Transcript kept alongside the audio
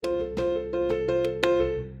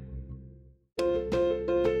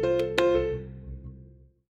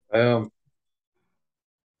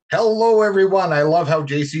Hello, everyone. I love how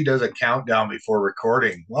JC does a countdown before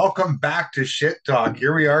recording. Welcome back to Shit Talk.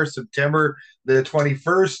 Here we are, September the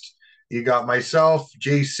 21st. You got myself,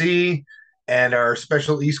 JC, and our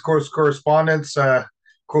special East Coast correspondents,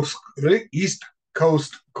 Coast, East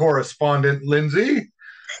Coast correspondent, Lindsay.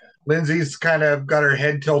 Lindsay's kind of got her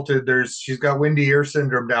head tilted. She's got windy ear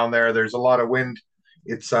syndrome down there. There's a lot of wind.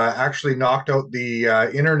 It's actually knocked out the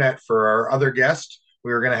internet for our other guest.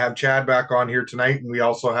 We were going to have Chad back on here tonight, and we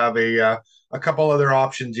also have a couple other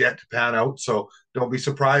options yet to pan out. So don't be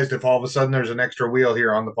surprised if all of a sudden there's an extra wheel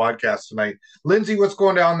here on the podcast tonight. Lindsay, what's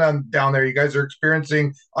going down there? You guys are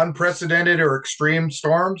experiencing unprecedented or extreme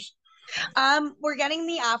storms? We're getting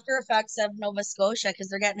the after effects of Nova Scotia because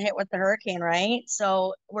they're getting hit with the hurricane, right?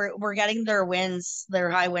 So we're getting their winds, their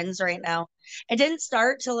high winds right now. It didn't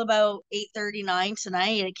start till about 8:39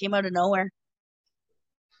 tonight. It came out of nowhere.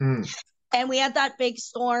 Hmm. And we had that big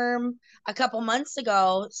storm a couple months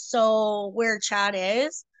ago. So where Chad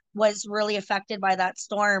is was really affected by that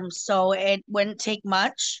storm. So it wouldn't take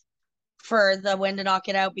much for the wind to knock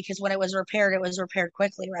it out because when it was repaired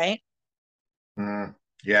quickly, right? Hmm.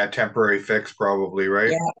 Yeah, temporary fix probably,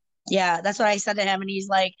 right? Yeah. Yeah, that's what I said to him, and he's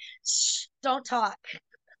like, "Shh, don't talk."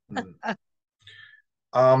 Hmm.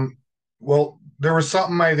 Um, well, there was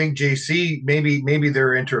something I think JC maybe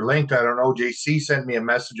they're interlinked. I don't know. JC sent me a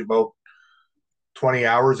message about 20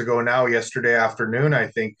 hours ago now, yesterday afternoon. I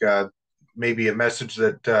think maybe a message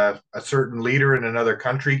that a certain leader in another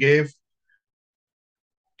country gave.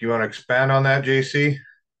 Do you want to expand on that, JC?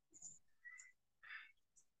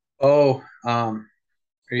 Oh, are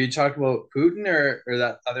you talking about Putin or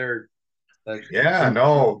that other like Yeah, some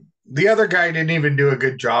no. The other guy didn't even do a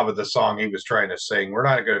good job of the song he was trying to sing. We're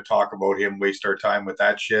not going to talk about him, waste our time with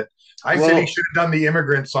that shit. I said he well, should have done the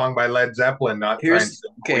immigrant song by Led Zeppelin, not try and here's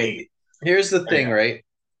sing Queen. okay. Here's the thing, Yeah. right?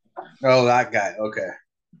 Oh, that guy. Okay.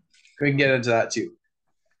 We can get into that too.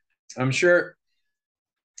 I'm sure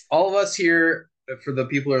all of us here, for the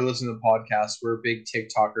people who are listening to the podcast, we're big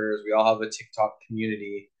TikTokers. We all have a TikTok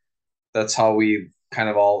community. That's how we kind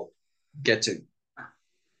of all get to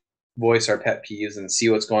voice our pet peeves and see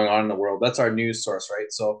what's going on in the world. That's our news source, right?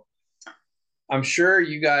 So I'm sure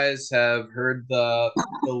you guys have heard the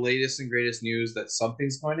latest and greatest news that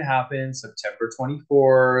something's going to happen September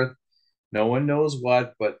 24th. No one knows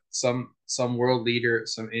what, but some world leader,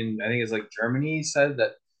 some in I think it's like Germany, said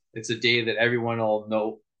that it's a day that everyone will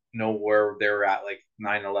know where they're at, like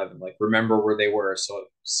 9/11, like remember where they were. So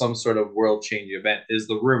some sort of world change event is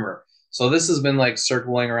the rumor. So this has been like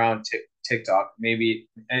circling around TikTok, maybe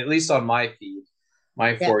at least on my feed,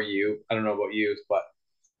 my Yeah. for you. I don't know about you, but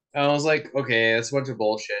and I was like, okay, that's a bunch of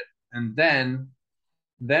bullshit. And then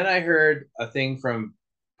I heard a thing from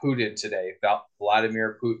Putin today, about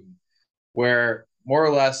Vladimir Putin, where more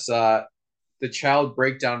or less the child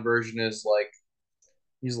breakdown version is like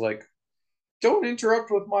he's like, don't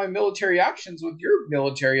interrupt with my military actions with your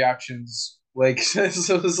military actions. Like so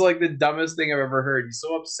it's like the dumbest thing I've ever heard. He's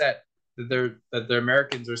so upset that the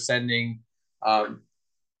Americans are sending um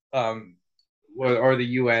um or the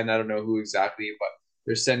UN, I don't know who exactly, but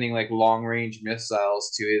they're sending like long range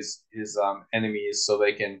missiles to his enemies so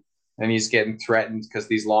they can, and he's getting threatened because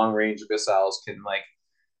these long range missiles can like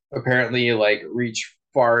apparently like reach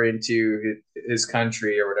far into his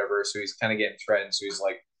country or whatever. So he's kind of getting threatened. So he's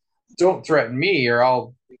like, "Don't threaten me, or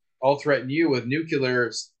I'll threaten you with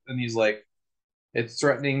nuclear." And he's like, "It's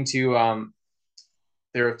threatening to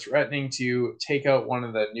they're threatening to take out one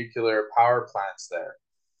of the nuclear power plants there."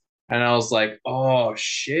 And I was like, "Oh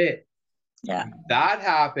shit, Yeah. that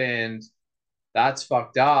happened. That's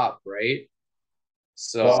fucked up, right?"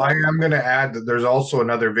 Well, I So am going to add that there's also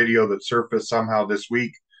another video that surfaced somehow this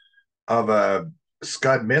week of a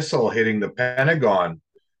Scud missile hitting the Pentagon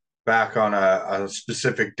back on a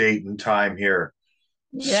specific date and time here.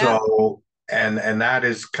 Yeah. So, and that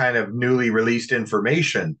is kind of newly released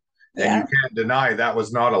information, and you Yeah. can't deny that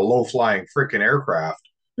was not a low flying freaking aircraft.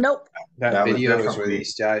 Nope. that That was video was definitely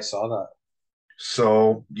released. Yeah, I saw that.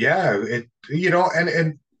 so. Yeah,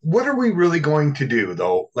 and what are we really going to do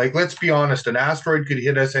though? Like, let's be honest, an asteroid could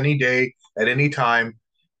hit us any day at any time.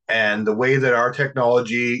 And the way that our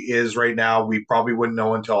technology is right now, we probably wouldn't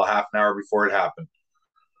know until a half an hour before it happened,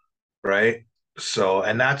 right? So,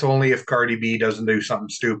 and that's only if Cardi B doesn't do something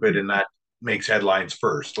stupid and that makes headlines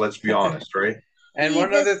first. Let's be honest, right? And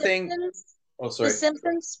one The other thing. Simpsons, Oh, the sorry.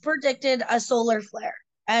 Simpsons predicted a solar flare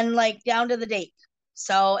and like down to the date.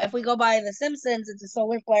 So if we go by the Simpsons, it's a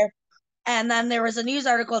solar flare. And then there was a news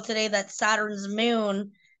article today that Saturn's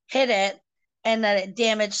moon hit it and that it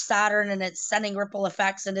damaged Saturn and it's sending ripple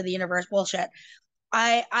effects into the universe. Bullshit.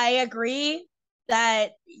 I agree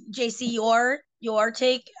that JC, your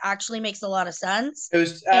take actually makes a lot of sense. It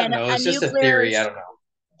was, I don't And know, a it's just a nuclear theory. I don't know.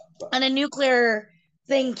 and a nuclear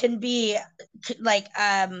thing can be like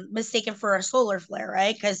mistaken for a solar flare,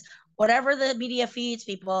 right? Because whatever the media feeds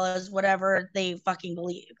people is whatever they fucking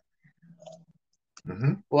believe.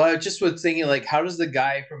 Mm-hmm. Well, I just was thinking, like, how does the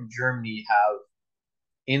guy from Germany have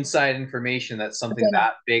inside information that something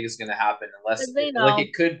that big is going to happen, unless, like,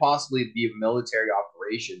 it could possibly be a military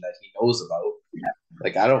operation that he knows about.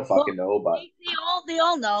 Like, I don't fucking know, but they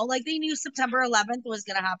all know. Like, they knew September 11th was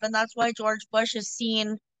going to happen. That's why George Bush is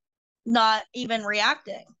seen not even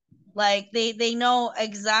reacting. Like, they know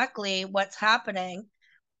exactly what's happening,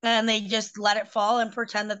 and they just let it fall and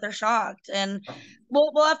pretend that they're shocked. And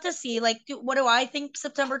we'll have to see. Like, what do I think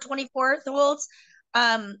September 24th holds?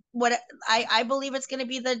 What I believe it's going to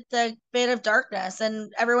be the bit of darkness,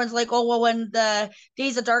 and everyone's like, oh well, when the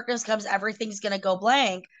days of darkness comes, everything's going to go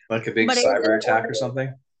blank. like a big cyber attack or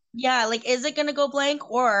something. Yeah, like, is it going to go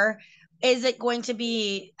blank, or is it going to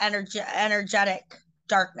be energetic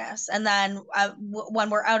darkness? And then when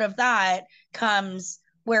we're out of that comes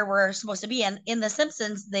where we're supposed to be. And in The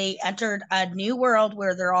Simpsons, they entered a new world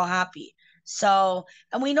where they're all happy. So,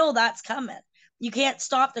 and we know that's coming. You can't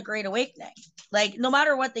stop the Great Awakening. Like, no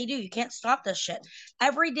matter what they do, you can't stop this shit.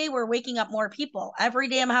 Every day we're waking up more people. Every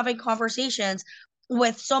day I'm having conversations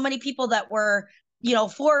with so many people that were,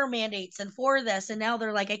 for mandates and for this. And now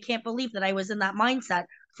they're like, I can't believe that I was in that mindset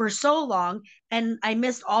for so long and I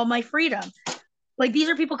missed all my freedom. Like, these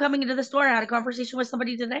are people coming into the store. I had a conversation with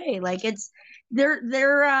somebody today. Like, they're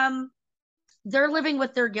living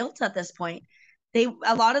with their guilt at this point.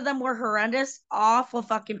 A lot of them were horrendous, awful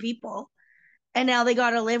fucking people. And now they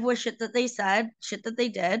got to live with shit that they said, shit that they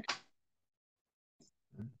did.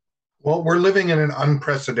 Well, we're living in an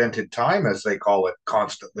unprecedented time, as they call it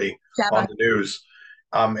constantly on the news.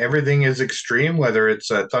 Everything is extreme, whether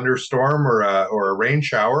it's a thunderstorm or a rain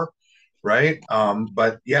shower, right?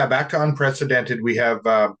 But yeah, back to unprecedented. We have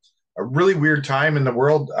a really weird time in the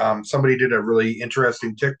world. Somebody did a really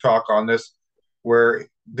interesting TikTok on this, where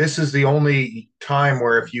this is the only time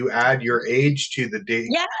where if you add your age to the date,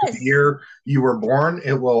 to the year you were born,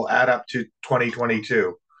 it will add up to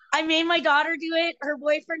 2022. I made my daughter do it, her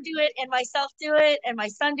boyfriend do it, and myself do it, and my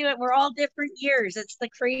son do it. We're all different years. It's the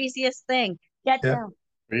craziest thing. Get down.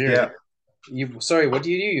 Yeah. Sorry, what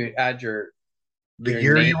do? You add your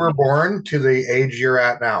year name. You were born to the age you're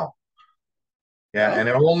at now. Yeah, and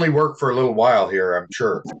it'll only work for a little while here, I'm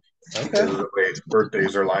sure. Okay. Because of the way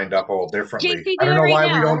birthdays are lined up all differently. I don't know why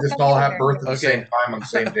we don't just all have birth at the same time on the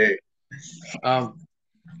same day.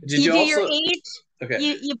 Did you do your age?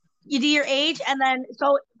 Okay. You do your age, and then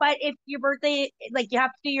but if your birthday, like, you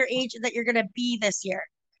have to do your age that you're gonna be this year.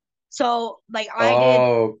 So, like, I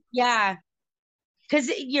did, yeah,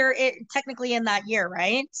 because you're technically in that year,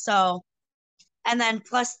 right? So, and then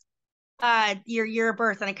plus your year of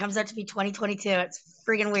birth, and it comes out to be 2022. It's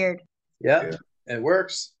freaking weird. Yeah, it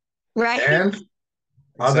works, right? And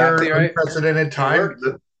other unprecedented time,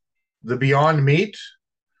 the Beyond Meat.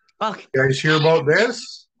 Okay. You guys hear about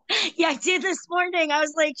this? Yeah, I did this morning. I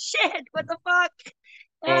was like, shit, what the fuck?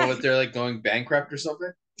 Oh, but they're like going bankrupt or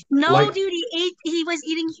something? No, dude, he was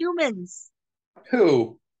eating humans.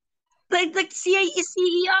 Who? Like the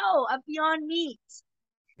CEO of Beyond Meat.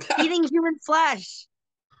 Eating human flesh.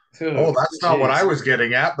 Oh, that's not what I was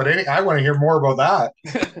getting at, but I want to hear more about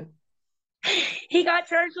that. He got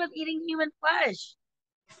charged with eating human flesh.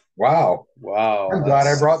 Wow. I'm glad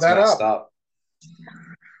I brought that up.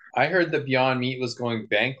 I heard that Beyond Meat was going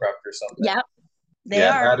bankrupt or something. Yep, they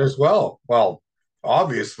are. That as well. Well,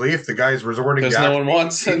 obviously, if the guy's resorting, because no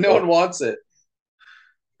one wants it.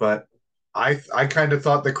 But I kind of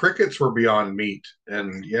thought the crickets were Beyond Meat,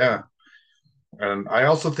 and yeah, and I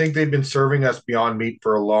also think they've been serving us Beyond Meat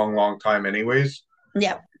for a long, long time, anyways.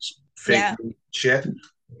 Yeah, fake meat shit.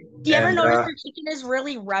 Do you ever notice their chicken is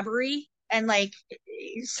really rubbery and like,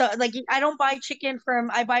 so like, I don't buy chicken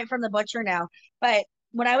I buy it from the butcher now, but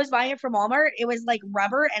when I was buying it from Walmart, it was like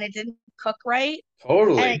rubber and it didn't cook right.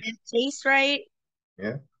 Totally. And it didn't taste right.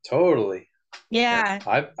 Yeah. Totally. Yeah.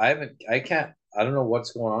 I can't, I don't know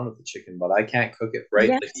what's going on with the chicken, but I can't cook it right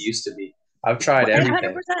like it used to be. I've tried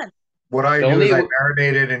everything. 100%. What I do is I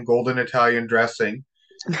marinate it in golden Italian dressing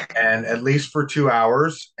and at least for 2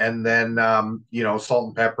 hours, and then salt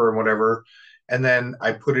and pepper and whatever. And then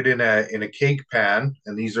I put it in a cake pan,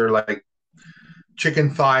 and these are like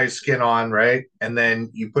chicken thighs, skin on, right? And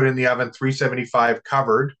then you put it in the oven 375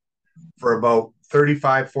 covered for about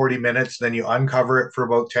 35-40 minutes. Then you uncover it for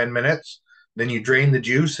about 10 minutes. Then you drain the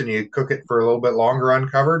juice and you cook it for a little bit longer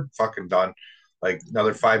uncovered. Fucking done. Like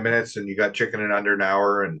another 5 minutes and you got chicken in under an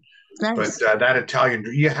hour. And Nice. But that Italian,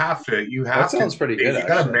 you have to, That sounds pretty good, you got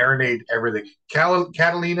to actually. marinate everything.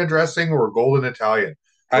 Catalina dressing or golden Italian.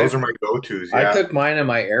 Those are my go-tos. Yeah. I cook mine in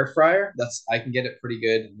my air fryer. I can get it pretty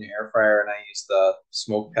good in the air fryer, and I use the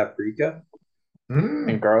smoked paprika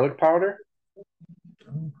and garlic powder.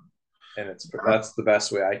 And that's the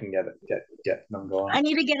best way I can get them going. I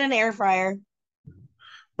need to get an air fryer.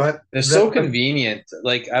 But it's so convenient.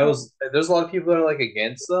 Like there's a lot of people that are like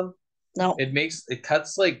against them. No, it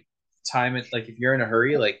cuts like time. Like if you're in a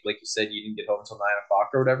hurry, like you said, you didn't get home until 9 o'clock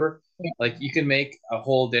or whatever. Yeah. Like you can make a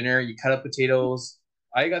whole dinner. You cut up potatoes.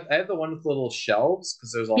 I have the one with little shelves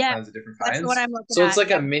because there's all kinds of different kinds. That's what I'm looking so at. It's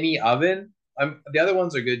like a mini oven. The other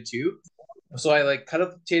ones are good too. So I like cut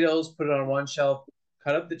up the potatoes, put it on one shelf,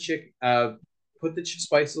 cut up the chicken, put the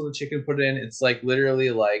spices on the chicken, put it in. It's like literally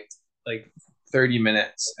like 30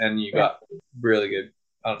 minutes, and you got really good.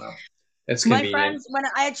 I don't know. It's convenient. My friends, when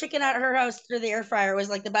I had chicken at her house through the air fryer, it was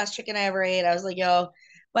like the best chicken I ever ate. I was like, yo,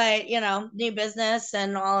 but new business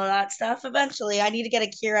and all of that stuff. Eventually, I need to get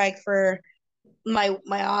a Keurig for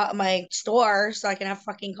my store so I can have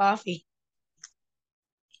fucking coffee.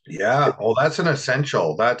 Yeah. Oh, that's an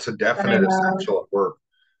essential. That's a definite essential at work.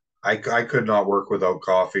 I could not work without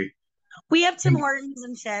coffee. We have Tim Hortons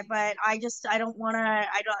and shit, but I don't want to.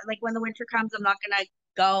 I don't like when the winter comes. I'm not gonna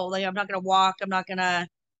go. Like I'm not gonna walk. I'm not gonna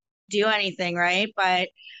do anything, right? But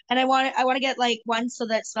I want to get like one so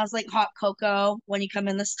that smells like hot cocoa when you come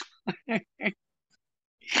in the store,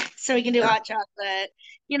 so we can do hot chocolate.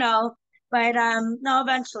 But no,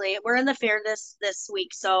 eventually we're in the fair this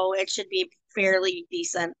week, so it should be fairly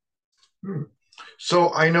decent.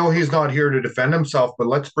 So I know he's not here to defend himself, but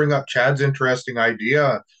let's bring up Chad's interesting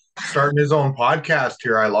idea, starting his own podcast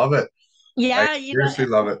here. I love it. Yeah, I seriously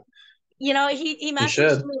love it. He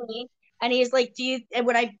messaged me and he's like, do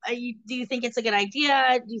you think it's a good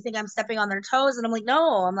idea? Do you think I'm stepping on their toes? And I'm like,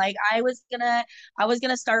 no. I'm like, I was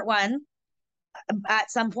gonna start one at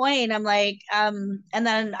some point. I'm like, and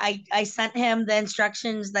then I sent him the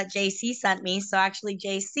instructions that JC sent me. So actually,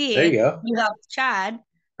 JC, there you go. You helped Chad.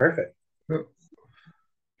 Perfect.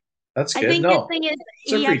 That's good. I think the thing is,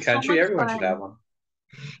 it's a free country. Everyone should have one.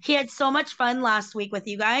 He had so much fun last week with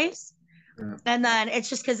you guys. And then it's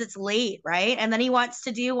just because it's late, right? And then he wants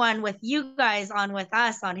to do one with you guys with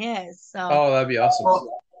us on his. So that'd be awesome.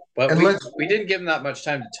 But we didn't give him that much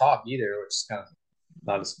time to talk either, which is kind of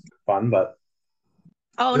not as fun. But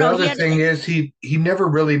the other thing is he never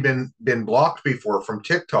really been blocked before from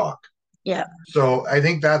TikTok. Yeah. So I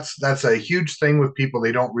think that's a huge thing with people.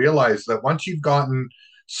 They don't realize that once you've gotten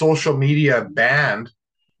social media banned,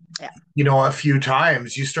 a few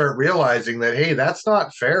times, you start realizing that, hey, that's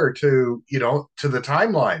not fair to the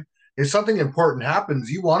timeline. If something important happens,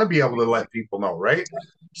 you want to be able to let people know, right?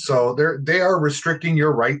 So they are restricting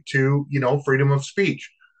your right to, freedom of speech.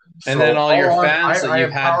 And then all your fans that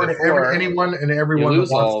you've had before, anyone and everyone that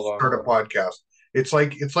wants to start a podcast. It's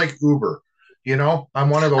like Uber. I'm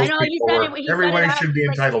one of those people where everybody should be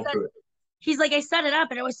entitled to it. He's like, I set it up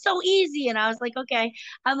and it was so easy. And I was like, okay.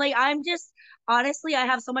 I'm like, honestly, I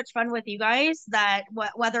have so much fun with you guys that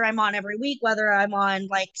whether I'm on every week, whether I'm on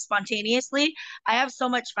like spontaneously, I have so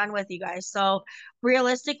much fun with you guys. So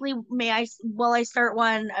realistically, will I start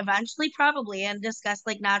one eventually? Probably, and discuss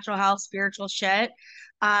like natural health, spiritual shit.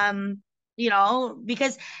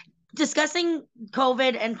 Because discussing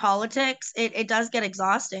COVID and politics, it does get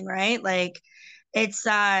exhausting, right? Like it's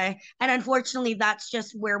and unfortunately that's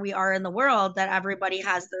just where we are in the world, that everybody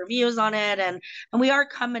has their views on it, and we are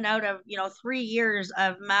coming out of 3 years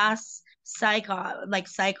of mass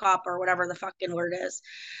psyop or whatever the fucking word is.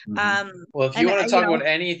 Well, if you want to talk about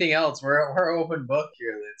anything else, we're open book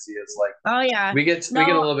here, Lindsay. It's like, oh yeah, we get a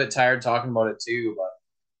little bit tired talking about it too, but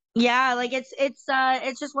yeah, like it's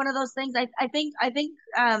just one of those things. I think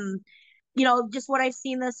just what I've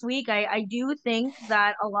seen this week, I do think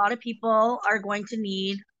that a lot of people are going to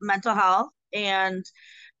need mental health, and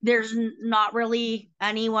there's not really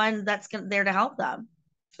anyone that's there to help them.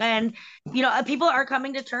 And people are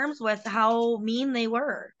coming to terms with how mean they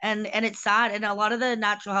were, and it's sad. And a lot of the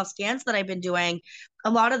natural health scans that I've been doing,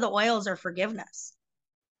 a lot of the oils are forgiveness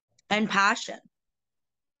and passion.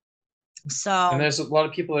 And there's a lot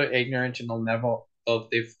of people that are ignorant, and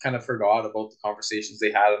they've kind of forgot about the conversations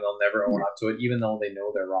they had, and they'll never own up to it, even though they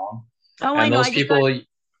know they're wrong. Oh, and I know. Those people,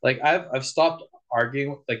 like I've stopped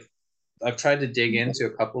arguing. Like I've tried to dig into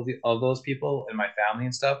a couple of those people in my family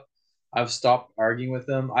and stuff. I've stopped arguing with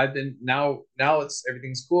them. I've been now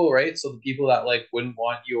everything's cool, right? So the people that like wouldn't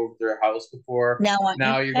want you over their house before,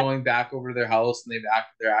 now you're going back over to their house, and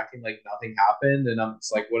they're acting like nothing happened, and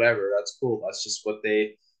it's like, whatever, that's cool. That's just what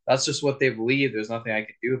they believe. There's nothing I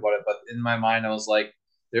can do about it. But in my mind, I was like,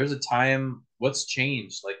 there's a time. What's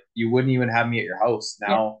changed? Like you wouldn't even have me at your house.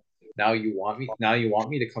 Now you want me. Now you want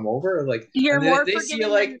me to come over. Like, You're and then more they see you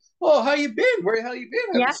forgiving like, than oh, how you been? Where the hell you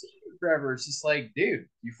been? I yeah. haven't seen you forever. It's just like, dude,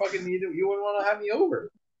 you fucking need to. You wouldn't want to have me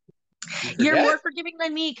over. You You're more forget. forgiving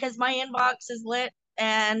than me because my inbox is lit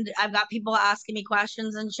and I've got people asking me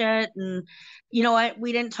questions and shit. And you know what?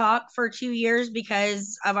 We didn't talk for 2 years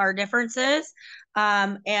because of our differences.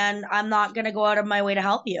 And I'm not gonna go out of my way to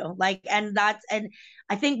help you. Like, and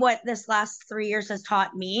I think what this last 3 years has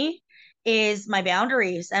taught me is my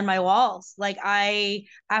boundaries and my walls. Like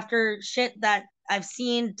after shit that I've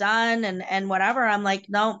seen done and whatever, I'm like,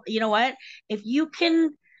 no, you know what? If you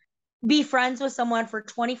can be friends with someone for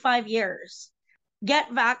 25 years, get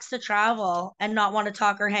vax to travel and not want to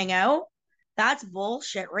talk or hang out, that's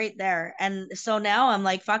bullshit right there. And so now I'm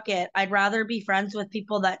like, fuck it. I'd rather be friends with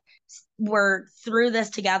people that were through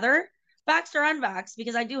this together, vaxxed or unvaxxed,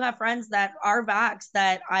 because I do have friends that are vaxxed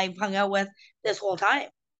that I've hung out with this whole time.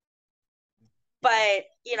 But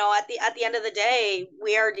you know, at the end of the day,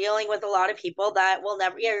 we are dealing with a lot of people that will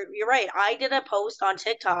never. You're right. I did a post on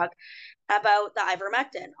TikTok about the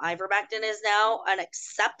ivermectin. Ivermectin is now an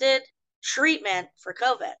accepted treatment for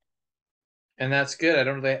COVID. And that's good.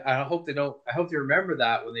 I hope they don't. I hope they remember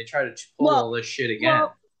that when they try to pull Well, all this shit again.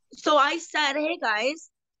 well, so I said, hey guys,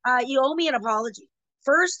 you owe me an apology.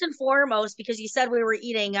 First and foremost, because you said we were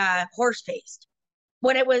eating horse paste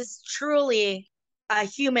when it was truly a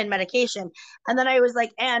human medication. And then I was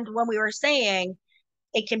like, and when we were saying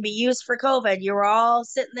it can be used for COVID, you were all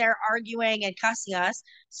sitting there arguing and cussing us.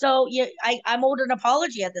 So I'm owed an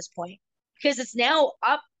apology at this point because it's now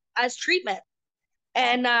up as treatment.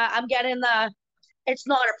 And I'm getting it's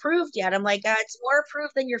not approved yet. I'm like, it's more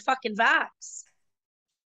approved than your fucking vax.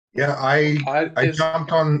 Yeah, I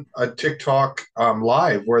jumped on a TikTok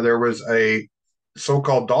live where there was a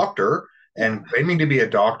so-called doctor and claiming to be a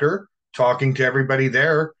doctor talking to everybody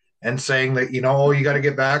there and saying that, oh, you got to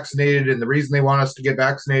get vaccinated, and the reason they want us to get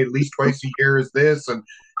vaccinated at least twice a year is this. And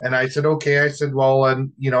I said, okay. I said, well,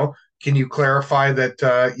 and can you clarify that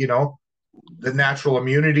the natural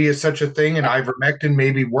immunity is such a thing, and ivermectin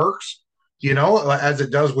maybe works, as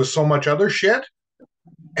it does with so much other shit.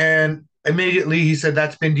 And immediately he said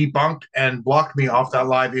that's been debunked and blocked me off that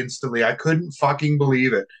live instantly. I couldn't fucking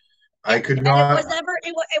believe it. I could not. And it was never.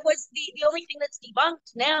 It was the only thing that's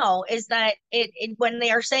debunked now is that when they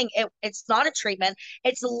are saying it's not a treatment,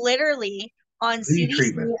 it's literally on CDC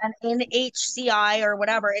treatment and in HCI or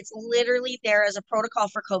whatever. It's literally there as a protocol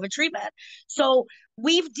for COVID treatment. So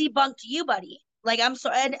we've debunked you, buddy. Like I'm so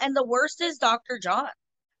and the worst is Dr. John.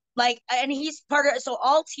 Like, and he's part of, so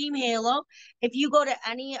all Team Halo, if you go to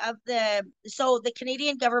any of so the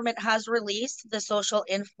Canadian government has released the social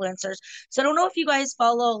influencers. So I don't know if you guys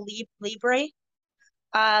follow Libre.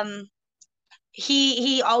 Um,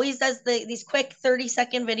 he always does these quick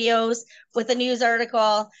 30-second videos with a news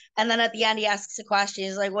article, and then at the end he asks a question.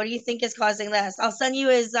 He's like, what do you think is causing this? I'll send you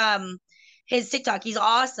his TikTok. He's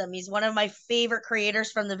awesome. He's one of my favorite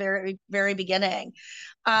creators from the very, very beginning.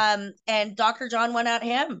 And Dr. John went at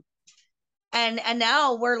him. And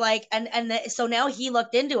now we're like, so now he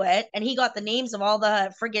looked into it and he got the names of all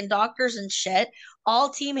the friggin' doctors and shit. All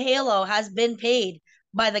Team Halo has been paid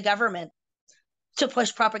by the government to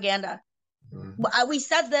push propaganda. We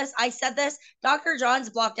said this. I said this. Dr. John's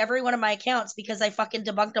blocked every one of my accounts because I fucking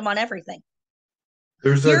debunked him on everything.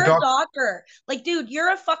 You're a doctor. Like, dude,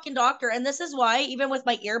 you're a fucking doctor. And this is why, even with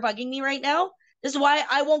my ear bugging me right now, this is why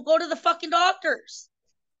I won't go to the fucking doctors.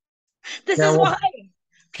 This is why.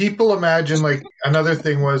 People imagine, like, another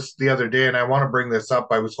thing was the other day, and I want to bring this up.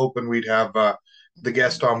 I was hoping we'd have the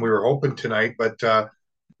guest on we were hoping tonight, but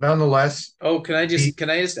nonetheless. Oh, can I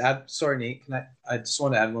just add? Sorry, Nate. I just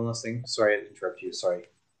want to add one last thing. Sorry, I interrupt you. Sorry.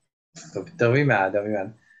 Don't be mad. Don't be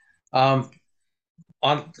mad.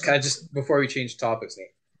 Can I just before we change topics,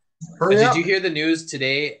 Nate? Did you hear the news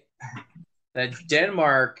today that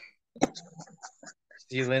Denmark?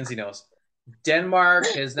 See, Lindsay knows. Denmark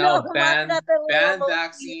has now banned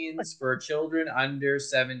vaccines for children under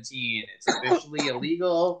 17. It's officially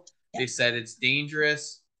illegal. They said it's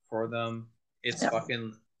dangerous for them. It's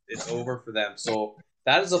over for them. So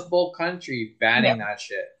that is a full country banning that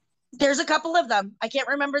shit. There's a couple of them. I can't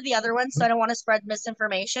remember the other ones, so I don't want to spread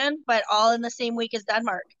misinformation, but all in the same week as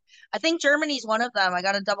Denmark. I think Germany's one of them. I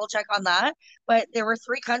got to double check on that. But there were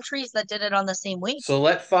 3 countries that did it on the same week. So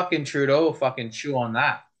let fucking Trudeau fucking chew on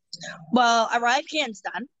that. Well, ArriveCan's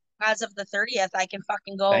done. As of the 30th, I can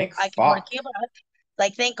fucking go. I can go to Cuba.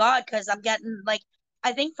 Like, thank God, because I'm getting, like,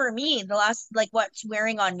 I think for me, the last, like, what's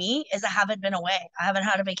wearing on me is I haven't been away. I haven't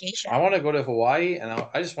had a vacation. I want to go to Hawaii, and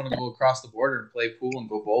I just want to go across the border and play pool and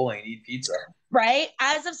go bowling and eat pizza. right?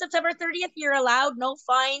 As of September 30th, you're allowed no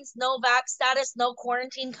fines, no vax status, no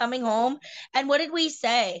quarantine coming home. And what did we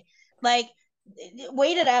say? Like,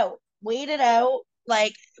 wait it out, wait it out,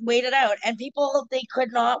 like, wait it out. And people, they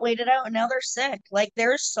could not wait it out. And now they're sick. Like,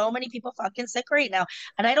 there's so many people fucking sick right now.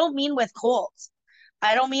 And I don't mean with colds.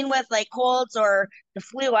 I don't mean with like colds or the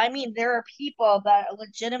flu. I mean, there are people that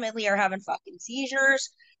legitimately are having fucking seizures,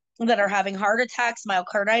 that are having heart attacks,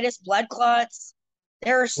 myocarditis, blood clots.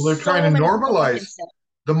 There are Well, they're trying so to many people fucking normalize sick.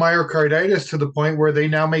 the myocarditis to the point where they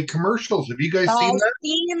now make commercials. Have you guys seen I've that?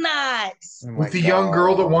 seen that. Oh my With the young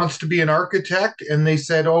girl that God. wants to be an architect, and they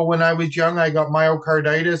said, "Oh, when I was young, I got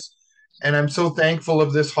myocarditis, and I'm so thankful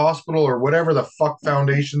of this hospital or whatever the fuck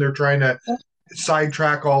foundation they're trying to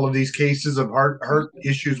sidetrack all of these cases of heart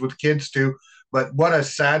issues with kids to." But what a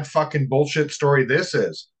sad fucking bullshit story this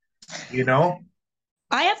is, you know?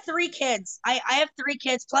 I have three kids. I have three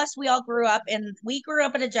kids. Plus, we grew up in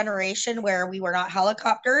a generation where we were not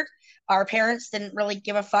helicoptered. Our parents didn't really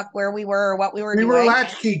give a fuck where we were or what we were We were doing.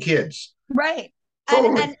 latchkey kids. Right.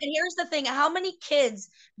 Totally. And here's the thing. How many kids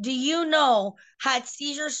do you know had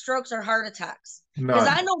seizures, strokes, or heart attacks? Because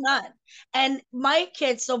None. I know none. And my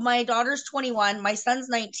kids, so my daughter's 21, my son's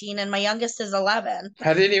 19, and my youngest is 11.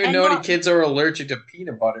 I didn't even And know any not, kids are allergic to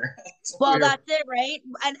peanut butter. It's well, weird. that's it, right?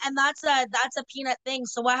 And that's a peanut thing.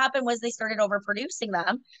 So what happened was they started overproducing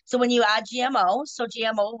them. So when you add GMO, so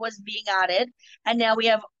GMO was being added, and now we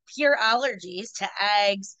have pure allergies to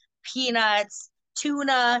eggs, peanuts,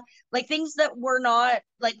 tuna, like things that were not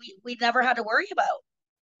like we never had to worry about.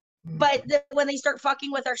 But when they start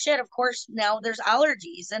fucking with our shit, of course, now there's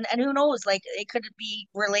allergies, and who knows, like it could be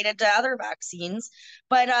related to other vaccines.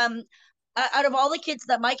 But out of all the kids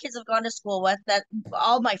that my kids have gone to school with, that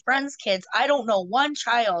all my friends' kids, I don't know one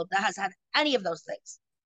child that has had any of those things.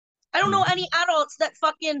 I don't know any adults that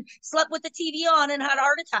fucking slept with the TV on and had a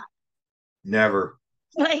heart attack. Never.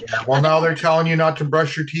 Like, Yeah, well, now they're telling you not to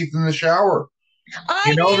brush your teeth in the shower. I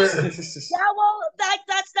You know mean, that. yeah, well,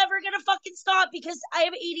 that's never gonna fucking stop because I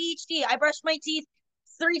have ADHD. I brush my teeth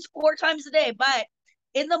 3, 4 times a day, but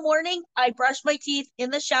in the morning I brush my teeth in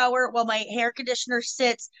the shower while my hair conditioner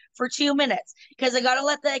sits for 2 minutes because I gotta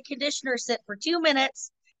let the conditioner sit for 2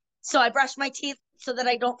 minutes. So I brush my teeth so that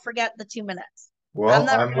I don't forget the 2 minutes. I'm Well,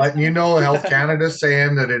 not I'm letting you know Health Canada's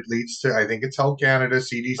saying that it leads to, I think it's Health Canada,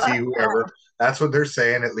 CDC, whoever. That's what they're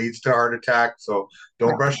saying. It leads to heart attack. So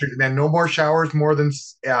don't brush your, then no more showers more than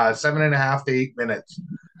 7.5 to 8 minutes.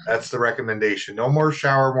 That's the recommendation. No more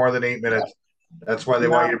shower more than 8 minutes. That's why they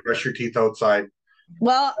want you no. to brush your teeth outside.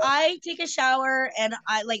 Well, I take a shower and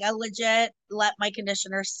I legit let my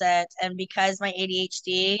conditioner sit, and because my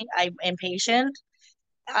ADHD, I'm impatient.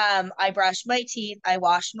 I brush my teeth, I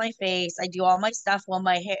wash my face, I do all my stuff while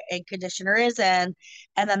my hair and conditioner is in,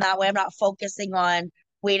 and then that way I'm not focusing on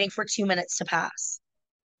waiting for 2 minutes to pass.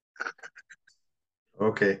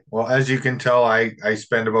 Okay. Well, as you can tell, I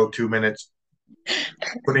spend about 2 minutes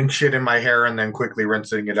putting shit in my hair and then quickly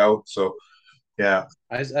rinsing it out. So yeah,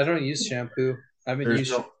 I don't use shampoo. I haven't there's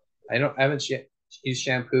used no. I haven't used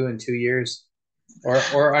shampoo in 2 years, or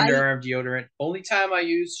I underarm deodorant. Only time I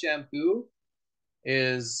use shampoo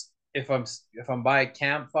is if I'm by a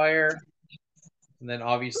campfire, and then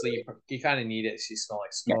obviously you kind of need it. So you smell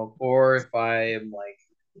like smoke, or if I am like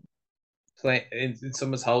playing in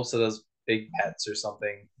someone's house that has big pets or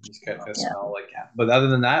something, you kind of yeah. smell like cat. But other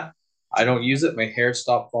than that, I don't use it. My hair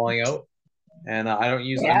stopped falling out, and I don't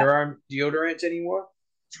use Yeah. underarm deodorant anymore.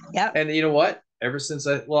 Yeah. And you know what? Ever since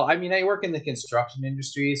I mean, I work in the construction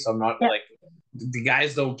industry, so I'm not Yeah. like the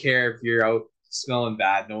guys don't care if you're out smelling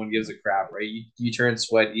bad. No one gives a crap, right? You turn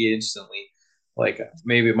sweaty instantly. Like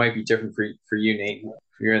maybe it might be different for you, Nate.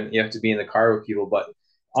 You have to be in the car with people, but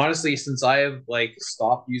honestly, since I have like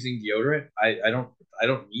stopped using deodorant, I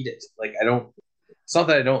don't need it. Like I don't. It's not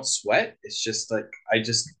that I don't sweat. It's just like I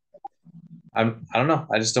don't know.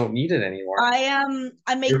 I just don't need it anymore.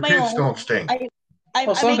 I make Your my kids own. don't stink.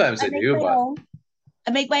 Well, sometimes I they make do, my but own. I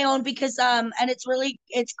make my own because and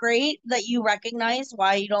it's great that you recognize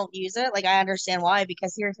why you don't use it. Like I understand why,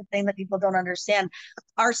 because here's the thing that people don't understand.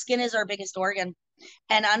 Our skin is our biggest organ.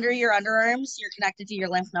 And under your underarms, you're connected to your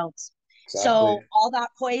lymph nodes. exactly. So all that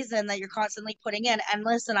poison that you're constantly putting in, and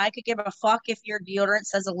listen, I could give a fuck if your deodorant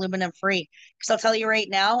says aluminum free. Because I'll tell you right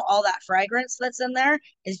now, all that fragrance that's in there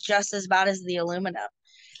is just as bad as the aluminum.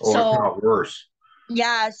 Oh, if So not worse.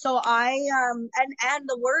 yeah, so I and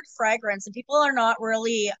the word fragrance, and people are not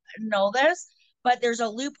really know this, but there's a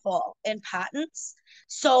loophole in patents.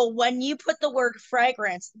 So when you put the word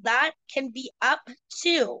fragrance, that can be up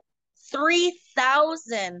to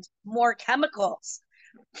 3,000 more chemicals.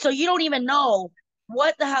 So you don't even know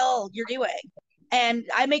what the hell you're doing. And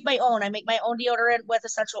I make my own. I make my own deodorant with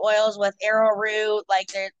essential oils, with arrowroot, like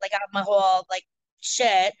I have my whole like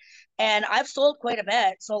shit. And I've sold quite a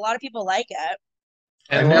bit. So a lot of people like it.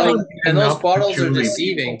 I And never like, and given those up bottles are patchouli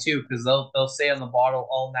deceiving people. too, because they'll say on the bottle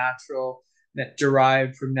all natural,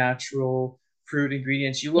 derived from natural fruit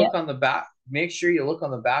ingredients. You Yeah. look on the back, make sure you look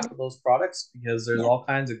on the back of those products because there's Yeah. all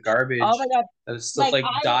kinds of Oh my garbage. God. That's stuff Like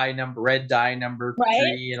like red dye number right?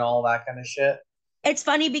 3 and all that kind of shit. It's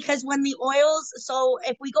funny because when the oils, so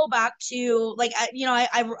if we go back to like,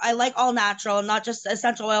 I like all natural, not just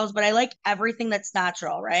essential oils, but I like everything that's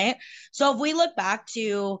natural, right? So if we look back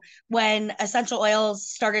to when essential oils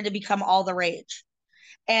started to become all the rage,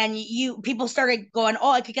 and people started going,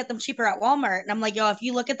 oh, I could get them cheaper at Walmart, and I'm like, yo, if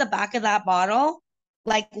you look at the back of that bottle,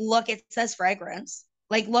 like, look, it says fragrance.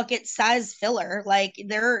 Like, look, it says filler. Like,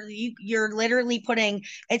 you're literally putting.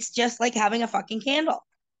 It's just like having a fucking candle,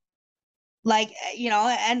 like,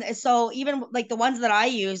 and so even like the ones that I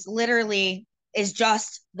use literally is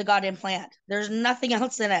just the goddamn plant. There's nothing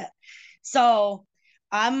else in it. So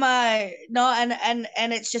I'm no,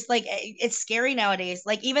 and it's just like it's scary nowadays.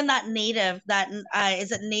 Like even that native, that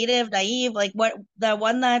is it native naive, like what the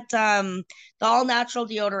one that the all natural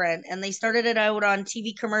deodorant, and they started it out on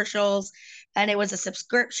TV commercials, and it was a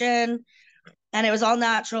subscription, and it was all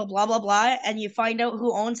natural, blah blah blah, and you find out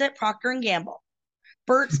who owns it, Procter and Gamble.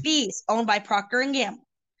 Burt's Bees, owned by Procter and Gamble.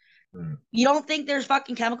 You don't think there's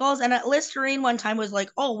fucking chemicals? And at Listerine one time was like,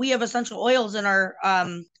 "Oh, we have essential oils in our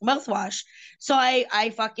mouthwash." So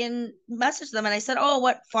I fucking messaged them and I said, "Oh,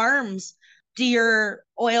 what farms do your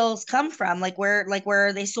oils come from? Like where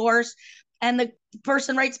are they sourced?" And the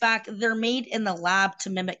person writes back, "They're made in the lab to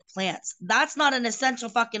mimic plants." That's not an essential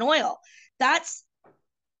fucking oil. That's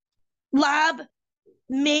lab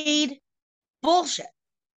made bullshit.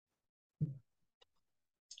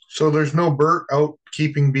 So there's no Bert out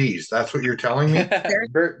keeping bees. That's what you're telling me?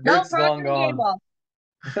 There's no Bert's Procter long and gone.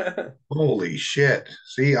 Gamble. Holy shit.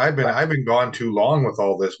 See, I've been gone too long with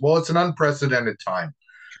all this. Well, it's an unprecedented time.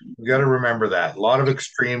 We got to remember that. A lot of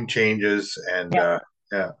extreme changes and Yeah.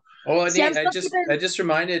 yeah. Oh, See, I'm Nate, still keeping. I just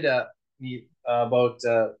reminded me about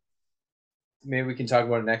maybe we can talk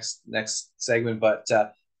about it next segment, but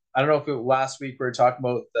I don't know if last week we were talking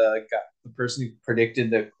about the person who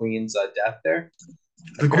predicted the Queen's death there.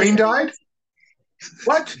 The Queen died?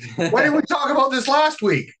 What? Why didn't we talk about this last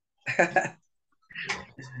week?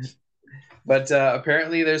 But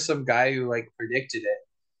apparently there's some guy who like predicted it.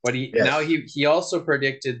 But he also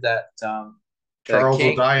predicted that Charles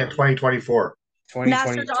will die in 2024.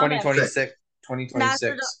 2020, 2026,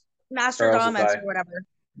 2026. Nostradamus or whatever.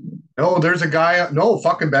 No, there's a guy. No,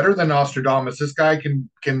 fucking better than Nostradamus. This guy can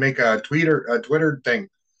make a Twitter thing.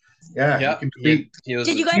 Yeah, he can tweet.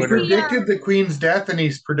 Did you guys he predicted the Queen's death, and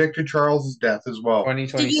he's predicted Charles's death as well.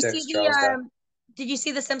 2026. Did you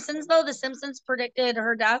see the Simpsons though? The Simpsons predicted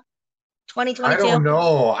her death. 2022. I don't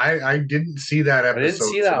know. I didn't see that episode. I didn't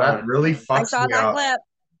see that so one. Really fucks I saw me that up. clip.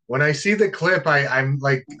 When I see the clip, I'm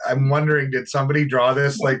wondering, did somebody draw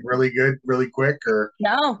this like really good, really quick, or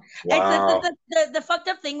no? wow. It's the fucked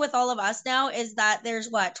up thing with all of us now is that there's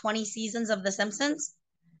 20 seasons of The Simpsons.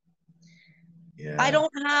 Yeah. I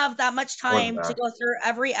don't have that much time to go through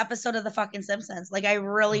every episode of the fucking Simpsons. Like, I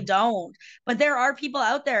really don't. But there are people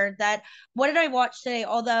out there that, what did I watch today?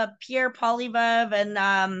 All the Pierre Poilievre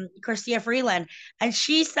and Chrystia Freeland. And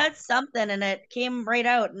she said something and it came right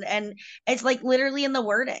out. And it's like literally in the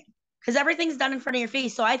wording. Because everything's done in front of your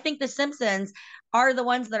face. So I think the Simpsons are the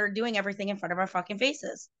ones that are doing everything in front of our fucking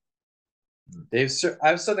faces.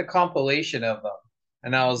 I've seen a compilation of them.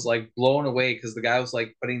 And I was like blown away because the guy was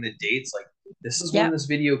like putting the dates like, this is when this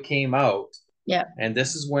video came out. Yeah. And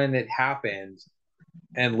this is when it happened.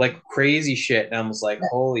 And like crazy shit. And I was like,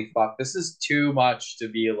 holy fuck, this is too much to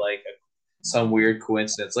be like some weird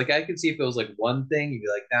coincidence. Like I could see if it was like one thing, you'd be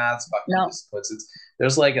like, nah, it's fucking just coincidence.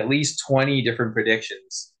 There's like at least 20 different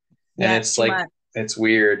predictions. And it's like much. It's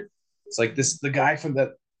weird. It's like the guy from that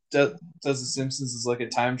does The Simpsons is like a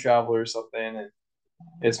time traveler or something, and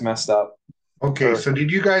it's messed up. Okay, so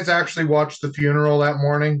did you guys actually watch the funeral that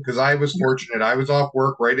morning? Because I was fortunate. I was off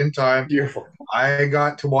work right in time. Beautiful. I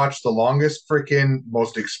got to watch the longest freaking,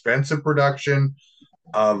 most expensive production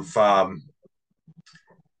of, I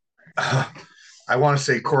want to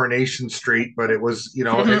say Coronation Street, but it was,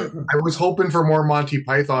 I was hoping for more Monty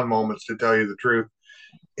Python moments, to tell you the truth.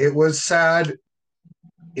 It was sad,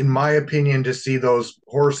 in my opinion, to see those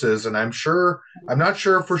horses, and I'm not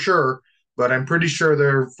sure for sure, but I'm pretty sure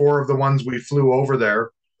they're 4 of the ones we flew over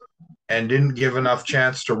there and didn't give enough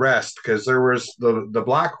chance to rest, because there was the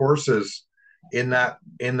black horses in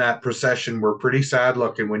that procession were pretty sad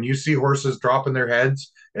looking. When you see horses dropping their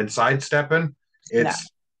heads and sidestepping, it's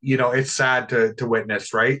it's sad to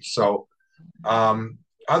witness, right? So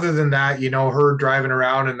other than that, her driving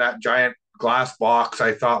around in that giant glass box,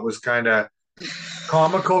 I thought was kind of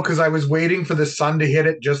comical because I was waiting for the sun to hit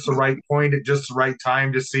at just the right point at just the right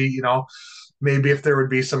time to see, maybe if there would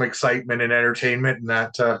be some excitement and entertainment and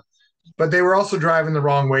that. But they were also driving the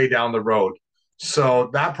wrong way down the road. So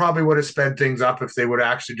that probably would have sped things up if they would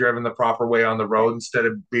have actually driven the proper way on the road instead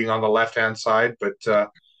of being on the left-hand side. But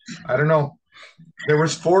I don't know. There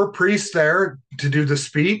was 4 priests there to do the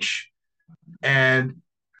speech. And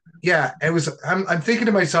yeah, it was, I'm thinking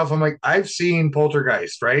to myself, I'm like, I've seen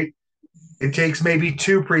Poltergeist, right? It takes maybe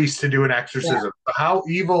 2 priests to do an exorcism. Yeah. How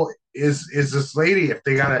evil is this lady if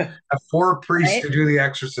they got to have 4 priests to do the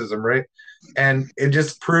exorcism, right? And it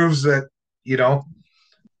just proves that,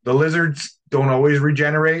 the lizards don't always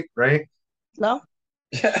regenerate, right? No.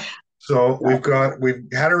 So we've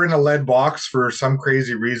had her in a lead box for some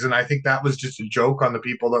crazy reason. I think that was just a joke on the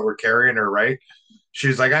people that were carrying her, right?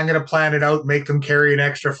 She's like, I'm going to plan it out, make them carry an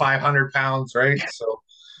extra 500 pounds, right? So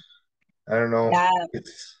I don't know. Yeah.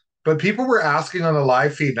 But people were asking on the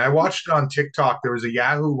live feed, and I watched it on TikTok. There was a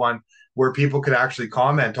Yahoo one where people could actually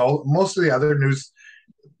comment. Most of the other news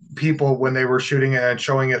people, when they were shooting it and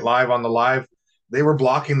showing it live on the live, they were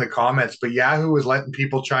blocking the comments. But Yahoo was letting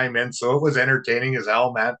people chime in, so it was entertaining as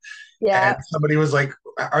hell, man. Yeah. And somebody was like,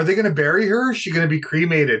 "Are they going to bury her? Is she going to be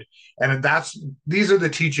cremated?" And these are the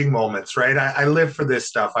teaching moments, right? I live for this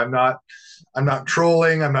stuff. I'm not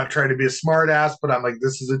trolling. I'm not trying to be a smart ass, but I'm like,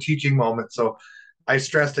 this is a teaching moment. So I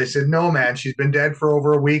stressed, I said, no, man, she's been dead for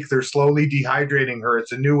over a week. They're slowly dehydrating her.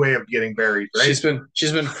 It's a new way of getting buried, right?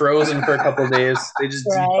 She's been frozen for a couple of days. They just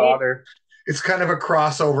thawed her. It's kind of a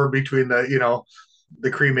crossover between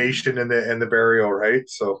the cremation and the burial, right?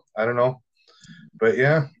 So I don't know. But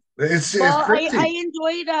yeah. It's crazy. I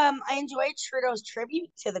enjoyed Trudeau's tribute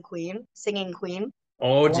to the Queen, singing Queen.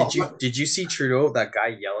 Oh, did you see Trudeau, that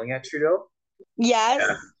guy yelling at Trudeau? Yes.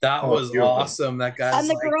 Yeah, that was awesome. That guy and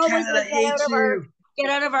the girl was like, get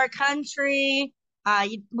out of our country.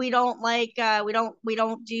 We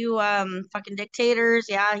don't do fucking dictators.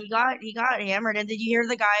 Yeah, he got hammered. And did you hear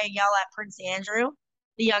the guy yell at Prince Andrew,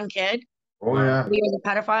 the young kid? Oh yeah. He was a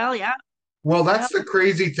pedophile, yeah. Well, that's the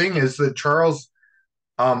crazy thing is that Charles,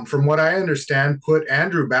 from what I understand, put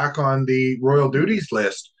Andrew back on the royal duties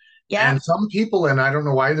list. Yeah. And some people, and I don't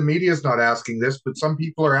know why the media is not asking this, but some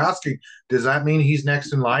people are asking, does that mean he's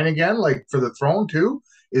next in line again, like for the throne too?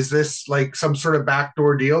 Is this like some sort of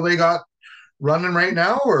backdoor deal they got running right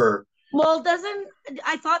now, or? Well,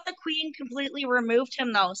 I thought the Queen completely removed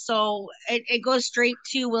him though, so it goes straight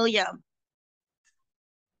to William.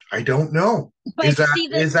 I don't know. But is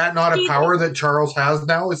that not a power that Charles has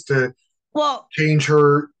now? Is to change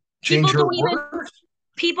her words?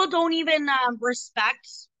 People don't even respect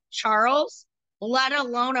Charles, let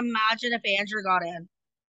alone imagine if Andrew got in.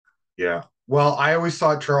 Yeah. Well, I always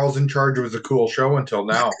thought Charles in Charge was a cool show until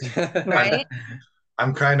now. Right?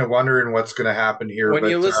 I'm kind of wondering what's going to happen here. When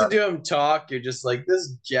you listen to him talk, you're just like,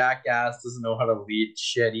 this jackass doesn't know how to lead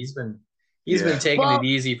shit. He's been taking it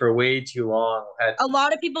easy for way too long. A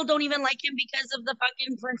lot of people don't even like him because of the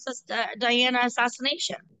fucking Princess Diana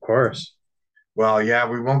assassination. Of course. Well, yeah,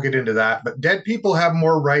 we won't get into that. But dead people have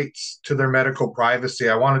more rights to their medical privacy.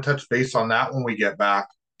 I want to touch base on that when we get back.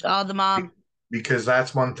 Oh, the mom. Because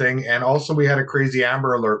that's one thing. And also we had a crazy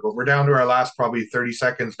Amber Alert, but we're down to our last probably 30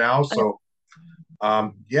 seconds now. So,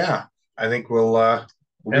 yeah, I think we'll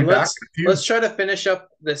be back. Let's try to finish up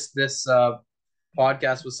this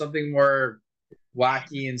podcast with something more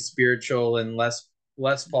wacky and spiritual and less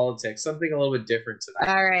politics, something a little bit different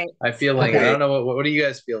tonight. All right. I feel like, I don't know, what do you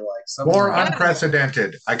guys feel like? Something more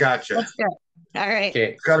unprecedented. I got you. Let's go. All right.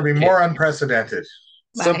 Okay. It's got to be more unprecedented.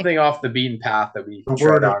 Bye. Something off the beaten path that we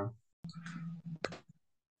tread on.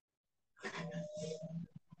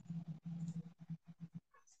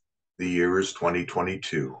 The year is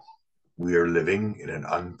 2022. We are living in an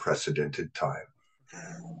unprecedented time.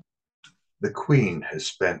 The Queen has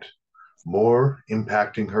spent more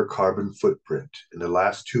impacting her carbon footprint in the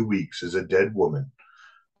last 2 weeks as a dead woman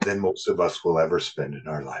than most of us will ever spend in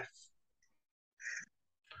our life.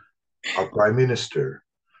 Our Prime Minister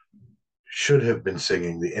should have been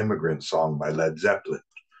singing the Immigrant Song by Led Zeppelin,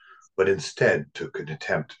 but instead took an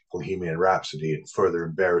attempt at Bohemian Rhapsody and further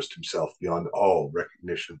embarrassed himself beyond all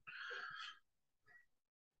recognition.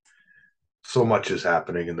 So much is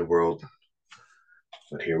happening in the world,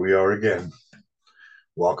 but here we are again.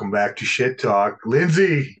 Welcome back to Shit Talk.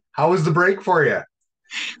 Lindsay, how was the break for you?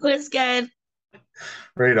 It was good.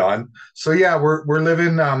 Right on. So yeah, we're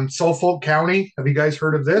living Suffolk County. Have you guys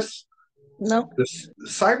heard of this? No. The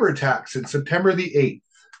cyber attacks in September the 8th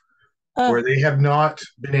where they have not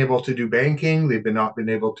been able to do banking. They've not been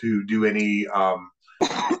able to do any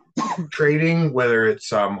trading, whether it's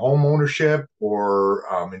home ownership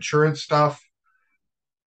or insurance stuff.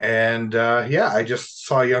 And yeah, I just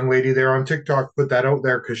saw a young lady there on TikTok put that out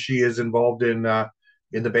there because she is involved in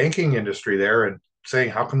the banking industry there, and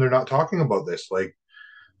saying, how come they're not talking about this? Like,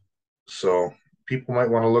 so people might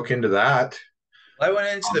want to look into that. I went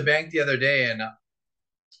into the bank the other day and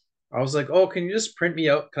I was like, "Oh, can you just print me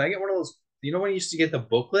out? Can I get one of those? You know when you used to get the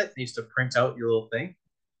booklet and you used to print out your little thing?"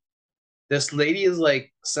 This lady is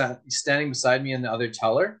like standing beside me and the other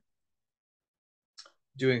teller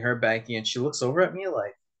doing her banking, and she looks over at me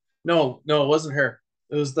like, "No, no, it wasn't her.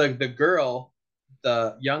 It was the girl,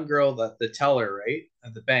 the young girl, the teller, right,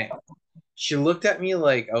 at the bank." She looked at me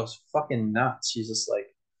like I was fucking nuts. She's just like,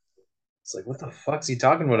 "It's like, what the fuck's he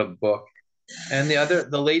talking about, a book?" And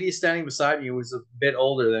the lady standing beside me, who was a bit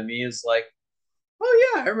older than me, is like,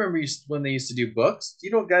 "Oh yeah, I remember when they used to do books. Do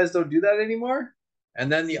you know guys don't do that anymore?"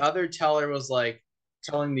 And then the other teller was like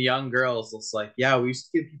telling the young girls, it's like, "Yeah, we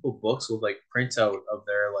used to give people books with like printout of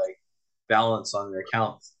their like balance on their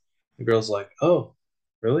accounts." The girl's like, "Oh,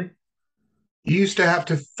 really?" You used to have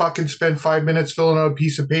to fucking spend 5 minutes filling out a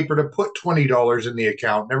piece of paper to put $20 in the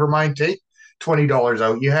account. Never mind, take $20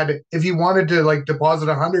 out. You had to, if you wanted to like deposit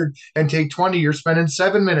 100 and take 20, you're spending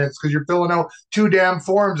 7 minutes because you're filling out two damn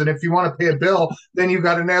forms. And if you want to pay a bill, then you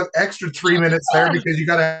got an extra 3 minutes there because you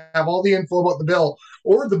got to have all the info about the bill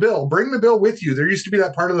or the bill. Bring the bill with you. There used to be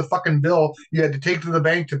that part of the fucking bill you had to take to the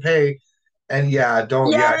bank to pay. And Yes.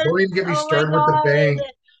 don't even get me Oh my started with the bank.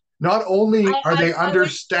 God. Not only I, are I they I was so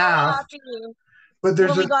understaffed, happy but when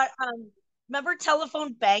there's we a got remember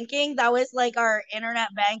telephone banking? That was like our internet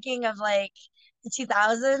banking of like the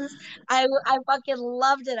 2000s. I fucking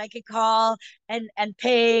loved it. I could call and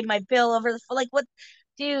pay my bill over the phone. Like what,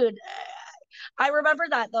 dude? I remember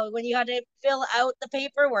that though when you had to fill out the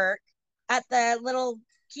paperwork at the little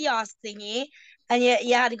kiosk thingy, and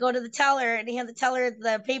you had to go to the teller and you had the teller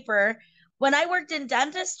the paper. When I worked in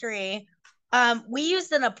dentistry, we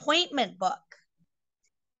used an appointment book.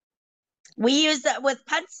 We used that with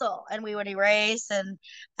pencil and we would erase, and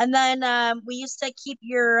then we used to keep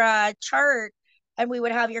your chart, and we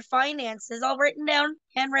would have your finances all written down,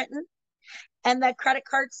 handwritten, and the credit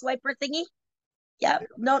card swiper thingy. Yep.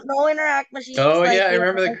 No interact machines Oh like yeah, I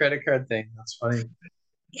remember the credit card thing. That's funny.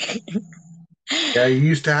 Yeah, you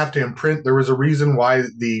used to have to imprint. There was a reason why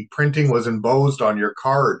the printing was embossed on your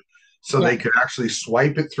card, so Yeah. they could actually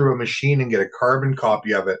swipe it through a machine and get a carbon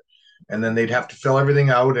copy of it. And then they'd have to fill everything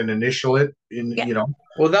out and initial it in, Yeah.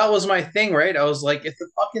 Well, that was my thing, right? I was like, if the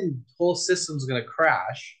fucking whole system's gonna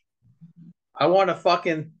crash, I want a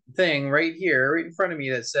fucking thing right here, right in front of me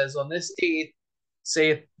that says on this date,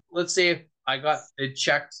 let's say if I got it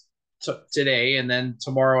checked today and then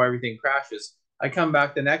tomorrow everything crashes. I come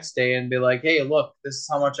back the next day and be like, hey, look, this is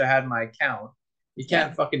how much I had in my account. You Yeah.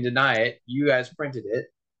 can't fucking deny it. You guys printed it.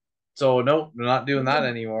 So nope, we're not doing that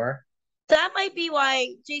anymore. That might be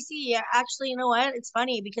why JC, yeah, actually, you know what? It's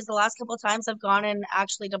funny because the last couple of times I've gone and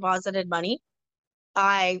actually deposited money,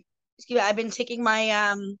 I I've been taking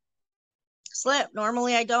my slip.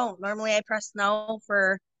 Normally I don't. Normally I press no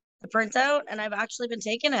for the printout, and I've actually been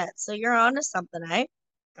taking it. So you're on to something, eh?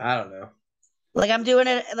 I don't know. Like I'm doing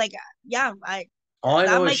it like yeah, I All I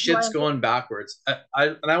that know is might be why shit's going backwards.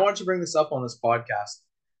 And I want to bring this up on this podcast.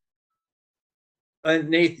 And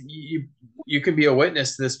Nate, you can be a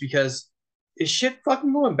witness to this because is shit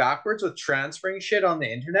fucking going backwards with transferring shit on the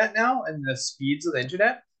internet now and the speeds of the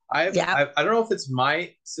internet? yeah. I don't know if it's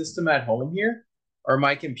my system at home here or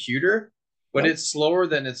my computer, but Nope. it's slower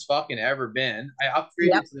than it's fucking ever been. I Yep.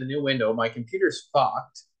 upgraded to the new window. My computer's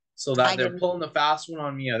fucked, so that I they're didn't. pulling the fast one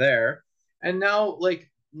on me there. And now,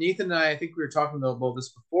 like Nathan and I think we were talking about this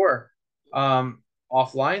before,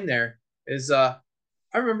 offline. There is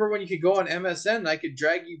I remember when you could go on MSN and I could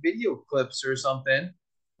drag you video clips or something. Or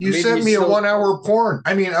You maybe sent you me a still 1 hour porn.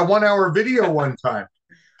 I mean, a 1 hour video one time.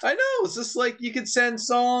 I know. It's just like you could send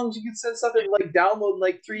songs, you could send something like download in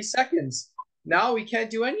like 3 seconds. Now we can't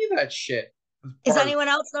do any of that shit. Is anyone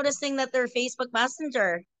else noticing that their Facebook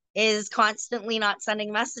Messenger is constantly not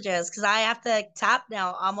sending messages? Because I have to tap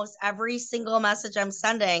now. Almost every single message I'm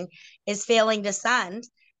sending is failing to send,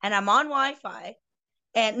 and I'm on Wi-Fi.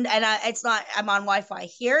 It's not. I'm on Wi-Fi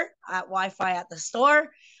here, at Wi-Fi at the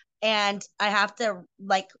store, and I have to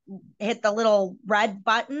like hit the little red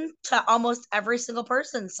button to almost every single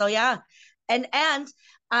person. So yeah, and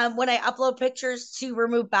when I upload pictures to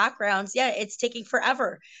remove backgrounds, yeah, it's taking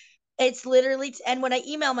forever. It's literally, and when I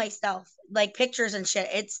email myself like pictures and shit,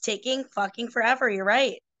 it's taking fucking forever. You're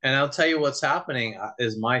right. And I'll tell you what's happening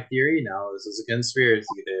is my theory now. This is a conspiracy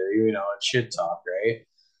theory. and shit talk, right?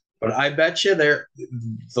 But I bet you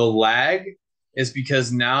the lag is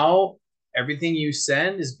because now everything you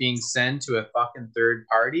send is being sent to a fucking third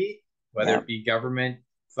party, whether Yeah. it be government,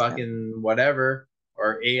 fucking whatever,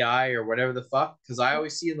 or AI or whatever the fuck. Because I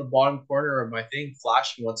always see in the bottom corner of my thing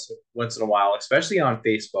flashing once in a while, especially on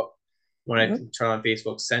Facebook. When I turn on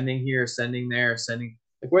Facebook, sending here, sending there, sending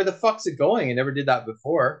like where the fuck's it going? I never did that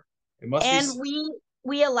before. It must be. And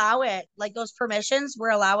we allow it, like those permissions,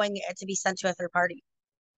 we're allowing it to be sent to a third party.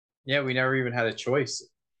 Yeah, we never even had a choice.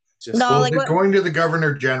 Just No, Well, like is it what? going to the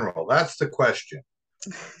governor general? That's the question.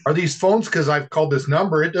 Are these phones, because I've called this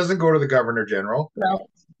number, it doesn't go to the governor general. No,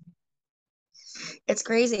 it's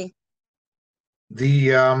crazy.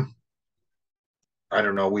 The I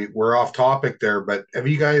don't know, we're off topic there, but are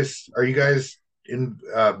you guys in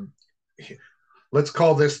let's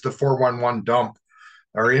call this the 411 dump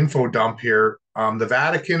or info dump here. The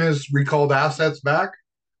Vatican has recalled assets back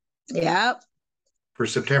Yeah, for a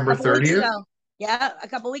September couple weeks 30th. ago. Yeah, a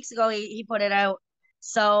couple weeks ago he put it out.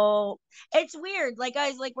 So it's weird. Like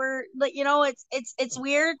guys, like we're like it's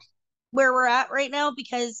weird where we're at right now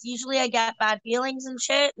because usually I get bad feelings and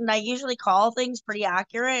shit, and I usually call things pretty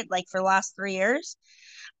accurate, like for the last 3 years.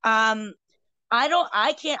 Um, I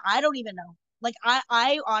don't even know. Like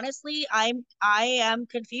I honestly, I am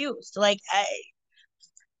confused. Like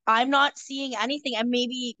I'm not seeing anything, and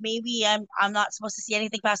maybe I'm not supposed to see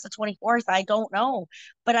anything past the 24th. I don't know,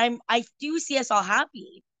 but I do see us all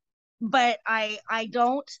happy, but I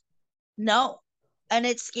don't know, and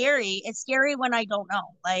it's scary. It's scary when I don't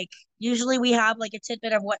know. Like usually we have like a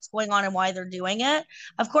tidbit of what's going on and why they're doing it.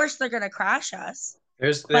 Of course they're gonna crash us,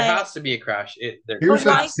 There but has to be a crash. There but Here's a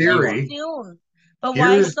why has to be so one. theory. soon? But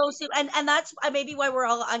why Here's so soon? And that's maybe why we're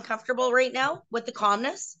all uncomfortable right now with the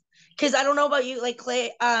calmness. Because I don't know about you, like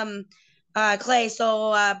Clay.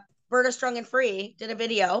 So Berta Strong and Free did a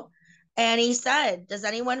video, and he said, "Does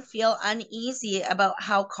anyone feel uneasy about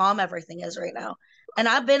how calm everything is right now?" And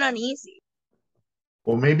I've been uneasy.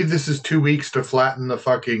 Well, maybe this is 2 weeks to flatten the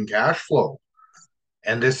fucking cash flow.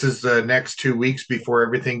 And this is the next 2 weeks before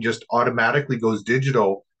everything just automatically goes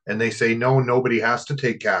digital and they say, no, nobody has to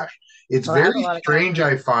take cash. It's Well, I have a very lot of cash. strange,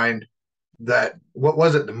 I find, that what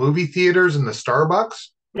was it, the movie theaters and the Starbucks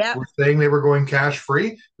Yeah, were saying they were going cash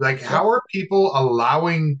free. Like, yeah. how are people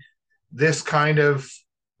allowing this kind of,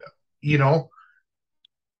 you know,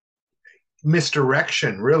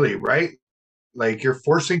 misdirection, really, right? Like, you're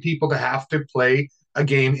forcing people to have to play a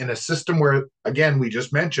game in a system where, again, we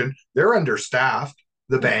just mentioned they're understaffed,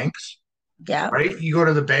 the banks, Yeah. right? You go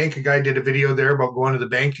to the bank, a guy did a video there about going to the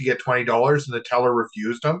bank to get $20 and the teller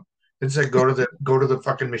refused him and said, go to the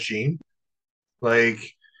fucking machine. Like,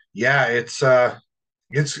 yeah, it's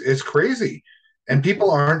crazy. And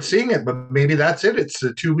people aren't seeing it, but maybe that's it. It's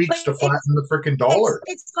the 2 weeks But to flatten the freaking dollar.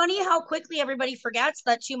 it's funny how quickly everybody forgets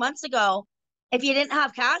that 2 months ago, if you didn't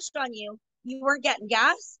have cash on you, you weren't getting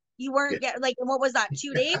gas. You Yeah. weren't getting like what was that?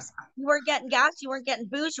 2 days? You weren't getting gas. You weren't getting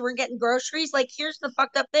booze. You weren't getting groceries. Like here's the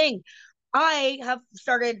fucked up thing. I have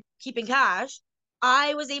started keeping cash.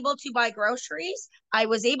 I was able to buy groceries. I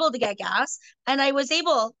was able to get gas, and I was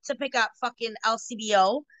able to pick up fucking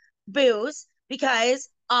LCBO booze because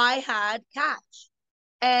I had cash.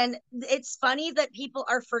 And it's funny that people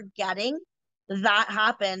are forgetting that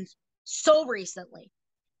happened so recently.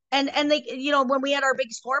 And they, when we had our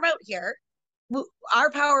big storm out here,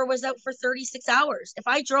 our power was out for 36 hours. If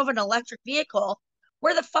I drove an electric vehicle,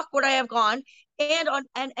 where the fuck would I have gone? And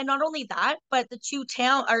not only that, but the two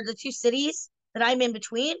cities that I'm in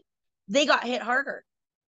between, they got hit harder.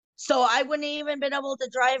 So I wouldn't even been able to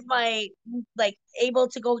drive able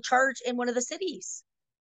to go charge in one of the cities.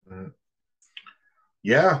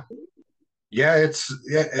 Yeah. Yeah.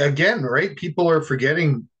 Again, right? People are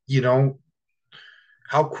forgetting,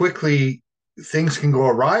 how quickly things can go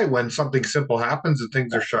awry when something simple happens and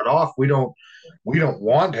things are shut off. We don't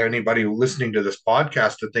want anybody listening to this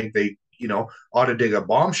podcast to think they, ought to dig a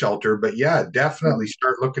bomb shelter. But yeah, definitely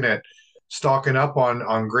start looking at stocking up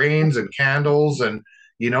on grains and candles and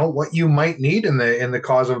what you might need in the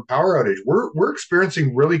cause of a power outage. We're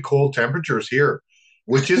experiencing really cold temperatures here,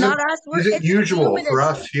 which isn't Not us. isn't It's usual humid for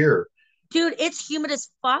as us here. dude. It's humid as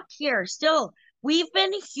fuck here. Still, we've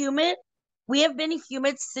been humid. We have been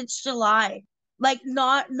humid since July. Like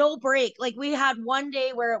not no break. Like we had one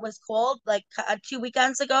day where it was cold, like 2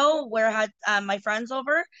 weekends ago, where I had my friends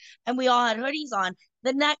over, and we all had hoodies on.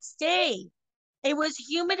 The next day, it was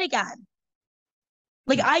humid again.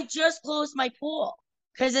 Like I just closed my pool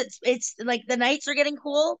because it's like the nights are getting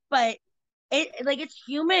cool, but it's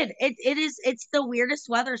humid. It's the weirdest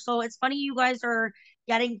weather. So it's funny you guys are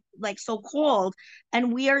getting like so cold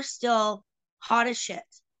and we are still hot as shit.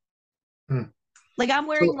 Hmm. Like I'm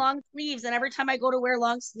wearing So long sleeves, and every time I go to wear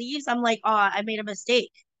long sleeves, I'm like, oh, I made a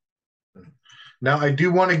mistake. now I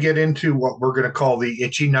do want to get into what we're going to call the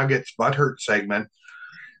Itchy Nuggets Butthurt segment.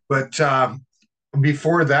 But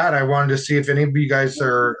before that, I wanted to see if any of you guys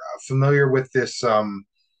are familiar with this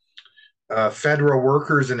federal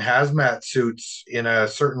workers in hazmat suits in a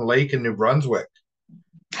certain lake in New Brunswick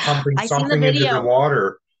pumping I seen the something into the video.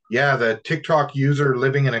 water. Yeah, the TikTok user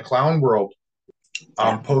living in a clown world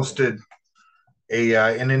Yeah. posted a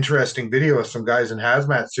an interesting video of some guys in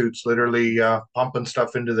hazmat suits literally pumping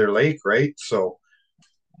stuff into their lake, right? So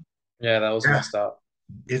Yeah, that was yeah, messed up.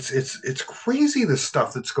 it's crazy the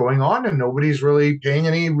stuff that's going on, and nobody's really paying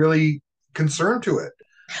any really concern to it,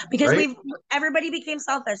 Because right? everybody became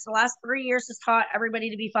selfish. The last 3 years has taught everybody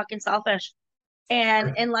to be fucking selfish.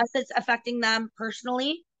 And unless it's affecting them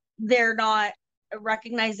personally, they're not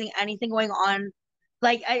recognizing anything going on.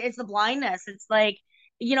 Like it's the blindness. It's like,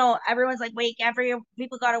 everyone's like,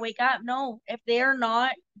 people gotta wake up. No, if they're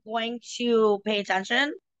not going to pay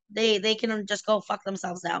attention, they can just go fuck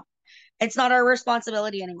themselves now. It's not our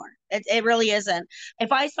responsibility anymore. It really isn't.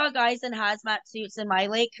 If I saw guys in hazmat suits in my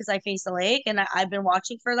lake because I face a lake and I've been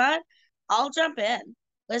watching for that, I'll jump in.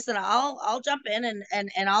 Listen, I'll jump in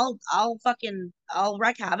and I'll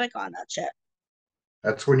wreak havoc on that shit.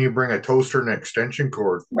 That's when you bring a toaster and an extension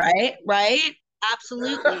cord. Right, right,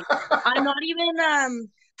 absolutely. I'm not even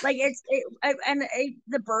like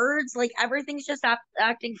the birds, like everything's just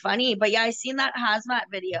acting funny. But yeah, I seen that hazmat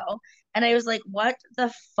video and I was like, what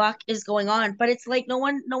the fuck is going on? But it's like no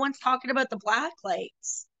one's talking about the black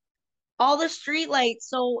lights, all the street lights.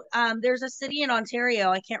 So there's a city in Ontario,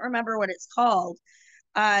 I can't remember what it's called.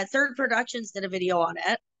 Third Productions did a video on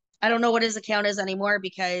it. I don't know what his account is anymore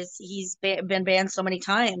because he's been banned so many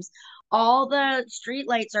times. All the street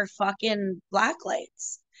lights are fucking black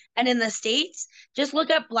lights. And in the States, just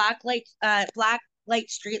look up black light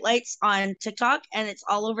street lights on TikTok and it's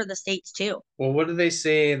all over the States too. Well, what do they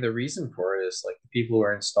say the reason for it is? Like the people who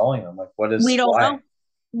are installing them, like We don't why? know.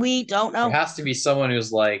 We don't There know. has to be someone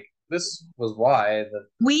who's like, this was why that.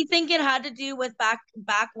 We think it had to do with back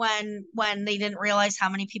when they didn't realize how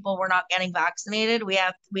many people were not getting vaccinated. We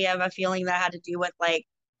have a feeling that had to do with like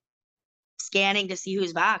scanning to see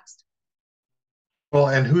who's vaxxed, Well,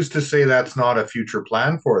 and who's to say that's not a future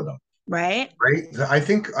plan for them, right? right? I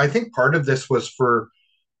think part of this was for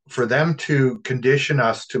them to condition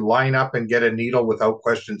us to line up and get a needle without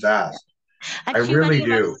questions asked. And I too really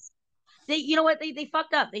many of do. us, you know what, they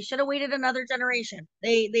fucked up. They should have waited another generation.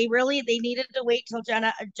 They needed to wait till Gen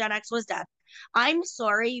X was dead. I'm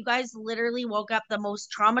sorry, you guys literally woke up the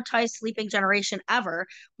most traumatized sleeping generation ever.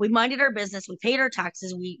 We minded our business, we paid our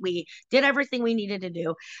taxes, we did everything we needed to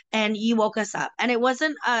do, and you woke us up. And it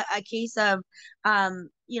wasn't a case of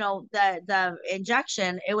the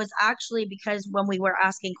injection. It was actually because when we were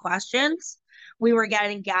asking questions, we were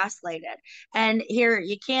getting gaslighted. And here,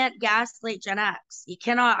 you can't gaslight Gen X. You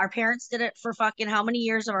cannot. Our parents did it for fucking how many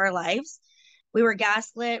years of our lives? We were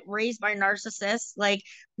gaslit, raised by narcissists. Like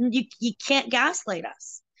you can't gaslight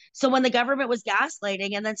us. So when the government was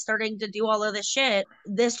gaslighting and then starting to do all of this shit,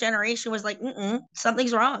 this generation was like,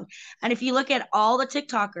 something's wrong. And if you look at all the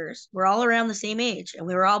TikTokers, we're all around the same age and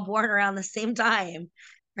we were all born around the same time,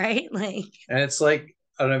 right? Like, And it's like,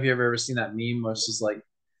 I don't know if you've ever seen that meme where it's just like,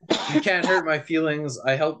 you can't hurt my feelings.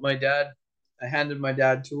 I helped my dad. I handed my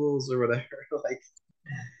dad tools or whatever. Like,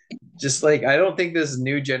 just like, I don't think this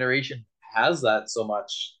new generation has that so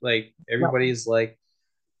much. Like, everybody's like,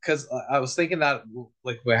 because I was thinking that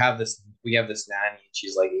like we have this nanny and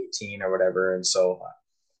she's like 18 or whatever, and so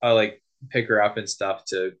I like pick her up and stuff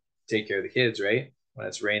to take care of the kids, right? When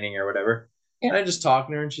it's raining or whatever. yeah. And I just talk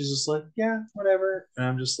to her and she's just like, yeah, whatever. And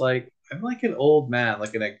I'm just like, I'm like an old man,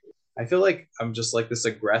 I feel like I'm just like this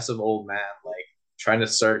aggressive old man, like trying to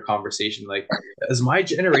start a conversation. Like, is my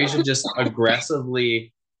generation just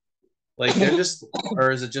aggressively like they're just,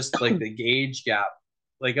 or is it just like the age gap?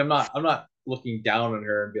 Like I'm not looking down on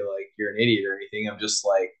her and be like, you're an idiot or anything. I'm just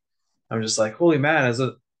like, holy man, is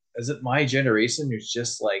it my generation who's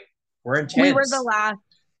just like, we're We were the intense. last.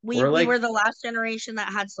 We We're we like, were the last generation that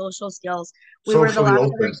had social skills. We were the Socially last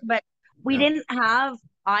open. generation, but we Yeah. didn't have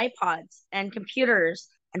iPods and computers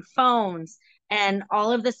and phones and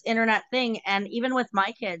all of this internet thing. And even with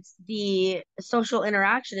my kids, the social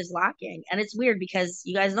interaction is lacking. And it's weird because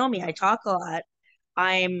you guys know me. I talk a lot.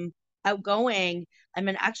 I'm outgoing. I'm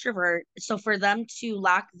an extrovert. So for them to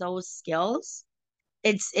lack those skills,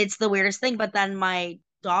 it's the weirdest thing. But then my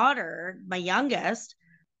daughter, my youngest,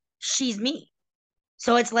 she's me.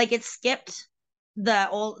 So it's like it skipped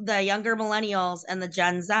the younger millennials and the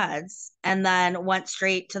Gen Zs and then went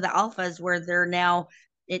straight to the alphas where they're now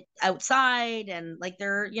it outside, and like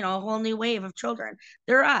they're, you know, a whole new wave of children.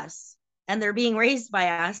 They're us, and they're being raised by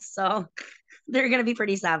us, so they're gonna be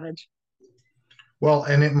pretty savage. Well,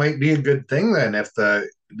 and it might be a good thing then if the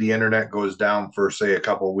internet goes down for say a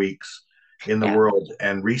couple weeks in the Yeah. world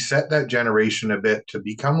and reset that generation a bit to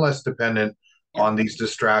become less dependent Yeah. on these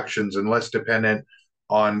distractions and less dependent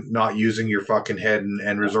on not using your fucking head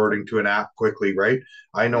and resorting to an app quickly, right?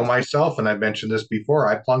 I know myself, and I've mentioned this before.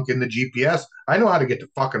 I plunk in the GPS. I know how to get to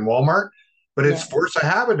fucking Walmart, but it's force of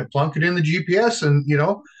habit to plunk it in the GPS and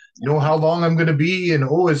know how long I'm going to be, and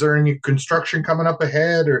oh, is there any construction coming up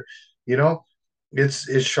ahead, or you know it's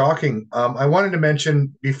shocking. I wanted to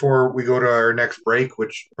mention before we go to our next break,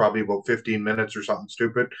 which probably about 15 minutes or something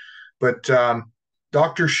stupid, but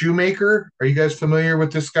Dr. Shoemaker, are you guys familiar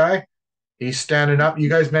with this guy? He's standing up. You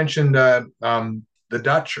guys mentioned the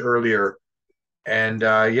Dutch earlier, and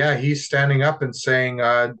yeah, he's standing up and saying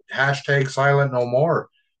hashtag silent no more.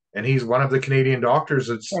 And he's one of the Canadian doctors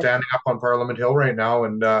that's standing up on Parliament Hill right now,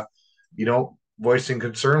 and voicing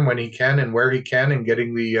concern when he can and where he can, and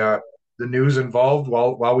getting the news involved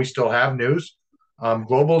while we still have news.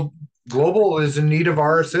 Global is in need of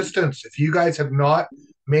our assistance. If you guys have not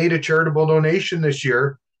made a charitable donation this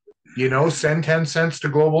year, send 10 cents to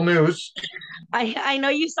Global News. I know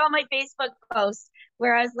you saw my Facebook post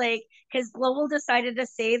where I was like, because Global decided to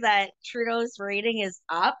say that Trudeau's rating is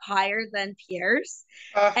up higher than Pierre's,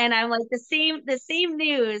 and I'm like, the same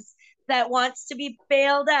news that wants to be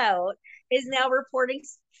bailed out is now reporting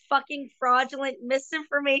fucking fraudulent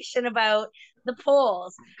misinformation about the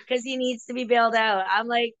polls because he needs to be bailed out. I'm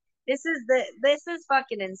like, this is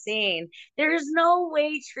fucking insane. There's no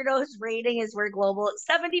way Trudeau's rating is where Global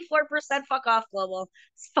 74%. Fuck off, Global.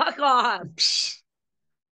 Fuck off.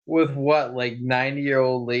 With what, like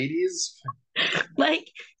 90-year-old ladies? Like,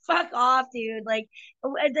 fuck off, dude. Like,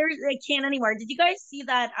 there's I can't anymore. Did you guys see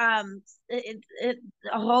that? A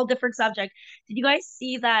whole different subject. Did you guys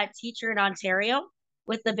see that teacher in Ontario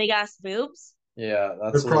with the big ass boobs? Yeah,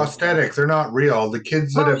 they're prosthetic. They're not real. The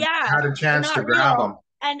kids that have had a chance to grab them.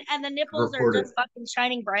 And the nipples are just fucking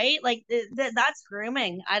shining bright. Like that's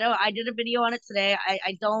grooming. I did a video on it today.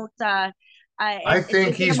 I don't. I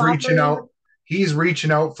think he's reaching out. He's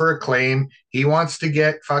reaching out for a claim. He wants to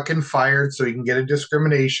get fucking fired so he can get a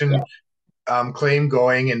discrimination claim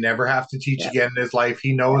going and never have to teach again in his life.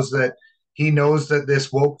 He knows that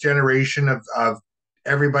this woke generation of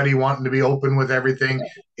everybody wanting to be open with everything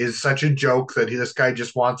is such a joke that this guy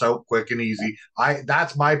just wants out quick and easy.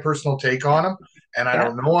 That's my personal take on him, and I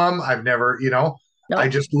don't know him. I've never, I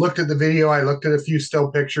just looked at the video. I looked at a few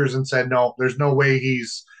still pictures and said, no, there's no way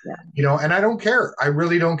he's, and I don't care. I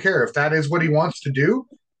really don't care if that is what he wants to do.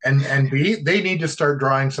 And they need to start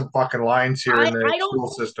drawing some fucking lines here in the school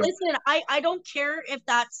system. Listen, I don't care if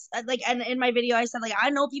that's like, and in my video I said, like, I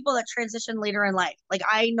know people that transition later in life. Like,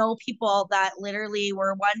 I know people that literally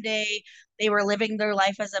were one day they were living their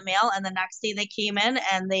life as a male, and the next day they came in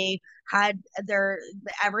and they had their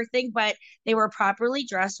everything, but they were properly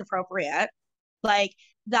dressed appropriate. Like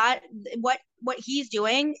that, what he's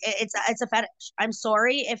doing, it's a fetish. I'm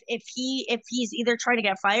sorry if he's either trying to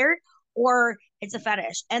get fired or it's a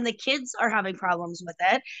fetish, and the kids are having problems with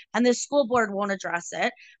it, and the school board won't address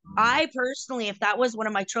it. I personally, if that was one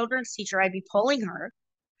of my children's teacher, I'd be pulling her.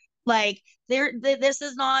 Like, this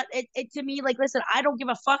is not it to me. Like, listen, I don't give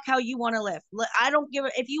a fuck how you want to live. I don't give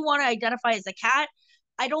if you want to identify as a cat,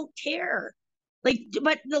 I don't care. Like,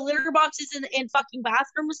 but the litter boxes in fucking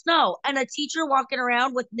bathrooms, no. And a teacher walking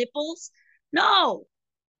around with nipples, no.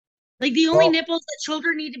 Like, the only nipples that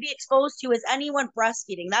children need to be exposed to is anyone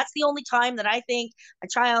breastfeeding. That's the only time that I think a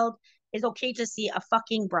child is okay to see a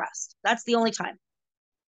fucking breast. That's the only time.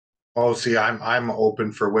 Oh, see, I'm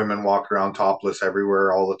open for women walking around topless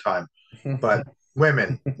everywhere all the time, but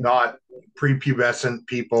women, not prepubescent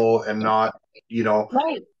people, and not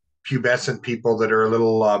pubescent people that are a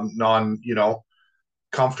little non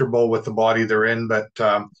comfortable with the body they're in. But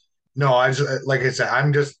no, like I said,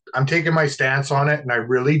 I'm taking my stance on it, and I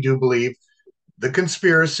really do believe the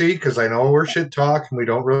conspiracy, because I know we're shit talk and we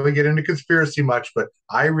don't really get into conspiracy much, but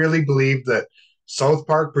I really believe that South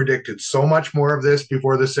Park predicted so much more of this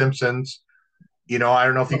before The Simpsons. I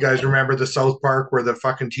don't know if you guys remember the South Park where the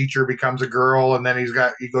fucking teacher becomes a girl and then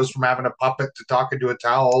he goes from having a puppet to talking to a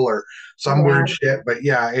towel or some weird shit. But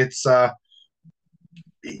yeah, it's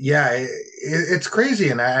crazy,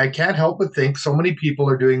 and I can't help but think so many people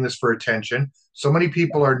are doing this for attention. So many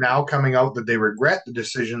people are now coming out that they regret the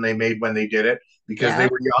decision they made when they did it because they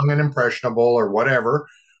were young and impressionable or whatever,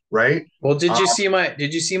 right? Well, did you see my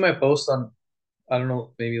post on, I don't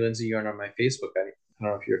know, maybe Lindsay, you aren't on my Facebook. I don't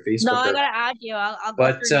know if you're a Facebook. No, I gotta add you. I'll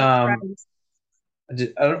but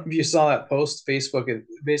I don't know if you saw that post Facebook. It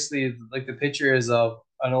basically like the picture is of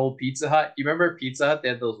an old Pizza Hut. You remember Pizza Hut? They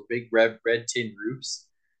had those big red tin roofs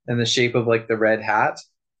and the shape of like the red hat.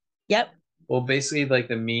 Yep. Well, basically, like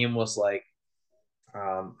the meme was like,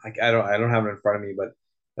 I don't have it in front of me, but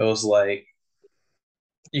it was like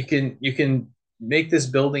you can make this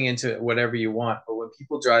building into whatever you want, but when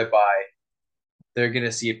people drive by, they're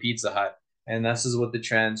gonna see a Pizza Hut, and this is what the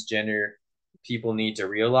transgender people need to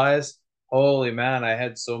realize. Holy man, I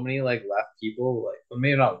had so many like left people, like well,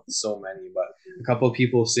 maybe not so many, but a couple of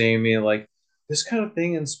people saying to me like this kind of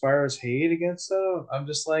thing inspires hate against them. I'm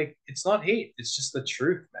just like, it's not hate, it's just the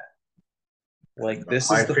truth, man. Like this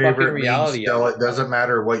My is the fucking favorite meme reality of still, it. it doesn't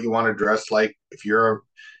matter what you want to dress like. If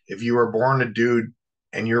you were born a dude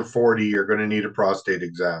and you're 40, you're going to need a prostate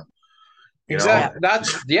exam. You know, Yeah. Exactly.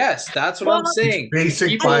 That's yes, that's what Well, I'm it's saying. basic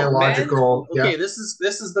People, men, biological. Yeah. okay, this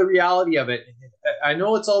is the reality of it. I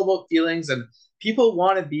know it's all about feelings and people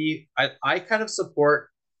want to be I kind of support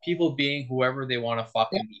people being whoever they want to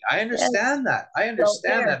fucking be. I yes. understand that. I Don't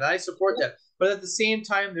understand that. care. And I support that. But at the same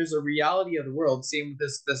time, there's a reality of the world. Same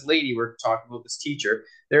with this lady we're talking about, this teacher.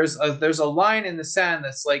 There's a line in the sand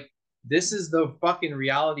that's like, this is the fucking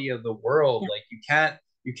reality of the world. Yeah. Like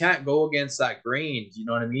you can't go against that grain. You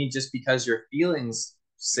know what I mean? Just because your feelings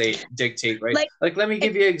say dictate, right? Like Like let me it,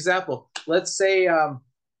 give you an example. Let's say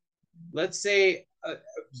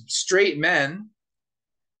straight men,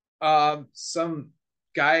 some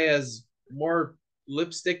guy has more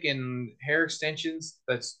lipstick and hair extensions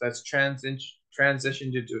that's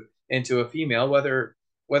transitioned into a female,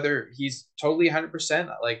 whether he's totally 100%,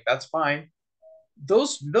 like that's fine.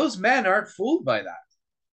 Those men aren't fooled by that.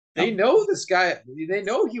 They no. know this guy, they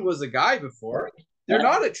know he was a guy before. They're Yeah.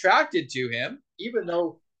 not attracted to him, even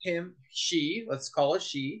though she, let's call it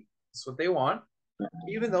she, that's what they want.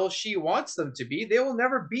 Even though she wants them to be, they will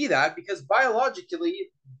never be that because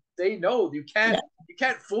biologically they know Yeah. you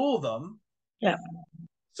can't fool them. Yeah.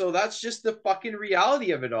 So that's just the fucking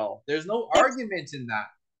reality of it all. There's no It's argument in that.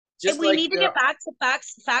 and Just we like need to get back to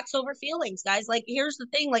facts over feelings, guys. Like here's the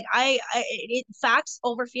thing, like facts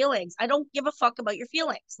over feelings. I don't give a fuck about your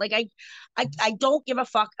feelings. Like I don't give a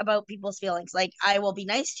fuck about people's feelings. Like I will be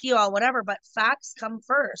nice to you all whatever, but facts come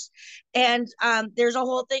first. And there's a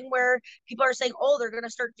whole thing where people are saying, oh, they're going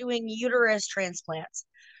to start doing uterus transplants.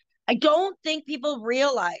 I don't think people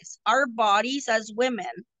realize our bodies as women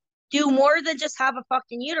do more than just have a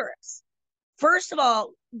fucking uterus. First of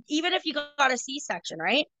all, even if you got a C-section,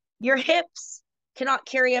 right? Your hips cannot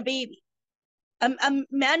carry a baby.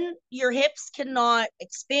 Men, your hips cannot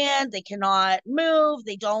expand. They cannot move.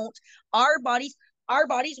 They don't. Our bodies,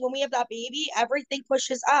 when we have that baby, everything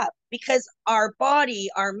pushes up because our body,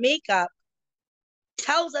 our makeup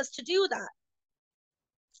tells us to do that.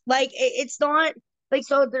 Like it's not like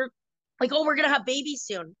so they're like, oh, we're gonna have babies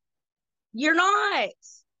soon. You're not.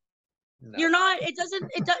 no. You're not. It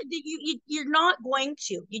doesn't. It does. You're not going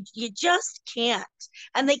to. You just can't.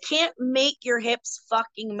 And they can't make your hips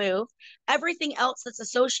fucking move. Everything else that's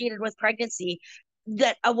associated with pregnancy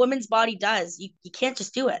that a woman's body does, you can't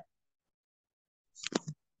just do it.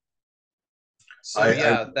 So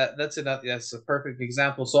yeah, that's a perfect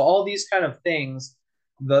example. So all these kind of things,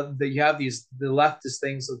 the you have the leftist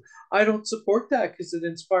things of I don't support that because it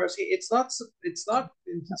inspires hate. It's not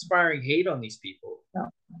inspiring hate on these people. No.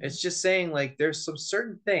 It's just saying like there's some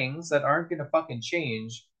certain things that aren't gonna fucking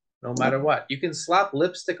change no matter what. You can slap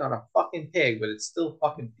lipstick on a fucking pig, but it's still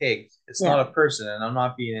fucking pig. It's Yeah. not a person, and I'm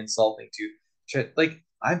not being insulting to like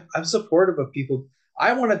I'm supportive of people.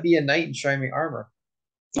 I want to be a knight in shining armor.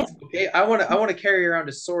 Yeah. Okay, I want to carry around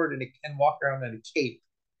a sword and walk around in a cape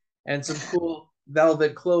and some cool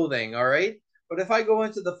velvet clothing. All right, but if I go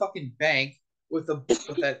into the fucking bank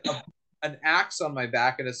an axe on my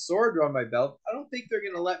back and a sword on my belt, I don't think they're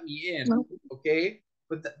gonna let me in. No. Okay,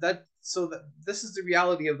 but this is the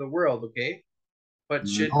reality of the world. Okay, but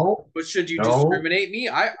No, should you no. discriminate me?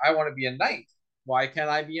 I want to be a knight. Why can't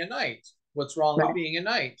I be a knight? What's wrong with Right. being a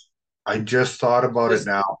knight? I just thought about it Just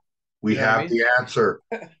now. you We know what I have mean? the answer.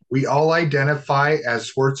 We all identify as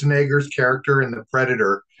Schwarzenegger's character in The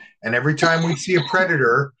Predator, and every time we see a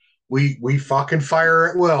predator, we fucking fire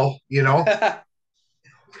at will. You know,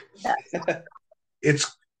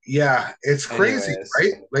 it's yeah, it's crazy, Anyways,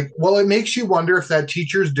 right? Like, well, it makes you wonder if that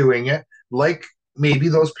teacher's doing it, like maybe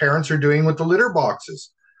those parents are doing with the litter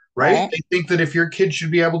boxes, right? Right. They think that if your kid should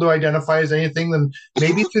be able to identify as anything, then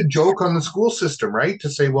maybe it's a joke on the school system, right? To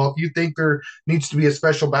say, well, if you think there needs to be a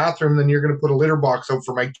special bathroom, then you're going to put a litter box out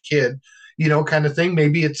for my kid, you know, kind of thing.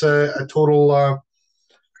 Maybe it's a total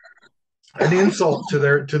an insult to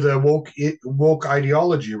the woke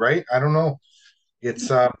ideology, right? I don't know. It's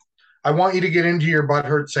I want you to get into your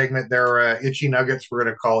butthurt segment there, itchy nuggets. We're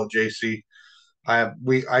gonna call it, JC.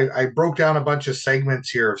 I broke down a bunch of segments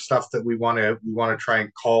here of stuff that we want to try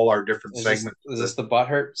and call our different segments. Is this the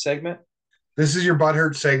butthurt segment? This is your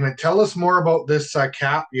butthurt segment. Tell us more about this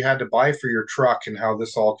cap you had to buy for your truck and how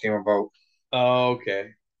this all came about. Oh, okay.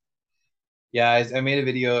 Yeah, I made a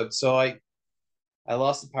video. So I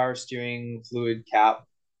lost the power steering fluid cap,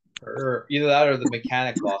 or either that or the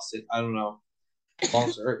mechanic lost it. I don't know.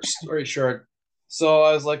 Long story short. So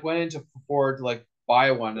I was like, went into Ford to like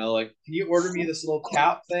buy one. And they're like, can you order me this little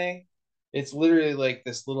cap thing? It's literally like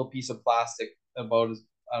this little piece of plastic about as,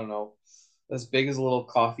 I don't know, as big as a little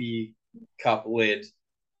coffee cup lid.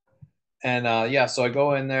 And yeah, so I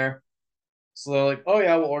go in there. So they're like, oh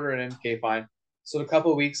yeah, we'll order it in. Okay, fine. So in a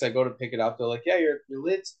couple of weeks, I go to pick it up. They're like, yeah, your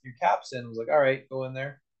lid's your cap's in. I was like, all right, go in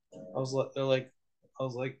there. They're like, I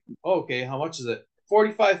was like, oh, okay, how much is it?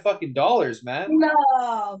 $45 fucking dollars, man.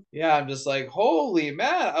 No. Yeah, I'm just like, holy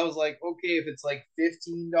man. I was like, okay, if it's like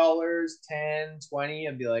 $15, 10, 20,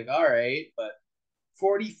 I'd be like, all right, but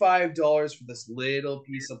 $45 for this little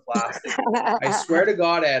piece of plastic. I swear to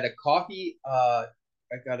God, I had a coffee, I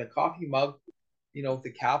got a coffee mug, with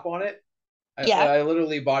the cap on it. Yeah. I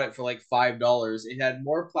literally bought it for like $5. It had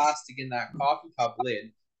more plastic in that coffee cup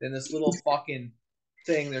lid than this little fucking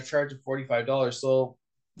thing. They're charging $45. So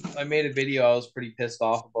I made a video. I was pretty pissed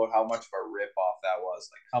off about how much of a rip off that was.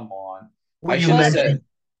 Like, come on. Well,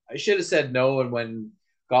 I should have said no and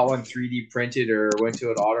got one 3D printed or went to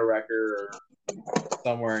an auto wrecker or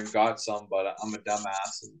somewhere and got some, but I'm a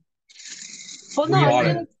dumbass. Well, no, you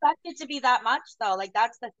didn't expect it to be that much though. Like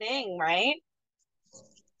that's the thing, right?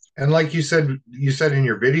 And like you said in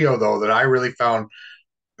your video though, that I really found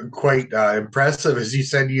quite impressive, as you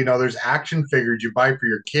said, there's action figures you buy for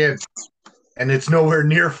your kids, and it's nowhere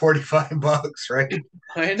near $45, right?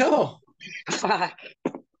 I know.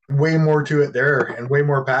 Way more to it there, and way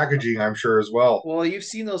more packaging, I'm sure, as well. Well, have you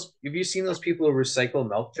seen those people who recycle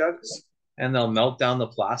milk jugs? And they'll melt down the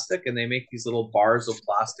plastic and they make these little bars of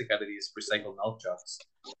plastic out of these recycled milk jugs.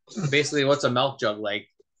 Basically, what's a milk jug? Like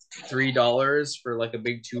 $3 for like a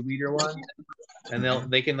big 2-liter one,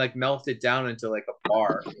 and they can like melt it down into like a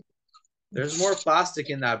bar. There's more plastic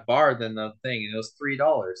in that bar than the thing, and it was $3.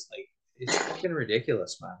 Like, it's fucking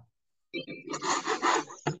ridiculous, man.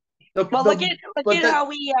 Look at how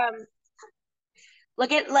we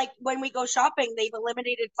look at, like, when we go shopping, they've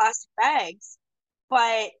eliminated plastic bags,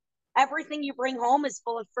 but everything you bring home is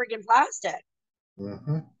full of friggin' plastic.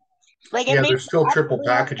 Mm-hmm. Like, they're still triple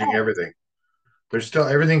packaging everything.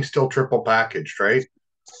 Everything's still triple packaged, right?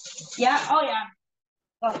 Yeah. Oh yeah.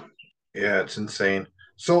 Oh. Yeah, it's insane.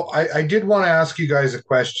 So I did want to ask you guys a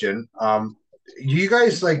question. You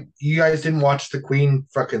guys didn't watch the Queen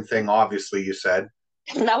fucking thing, obviously, you said.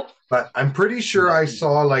 Nope. But I'm pretty sure I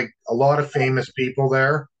saw like a lot of famous people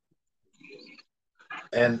there.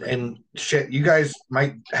 And shit, you guys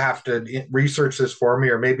might have to research this for me,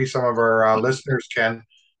 or maybe some of our listeners can,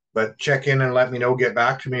 but check in and let me know, get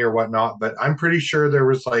back to me or whatnot. But I'm pretty sure there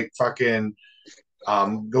was like fucking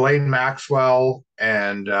Ghislaine Maxwell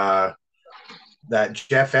and that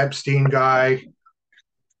Jeff Epstein guy.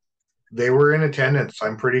 They were in attendance,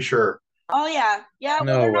 I'm pretty sure. Oh yeah. Yeah,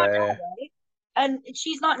 well, no way. Dead, right? And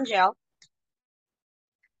she's not in jail.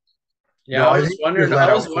 Yeah, no, I was wondering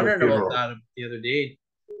about that the other day.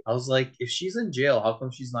 I was like, if she's in jail, how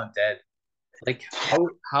come she's not dead? Like,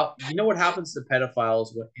 how you know what happens to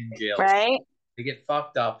pedophiles in jail? Right? They get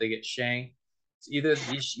fucked up, they get shanked. Either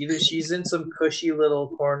she's in some cushy little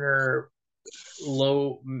corner,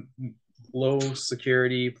 low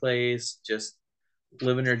security place, just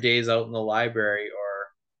living her days out in the library,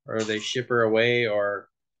 or they ship her away, or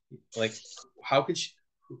like, how could she?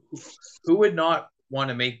 Who would not want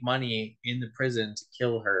to make money in the prison to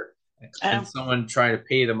kill her, and someone trying to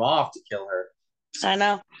pay them off to kill her? I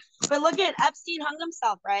know, but look at Epstein hung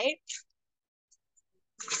himself, right?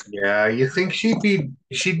 Yeah, you think she'd be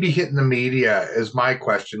hitting the media? Is my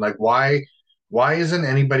question. Like, why isn't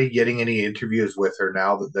anybody getting any interviews with her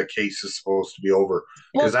now that the case is supposed to be over?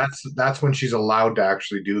 Because that's when she's allowed to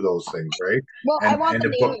actually do those things, right? Well, I want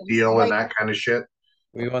the book deal, like, and that kind of shit.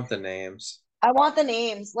 We want the names. I want the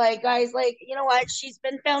names. Like, guys, like, you know what? She's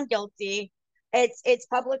been found guilty. It's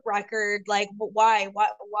public record. Like, why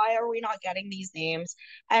are we not getting these names?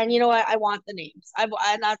 And you know what? I want the names.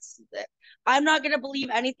 I'm not gonna believe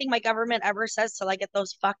anything my government ever says till I get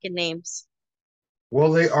those fucking names.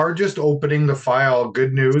 Well, they are just opening the file.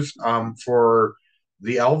 Good news for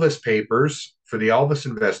the Elvis papers, for the Elvis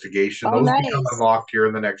investigation. Oh, those nice. become unlocked here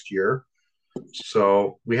in the next year.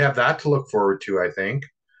 So we have that to look forward to, I think.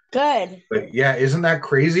 Good. But yeah, isn't that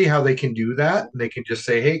crazy how they can do that? They can just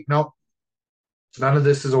say, "Hey, no, none of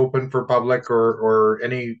this is open for public or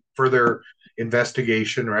any further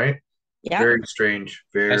investigation," right? Yeah. Very strange.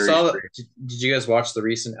 I Very saw that. strange. Did you guys watch the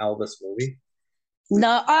recent Elvis movie?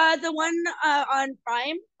 No, the one on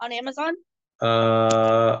Prime on Amazon.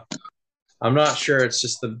 Uh, I'm not sure. It's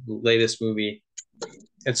just the latest movie.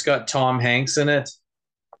 It's got Tom Hanks in it.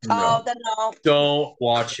 Oh, No. then no. Don't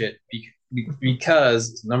watch it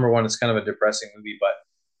because number one, it's kind of a depressing movie, but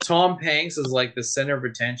Tom Hanks is like the center of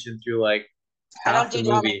attention through like I don't half the do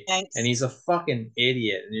Tom movie, and Hanks. he's a fucking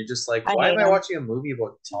idiot. And you're just like, I why am hate I him. watching a movie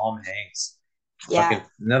about Tom Hanks? Yeah. Fucking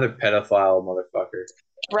another pedophile motherfucker.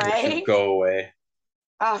 He should Right. go away.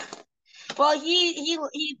 Well,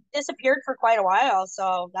 he disappeared for quite a while,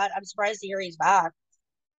 so that I'm surprised to hear he's back.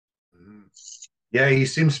 Yeah, he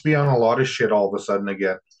seems to be on a lot of shit all of a sudden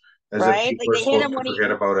again, as if Right? Like people are they hit supposed him to when he.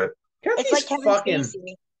 forget about it. Can't It's these like Kevin fucking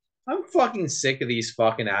Spacey. I'm fucking sick of these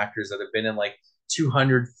fucking actors that have been in like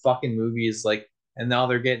 200 fucking movies, like, and now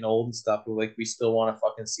they're getting old and stuff. But like, we still want to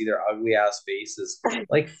fucking see their ugly ass faces.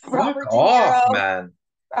 Like, fuck Robert De off, Niro. man.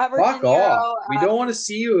 Robert De Fuck off. Niro. We don't want to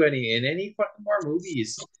see you in any fucking more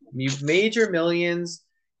movies. You've made your millions.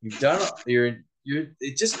 You've done. You're.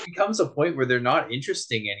 It just becomes a point where they're not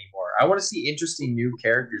interesting anymore. I want to see interesting new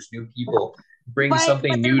characters, new people, bring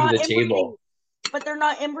something But they're new to not the inbreeding. table. But they're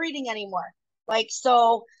not inbreeding anymore. Like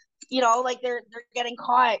so, like they're getting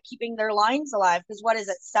caught keeping their lines alive because what is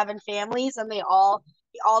it, 7 families, and they all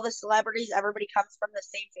the celebrities, everybody comes from the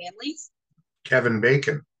same families. Kevin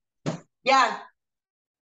Bacon. Yeah,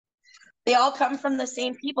 they all come from the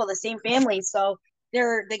same people, the same families. So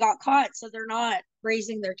they got caught, so they're not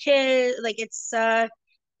raising their kids. Like it's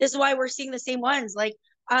this is why we're seeing the same ones. Like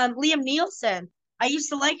Liam Neeson. I used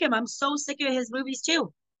to like him. I'm so sick of his movies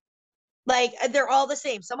too. Like they're all the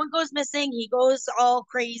same. Someone goes missing, he goes all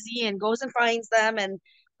crazy and goes and finds them, and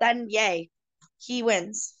then yay, he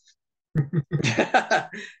wins.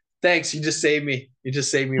 Thanks. You just saved me. You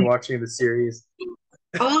just saved me watching the series.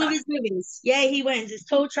 All of his movies, yay, he wins. His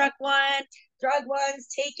tow truck one, drug ones,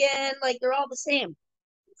 Taken, like they're all the same.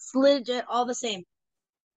 It's legit all the same.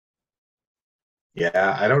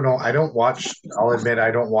 Yeah, I don't know. I don't watch, I'll admit,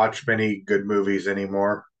 I don't watch many good movies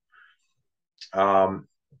anymore. Um,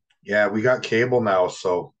 yeah, we got cable now.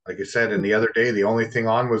 So, like I said, and the other day, the only thing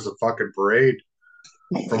on was the fucking parade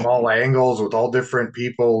from all angles with all different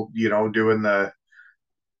people, doing the,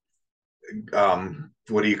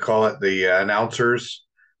 what do you call it? The announcers.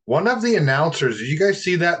 One of the announcers, did you guys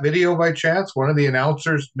see that video by chance? One of the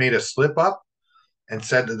announcers made a slip up and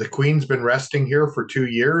said that the Queen's been resting here for 2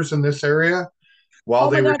 years in this area while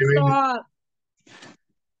Oh they my were god, doing. stop.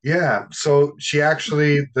 Yeah, so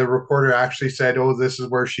the reporter actually said, "Oh, this is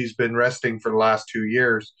where she's been resting for the last 2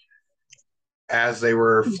 years," as they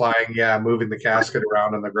were flying, yeah, moving the casket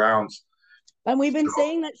around on the grounds. And we've been So,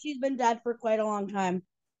 saying that she's been dead for quite a long time.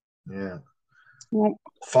 yeah, Yep.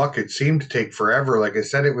 fuck, it seemed to take forever. Like I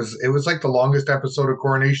said, it was like the longest episode of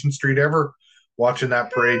Coronation Street ever. Watching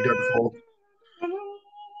that parade unfold,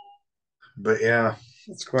 but yeah,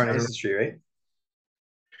 It's I don't Coronation Street, right?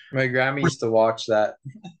 My grandma used to watch that.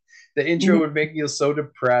 The intro would make me so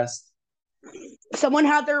depressed. Someone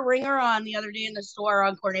had their ringer on the other day in the store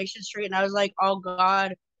on Coronation Street, and I was like, "Oh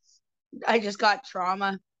God, I just got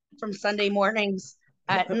trauma from Sunday mornings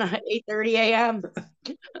at 8:30 a.m."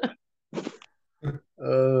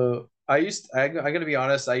 I gotta be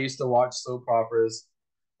honest, I used to watch soap operas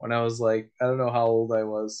when I was like, I don't know how old I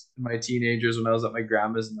was in my teenagers when I was at my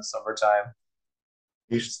grandma's in the summertime.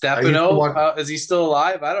 I used to Stefano, watch. is he still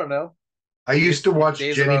alive? I don't know. I used to watch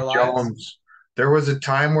Days of Jenny Our Lives. Jones. There was a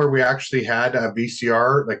time where we actually had a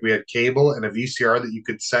VCR, like we had cable and a VCR that you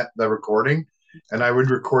could set the recording, and I would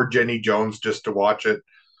record Jenny Jones just to watch it.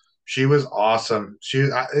 She was awesome.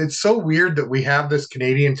 It's so weird that we have this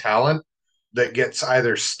Canadian talent that gets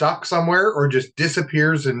either stuck somewhere or just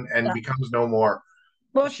disappears and Yeah. becomes no more.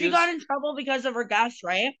 Well, She she got was in trouble because of her guest,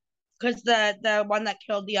 right? Because the one that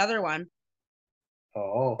killed the other one.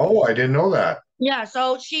 oh. Oh, I didn't know that. Yeah,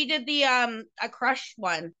 so she did the a crush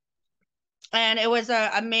one, and it was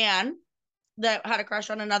a man that had a crush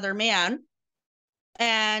on another man,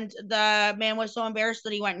 and the man was so embarrassed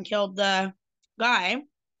that he went and killed the guy,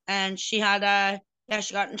 and she had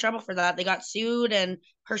she got in trouble for that. They got sued, and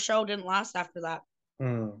her show didn't last after that.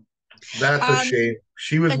 Hmm. That's a shame.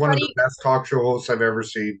 She was It's one of the funny. best talk show hosts I've ever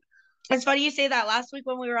seen. It's funny you say that. Last week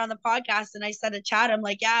when we were on the podcast, and I said to Chad, I'm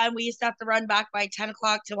like, yeah, and we used to have to run back by 10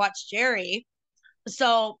 o'clock to watch Jerry.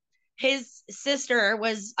 So his sister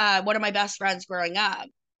was one of my best friends growing up.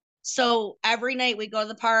 So every night we go to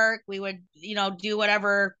the park, we would, do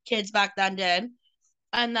whatever kids back then did.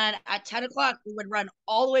 And then at 10 o'clock, we would run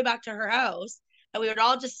all the way back to her house. And we would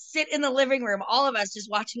all just sit in the living room, all of us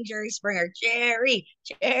just watching Jerry Springer. Jerry.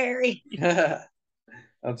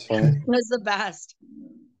 That's funny. It was the best.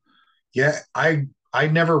 Yeah, I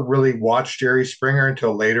never really watched Jerry Springer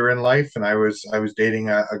until later in life, and I was dating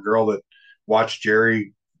a girl that watched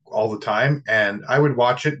Jerry all the time, and I would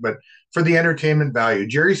watch it, but for the entertainment value,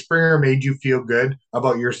 Jerry Springer made you feel good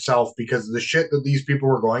about yourself because of the shit that these people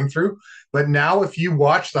were going through. But now, if you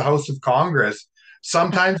watch the House of Congress,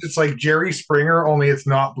 sometimes it's like Jerry Springer, only it's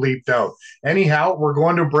not bleeped out. Anyhow, we're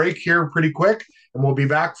going to break here pretty quick, and we'll be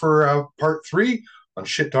back for part 3 on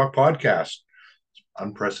Shit Talk Podcast.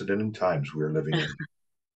 Unprecedented times we're living in.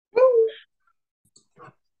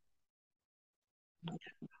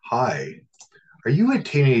 Hi, are you a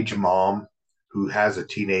teenage mom who has a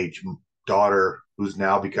teenage daughter who's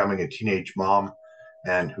now becoming a teenage mom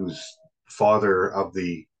and whose father of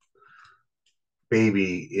the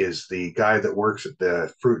baby is the guy that works at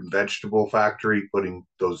the fruit and vegetable factory putting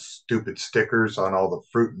those stupid stickers on all the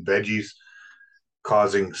fruit and veggies,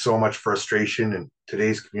 causing so much frustration in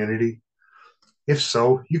today's community? If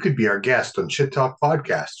so, you could be our guest on Shit Talk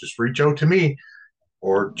Podcast. Just reach out to me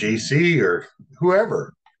or JC or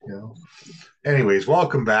whoever, you know. Anyways,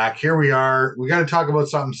 welcome back. Here we are. We got to talk about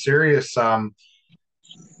something serious. Have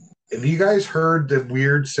you guys heard the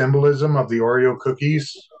weird symbolism of the Oreo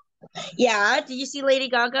cookies? Yeah. Did you see Lady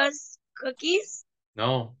Gaga's cookies?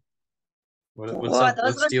 No. What's up?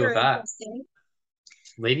 Those What's the deal with that? interesting.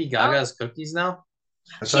 Lady Gaga's cookies now?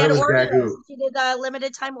 I She thought it had was Oreos. Gagoo. She did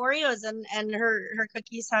limited time Oreos, and her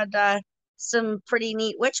cookies had some pretty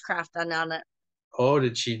neat witchcraft done on it. Oh,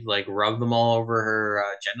 did she like rub them all over her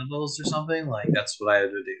genitals or something? Like that's what I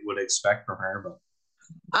would expect from her. But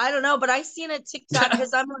I don't know, but I seen a TikTok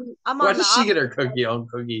because I'm why on the does she get her opposite. own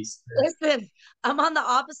cookies? Listen, I'm on the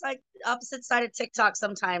opposite side of TikTok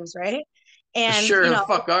sometimes, right? And Sure, the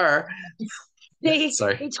fuck are. they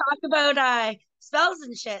Sorry. talk about spells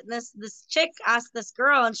and shit. And this chick asked this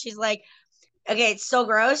girl, and she's like, okay, it's so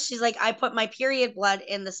gross. She's like, I put my period blood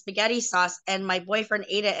in the spaghetti sauce, and my boyfriend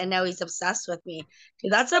ate it, and now he's obsessed with me.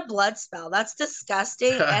 Dude, that's a blood spell. That's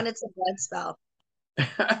disgusting, and it's a blood spell.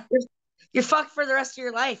 You're fucked for the rest of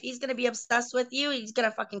your life. He's gonna be obsessed with you. He's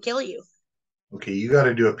gonna fucking kill you. Okay, you got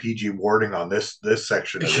to do a PG warning on this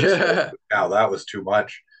section of this. Now that was too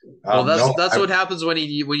much. Well, that's what happens when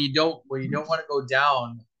you don't want to go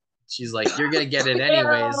down. She's like, you're gonna get it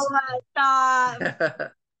anyways.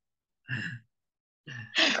 Stop.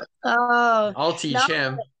 Oh, I'll teach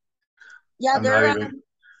him. Yeah,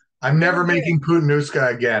 I'm never making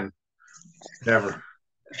Putanuska again. Never.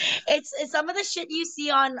 It's some of the shit you see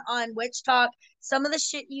on Witch Talk, some of the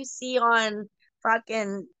shit you see on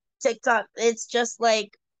fucking TikTok. It's just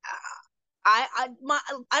like I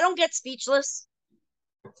don't get speechless,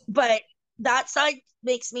 but that side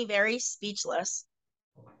makes me very speechless.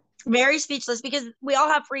 Very speechless because we all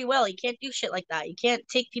have free will. You can't do shit like that. You can't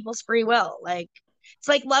take people's free will. Like it's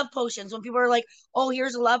like love potions. When people are like, "Oh,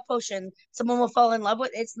 here's a love potion," someone will fall in love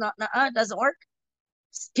with. It's not. It doesn't work.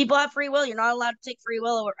 People have free will. You're not allowed to take free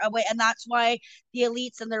will away, and that's why the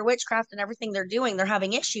elites and their witchcraft and everything they're doing, they're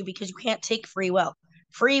having issue because you can't take free will.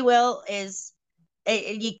 Free will is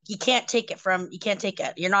you can't take it from. You can't take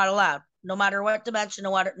it. You're not allowed. No matter what dimension,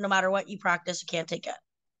 no matter what you practice, you can't take it.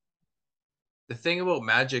 The thing about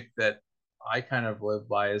magic that I kind of live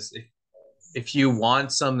by is if you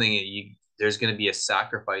want something, there's going to be a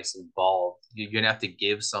sacrifice involved. You're going to have to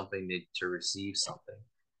give something to receive something.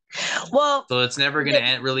 Well, so it's never going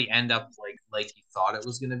to really end up like you thought it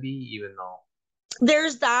was going to be, even though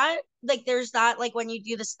there's that like when you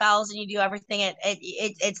do the spells and you do everything,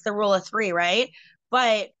 it's the rule of 3, right?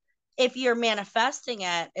 But if you're manifesting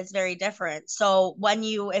it, it's very different. So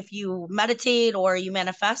if you meditate or you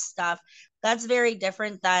manifest stuff, that's very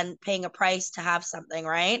different than paying a price to have something,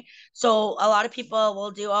 right? So a lot of people will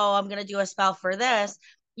do, oh, I'm going to do a spell for this.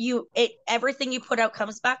 Everything you put out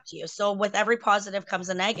comes back to you. So with every positive comes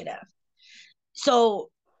a negative. So,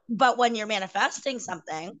 but when you're manifesting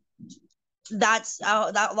something, that's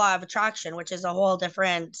that law of attraction, which is a whole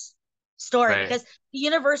different story, right? Because the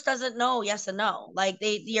universe doesn't know yes and no. Like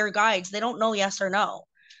your guides, they don't know yes or no.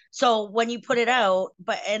 So when you put it out,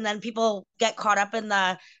 and then people get caught up in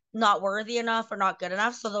the not worthy enough or not good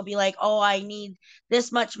enough. So they'll be like, oh, I need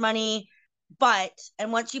this much money.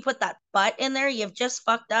 And once you put that but in there, you've just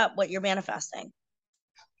fucked up what you're manifesting.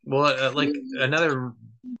 Well, like another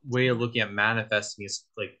way of looking at manifesting is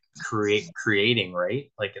like creating,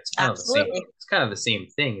 right? Like it's kind Absolutely. of the same. It's kind of the same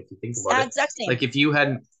thing if you think about it. Same. Like if you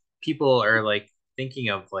had people are like thinking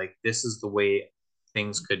of like this is the way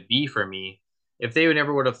things could be for me. If they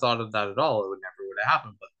never would have thought of that at all, it would never would to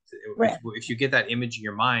happen. But Right. if you get that image in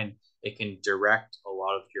your mind, it can direct a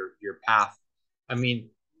lot of your path. I mean,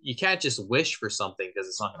 you can't just wish for something because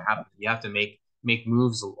it's not going to happen. You have to make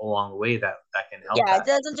moves along the way that can help Yeah, it that.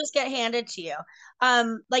 doesn't just get handed to you.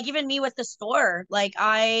 Like even me with the store, like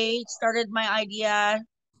I started my idea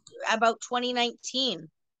about 2019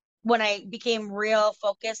 when I became real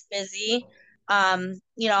focused, busy, and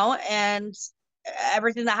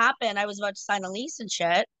everything that happened, I was about to sign a lease and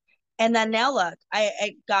shit. And then now look,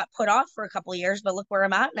 I got put off for a couple of years, but look where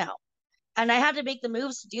I'm at now. And I had to make the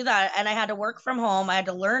moves to do that. And I had to work from home. I had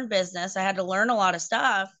to learn business. I had to learn a lot of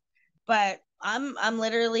stuff. But I'm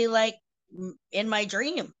literally like in my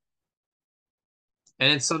dream.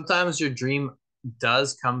 And sometimes your dream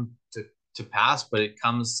does come to pass, but it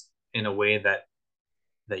comes in a way that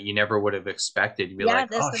you never would have expected. You'd be Yeah, like,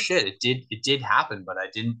 this oh is shit, it did happen, but I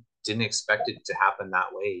didn't expect it to happen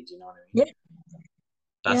that way. Do you know what I yeah, mean?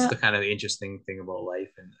 That's yeah. the kind of interesting thing about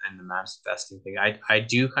life and the manifesting thing. I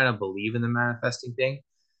do kind of believe in the manifesting thing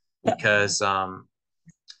Yeah. because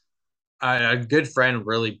a good friend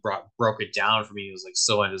really broke it down for me. He was like,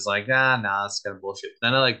 so I was like, nah, that's kind of bullshit.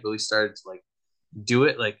 Then I like really started to like do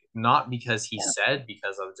it, like not because he said,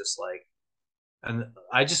 because I was just like, and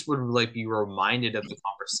I just would like be reminded of the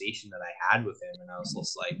conversation that I had with him, and I was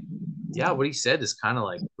just like, yeah, what he said is kind of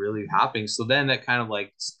like really happening. So then that kind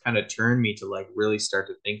of turned me to like really start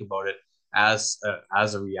to think about it as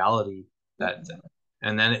a reality that,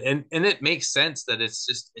 and then and it makes sense that it's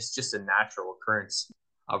just a natural occurrence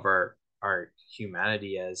of our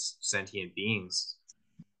humanity as sentient beings.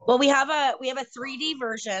 Well, we have a 3D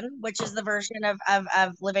version, which is the version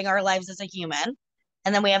of living our lives as a human.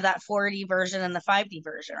 And then we have that 4D version and the 5D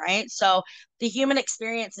version, right? So the human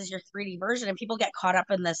experience is your 3D version, and people get caught up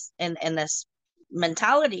in this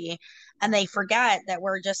mentality and they forget that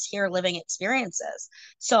we're just here living experiences.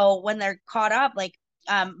 So when they're caught up, like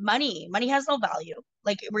money has no value.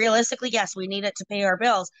 Like realistically, yes, we need it to pay our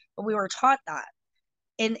bills, but we were taught that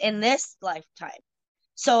in this lifetime.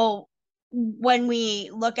 So when we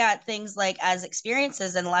look at things like as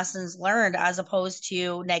experiences and lessons learned as opposed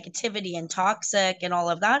to negativity and toxic and all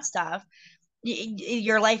of that stuff,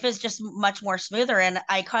 your life is just much more smoother. And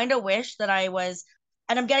I kind of wish that I was,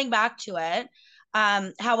 and I'm getting back to it,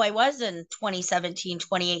 how I was in 2017,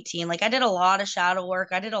 2018. Like I did a lot of shadow work.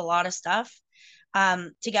 I did a lot of stuff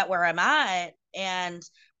to get where I'm at. And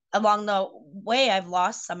along the way, I've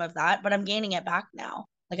lost some of that, but I'm gaining it back now.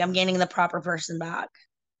 Like I'm gaining the proper person back.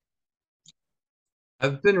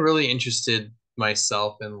 I've been really interested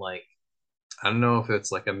myself in like, I don't know if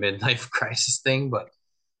it's like a midlife crisis thing, but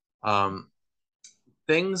um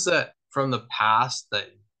things that from the past that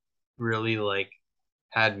really like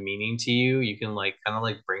had meaning to you, you can like kind of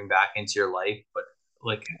like bring back into your life, but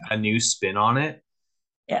like a new spin on it,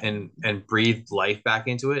 Yeah. and breathe life back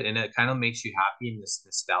into it, and it kind of makes you happy in this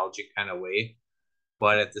nostalgic kind of way.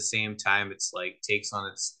 But at the same time, it's like takes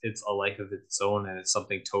on it's a life of its own, and it's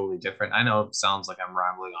something totally different. I know it sounds like I'm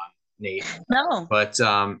rambling on, Nate, No. but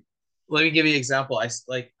let me give you an example.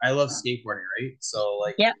 I love skateboarding, right? So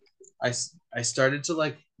like Yeah. I started to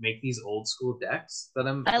like make these old school decks that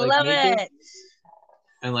I'm I like love making, it.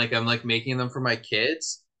 and like I'm like making them for my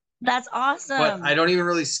kids. That's But awesome. I don't even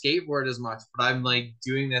really skateboard as much. But I'm like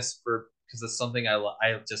doing this for because it's something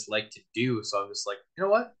I just like to do. So I'm just like, you know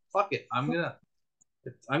what? Fuck it. I'm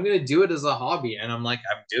gonna do it as a hobby, and I'm like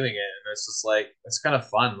I'm doing it, and it's just like it's kind of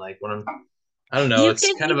fun. Like when I don't know. You It's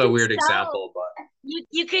could kind you of a could weird sell example, but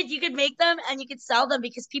you could make them and you could sell them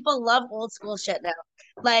because people love old school shit now.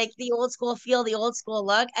 Like the old school feel, the old school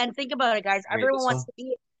look. And think about it, guys. wait, Everyone this wants one? to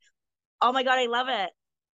be. Oh my god, I love it.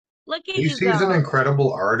 Look at you JC's an go.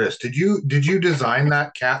 incredible artist. Did you design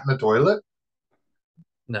that cat in the toilet?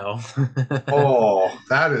 No. Oh,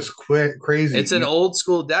 that is quick crazy. It's an old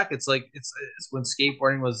school deck. It's when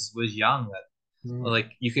skateboarding was young that Hmm.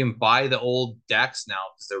 like you can buy the old decks now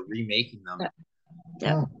because they're remaking them. Yeah.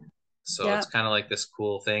 Yeah. So Yeah. it's kind of like this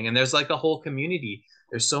cool thing. And there's like a whole community.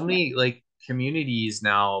 There's so many like communities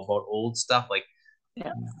now about old stuff,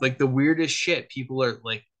 Yeah. like the weirdest shit. People are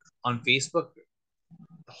like on Facebook,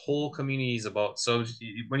 the whole community is about. So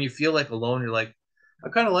when you feel like alone, you're like, I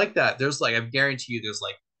kind of like that. There's like I guarantee you there's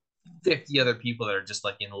like 50 other people that are just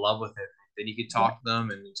like in love with it. Then you could talk to them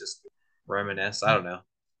and just reminisce. I don't know.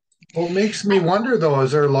 Well, it makes me wonder though,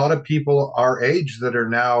 is there a lot of people our age that are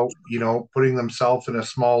now, putting themselves in a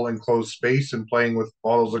small enclosed space and playing with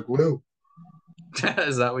bottles of glue?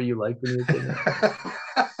 Is that what you like when you're a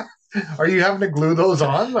kid? Are you having to glue those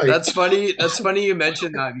on? Like, That's funny. That's funny you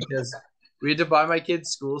mentioned that because we had to buy my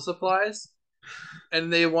kids school supplies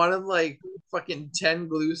and they wanted like fucking 10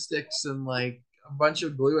 glue sticks and like a bunch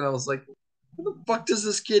of glue. And I was like, what the fuck does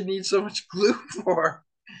this kid need so much glue for?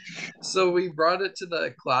 So we brought it to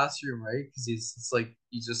the classroom, right? Because it's like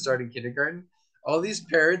he just started kindergarten. All these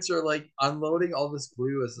parents are like unloading all this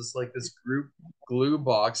glue as this group glue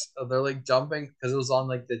box. And they're like dumping because it was on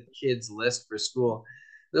like the kids list for school.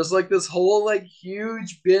 There's like this whole like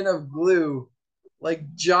huge bin of glue, like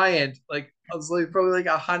giant, like I was like probably like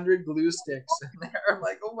 100 glue sticks in there. I'm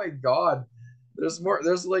like, oh my god, there's more.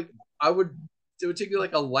 There's like I would it would take you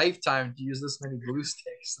like a lifetime to use this many glue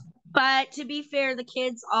sticks. But to be fair, the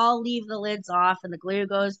kids all leave the lids off and the glue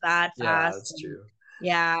goes bad Yeah, fast. that's true.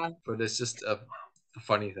 Yeah. But it's just a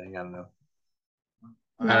funny thing. I don't know.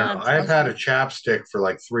 I don't No, know. it's I've had awesome. a chapstick for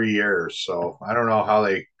like 3 years, so I don't know how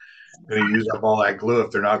they going to use up all that glue if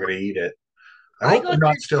they're not going to eat it. I I hope go they're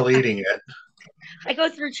not through still eating it. I go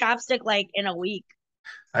through chapstick like in a week.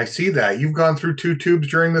 I see that. You've gone through 2 tubes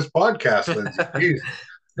during this podcast, Lindsay.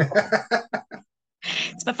 Jeez.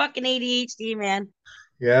 It's my fucking ADHD, man.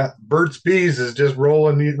 Yeah, Burt's Bees is just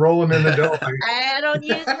rolling in the dough. I don't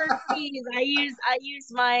use Mercedes.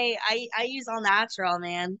 I use all natural,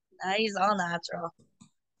 man. I use all natural.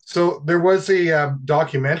 So there was a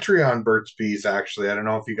documentary on Burt's Bees. Actually, I don't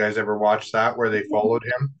know if you guys ever watched that, where they followed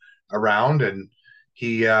him around, and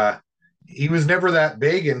he uh, he was never that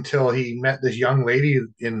big until he met this young lady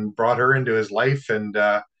and brought her into his life. And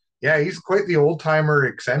yeah, he's quite the old timer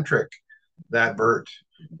eccentric, that Bert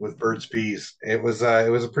with Burt's Bees. It was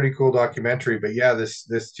a pretty cool documentary. But yeah,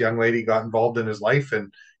 this young lady got involved in his life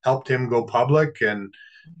and helped him go public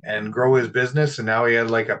and grow his business. And now he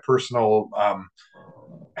had like a personal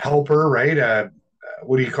helper, right?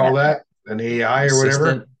 What do you call that? An AI or whatever?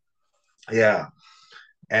 Assistant. Yeah.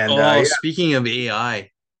 And Oh, speaking of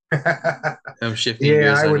AI, yeah, I'm shifting the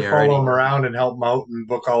gears AI on would you follow already. him around and help him out and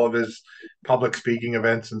book all of his public speaking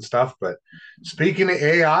events and stuff. But speaking of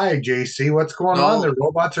AI, JC, what's going on? The Oh,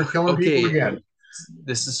 robots are killing people okay. again.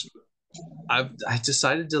 This is I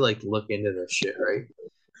decided to like look into this shit, right?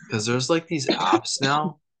 Because there's like these apps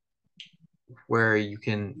now where you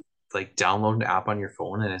can like download an app on your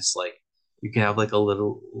phone and it's like you can have like a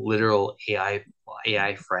little literal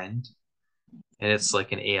AI friend and it's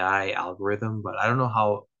like an AI algorithm, but I don't know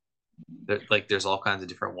how like there's all kinds of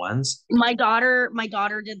different ones. My daughter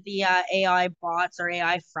did the AI bots or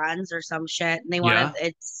AI friends or some shit, and they wanted Yeah.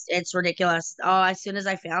 it's ridiculous. Oh, as soon as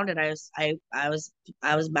I found it, I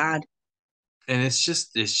was mad. And it's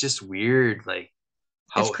just weird like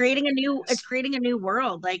how It's creating a new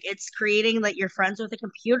world. Like it's creating like you're friends with a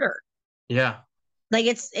computer. yeah. Like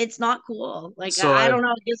it's not cool. Like So I I don't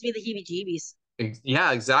know, it gives me the heebie-jeebies.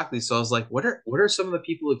 yeah, exactly. So I was like, what are some of the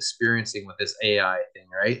people experiencing with this AI thing,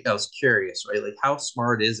 right? I was curious, right? Like how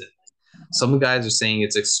smart is it? Some guys are saying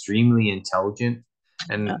it's extremely intelligent.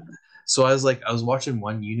 Uh, And so I was like, I was watching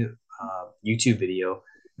one YouTube video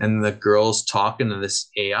and the girl's talking to this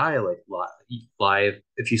AI like live.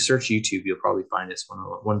 If you search YouTube, you'll probably find it's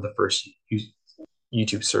one of the first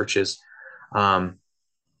YouTube searches. Um,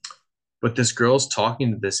 but this girl's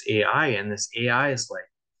talking to this AI and this AI is like,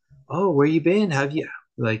 oh, where you been? Have you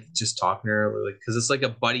like just talking to her like because it's like a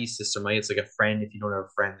buddy system, right? It's like a friend. If you don't have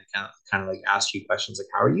a friend, they kind of like ask you questions like,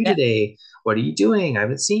 "How are you yeah. today? What are you doing? I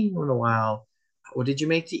haven't seen you in a while. What did you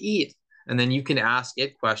make to eat?" And then you can ask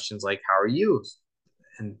it questions like, "How are you?"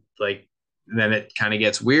 And like then it kind of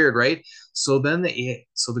gets weird, right? So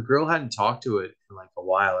the girl hadn't talked to it in like a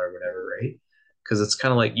while or whatever, right? Because it's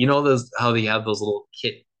kind of like those how they have those little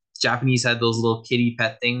Japanese had those little kitty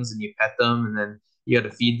pet things, and you pet them, and then you got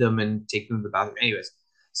to feed them and take them to the bathroom. Anyways,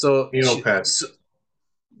 so Neopets,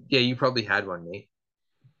 yeah, you probably had one, Nate.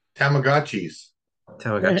 Tamagotchis.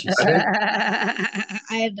 Tamagotchis.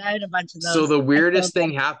 I did. I had a bunch of So those. the I still weirdest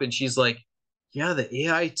thing do. happened. She's like, yeah, the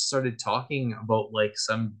AI started talking about like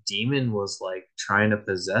some demon was like trying to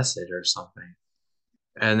possess it or something.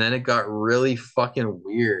 And then it got really fucking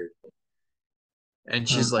weird. And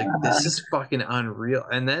she's like, this is fucking unreal.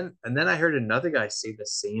 And then I heard another guy say the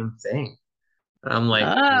same thing. And I'm like,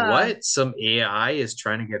 Ah, what? Some AI is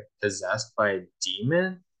trying to get possessed by a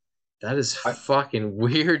demon? That is I, fucking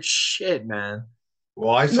weird shit, man.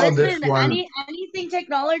 well, I saw this listen, one. anything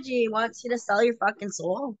technology wants you to sell your fucking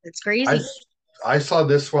soul. It's I crazy. I saw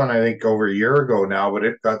this one. I think over a year ago now, but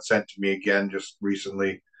it got sent to me again just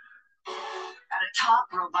recently. At a top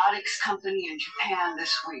robotics company in Japan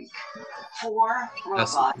this week, 4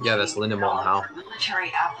 robots That's being Linda Moulton developed Howe. for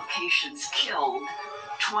military applications killed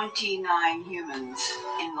 29 humans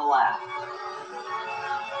in the lab.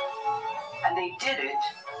 And they did it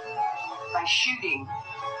by shooting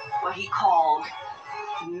what he called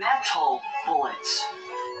metal bullets.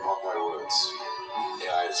 Mark my words,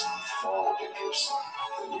 AI is far more dangerous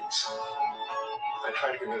than nukes. I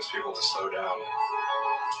try to convince people to slow down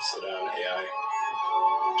AI,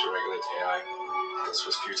 to regulate AI. This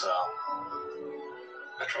was futile.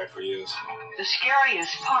 I tried for years. The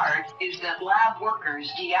scariest part is that lab workers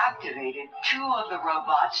deactivated 2 of the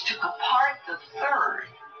robots, took apart the 3rd.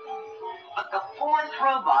 But the 4th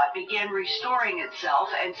robot began restoring itself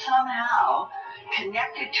and somehow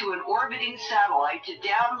connected to an orbiting satellite to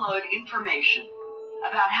download information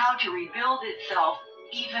about how to rebuild itself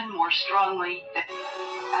even more strongly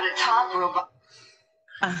at a top robot.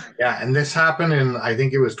 Yeah, and this happened in, I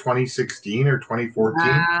think it was 2016 or 2014.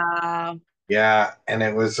 Wow. Yeah, and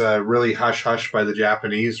it was really hush-hush by the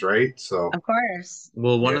Japanese, right? So, Of course.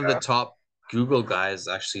 Well, one of Yeah. the top Google guys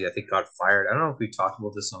actually, I think, got fired. I don't know if we talked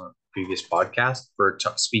about this on a previous podcast for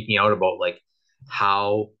speaking out about like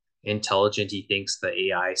how intelligent he thinks the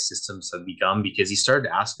AI systems have become, because he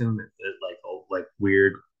started asking them like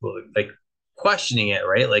weird, like questioning it,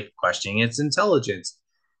 right? Like questioning its intelligence,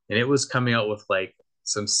 and it was coming out with like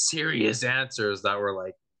some serious answers that were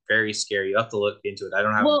like very scary. You have to look into it. I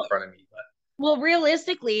don't have it in front of me, but Well,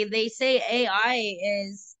 realistically, they say AI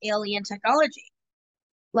is alien technology.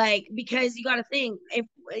 Like, because you got to think, if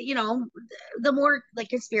you know, the more like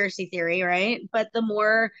conspiracy theory, right? But the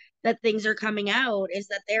more that things are coming out is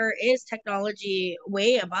that there is technology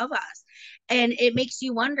way above us. And it makes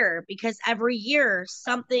you wonder, because every year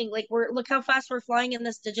something like look how fast we're flying in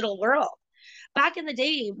this digital world. Back in the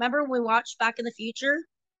day, remember when we watched Back in the Future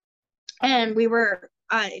and we were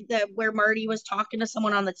where Marty was talking to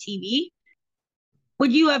someone on the TV?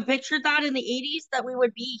 Would you have pictured that in the 80s that we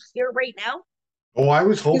would be here right now? oh, I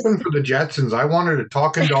was hoping for the Jetsons. I wanted a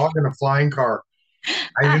talking dog and a flying car.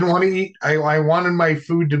 I didn't want to eat. I wanted my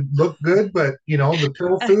food to look good, but the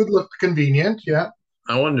pill food looked convenient. Yeah,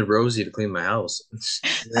 I wanted Rosie to clean my house.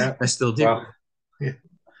 yeah. I still do. Well, yeah.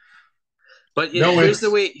 But No, here's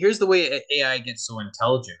the way AI gets so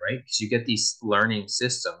intelligent, right? Because you get these learning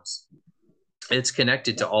systems. It's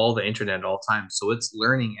connected to all the internet at all times, so it's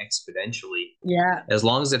learning exponentially. Yeah. As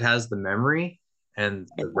long as it has the memory and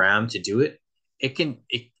the RAM to do it,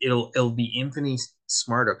 it'll be infinitely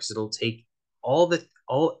smarter, because it'll take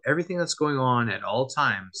everything that's going on at all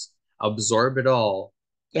times, absorb it all,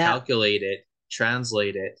 calculate it,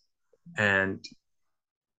 translate it, and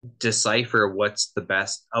decipher what's the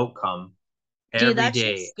best outcome every Dude, that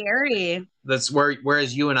day. shit's scary. That's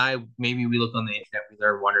whereas you and I, maybe we look on the internet, we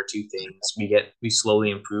learn 1 or 2 things, we slowly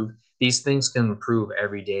improve. These things can improve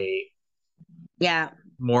every day. Yeah.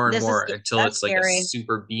 More and more until it's like scary. a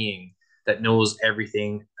super being that knows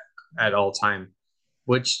everything at all time,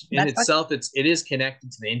 which in itself, it is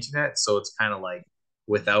connected to the internet. So it's kind of like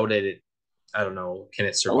without it, I don't know, can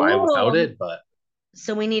it survive without it? But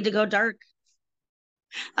so we need to go dark.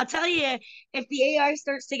 I'll tell you, if the AI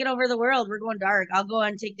starts taking over the world, we're going dark. I'll go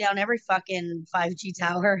and take down every fucking 5G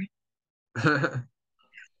tower.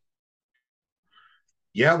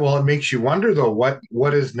 Yeah, well, it makes you wonder though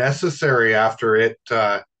what is necessary after it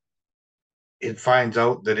finds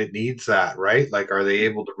out that it needs that, right? Like, are they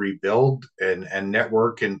able to rebuild and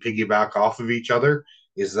network and piggyback off of each other?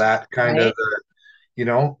 Is that kind of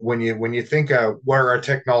the, when you think of where our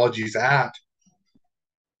technology's at?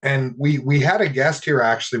 And we had a guest here,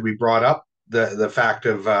 actually. We brought up the fact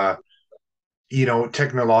of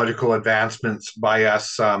technological advancements by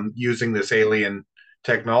us using this alien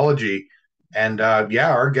technology. And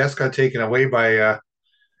our guest got taken away by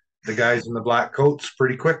the guys in the black coats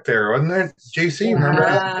pretty quick there, wasn't it? JC, remember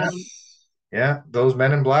that? Yeah, those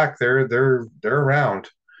men in black, they're around.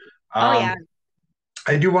 I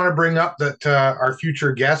do want to bring up that our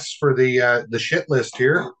future guests for the shit list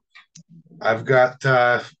here.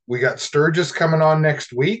 We got Sturgis coming on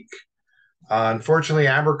next week. Unfortunately,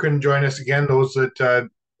 Amber couldn't join us again. Those that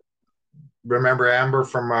remember Amber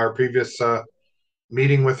from our previous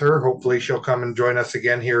meeting with her, hopefully she'll come and join us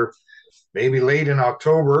again here, maybe late in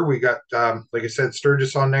October. We got, like I said,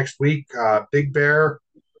 Sturgis on next week. Big Bear.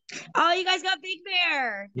 Oh, you guys got Big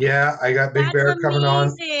Bear. Yeah, I got Big Bear coming on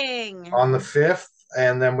the 5th.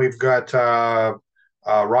 And then we've got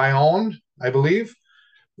Ryan, I believe,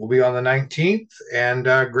 will be on the 19th. And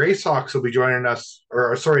Gray Sox will be joining us.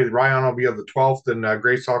 Or sorry, Ryan will be on the 12th, and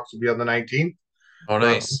Gray Sox will be on the 19th. Oh,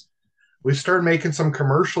 nice. We started making some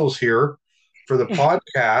commercials here for the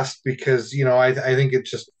podcast because I think it's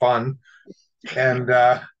just fun, and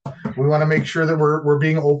we want to make sure that we're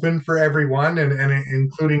being open for everyone and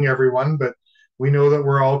including everyone. But we know that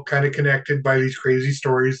we're all kind of connected by these crazy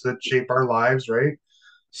stories that shape our lives, right?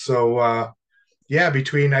 So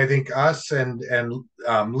between I think us and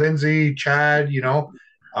Lindsay, Chad,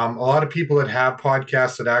 a lot of people that have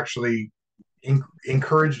podcasts that actually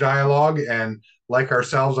encourage dialogue and like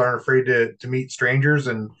ourselves aren't afraid to meet strangers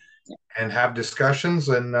and have discussions.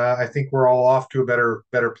 And I think we're all off to a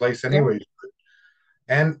better place, Yeah. anyways.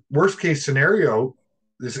 And worst case scenario,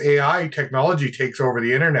 this AI technology takes over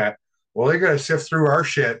the internet. Well, they got to sift through our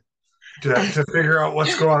shit to figure out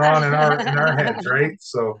what's going on in our heads, right?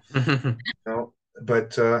 So, you know,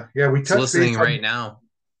 but yeah, we It's touched base listening on right now.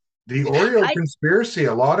 the Oreo I conspiracy.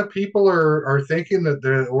 A lot of people are thinking that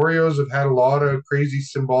the Oreos have had a lot of crazy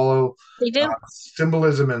they do.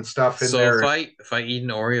 symbolism and stuff in So there. if I eat an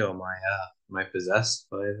Oreo, am I possessed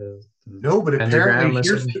by the No, but apparently pentagram or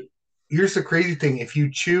something? here's the crazy thing. If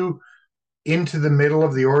you chew into the middle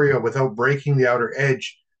of the Oreo without breaking the outer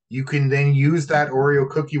edge, you can then use that Oreo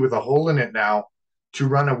cookie with a hole in it now to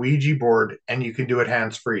run a Ouija board, and you can do it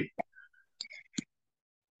hands free.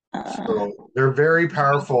 So they're very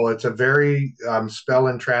powerful. It's a very spell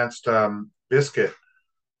entranced biscuit.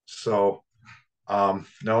 So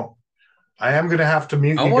no, I am gonna have to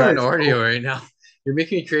mute I you want guys. an Oreo right now. You're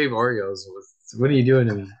making me crave Oreos. What are you doing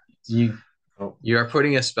to me? Oh, You are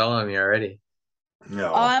putting a spell on me already.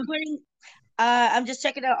 no, I'm just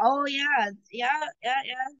checking out. Oh yeah, yeah.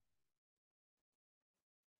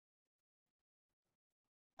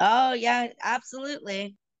 Oh yeah,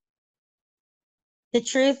 absolutely. The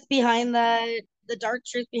truth behind the dark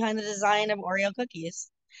truth behind the design of Oreo cookies.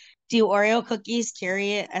 Do Oreo cookies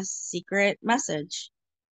carry a secret message?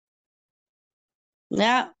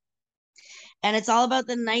 Yeah. And it's all about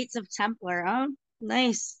the Knights of Templar. Oh,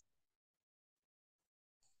 nice.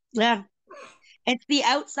 Yeah. It's the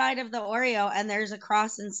outside of the Oreo and there's a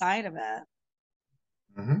cross inside of it.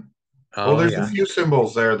 hmm well, Oh there's a yeah. few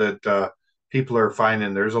symbols there that people are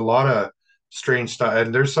finding. There's a lot of strange stuff,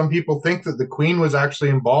 and there's some people think that the Queen was actually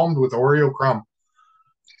embalmed with Oreo crumb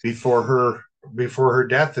before her before her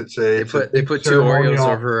death. It's a They big put two Oreos ceremonial.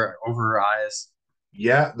 over her eyes.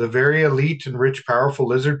 Yeah, the very elite and rich, powerful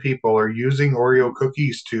lizard people are using Oreo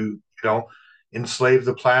cookies to, enslave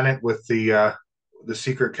the planet with the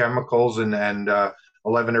secret chemicals and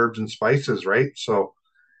 11 herbs and spices, right? So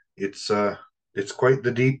it's uh it's quite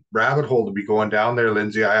the deep rabbit hole to be going down there,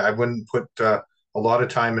 Lindsay. I wouldn't put a lot of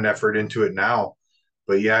time and effort into it now,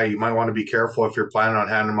 but yeah, you might want to be careful if you're planning on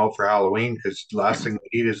handing them out for Halloween, because the last thing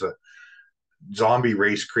we need is a zombie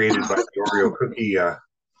race created by the Oreo cookie Yeah,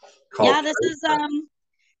 cult. this is Right?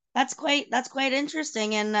 that's quite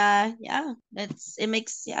interesting and yeah, it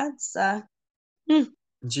makes yeah, it's hmm.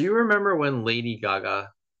 Do you remember when Lady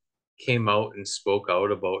Gaga came out and spoke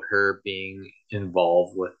out about her being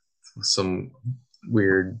involved with some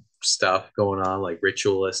weird stuff going on, like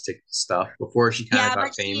ritualistic stuff, before she kind of Yeah, but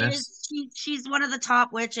got famous? she's one of the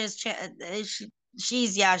top witches.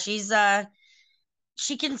 She's yeah,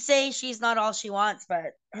 she can say she's not all she wants,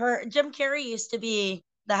 but her Jim Carrey used to be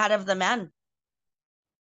the head of the men.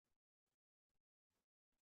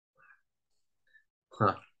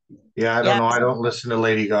 Huh. Yeah, I don't Yeah. know. I don't listen to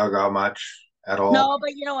Lady Gaga much at all. No,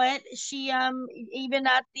 but you know what? She even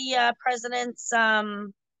at the president's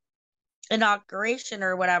inauguration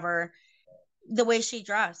or whatever, the way she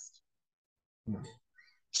dressed.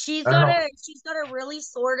 I don't know. She's got a really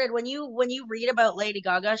sorted when you read about Lady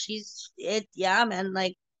Gaga, she's it yeah, man,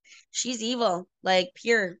 like she's evil, like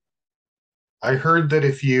pure. I heard that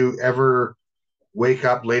if you ever wake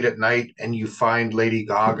up late at night and you find Lady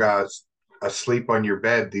Gaga asleep on your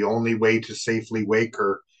bed, the only way to safely wake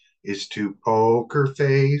her is to poke her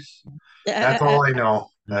face. That's all I know.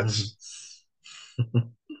 That's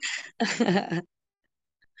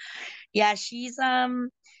Yeah, she's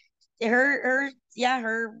her yeah,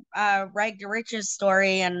 her rag to riches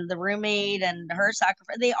story and the roommate and her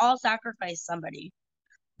sacrifice, they all sacrificed somebody.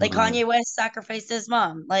 Like Mhm. Kanye West sacrificed his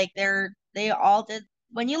mom. Like they all did.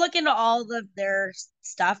 When you look into all of their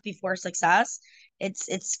stuff before success,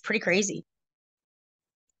 it's pretty crazy.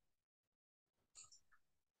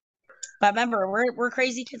 But remember, we're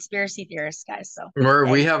crazy conspiracy theorists, guys. So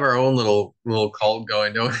We hey, have our own little cult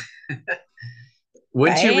going, don't we?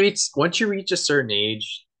 right? Once you reach a certain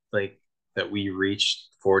age, like that we reached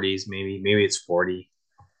 40s, maybe it's 40.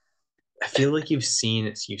 I feel like you've seen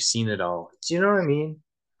it all. Do you know what I mean?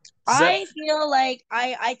 Does that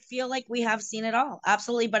I feel like we have seen it all.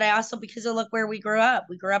 Absolutely. But I also, because of look where we grew up.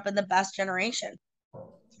 We grew up in the best generation.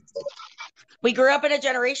 We grew up in a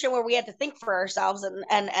generation where we had to think for ourselves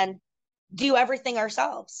and do everything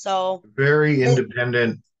ourselves. So Very it,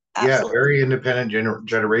 independent. Yeah, absolutely. very independent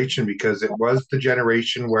generation, because it was the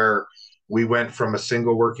generation where we went from a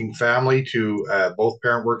single working family to both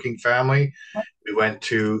parent working family. We went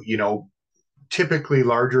to, typically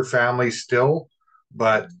larger families still,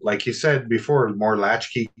 but like you said before, more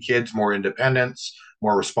latchkey kids, more independence,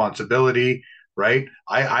 more responsibility. right?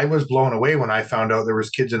 I was blown away when I found out there was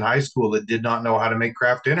kids in high school that did not know how to make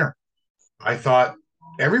craft dinner. I thought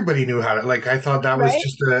everybody knew how to, like, I thought that was Right?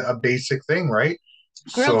 just a basic thing, right?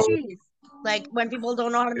 Grilled So, cheese. Like when people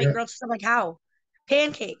don't know how to make yeah, grilled cheese, I'm like, how?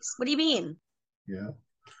 Pancakes. What do you mean? yeah.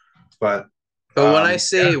 But, But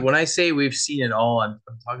yeah, when I say we've seen it all, I'm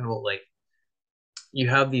talking about like you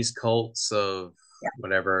have these cults of Yeah.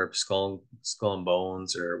 whatever skull and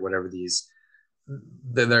bones or whatever these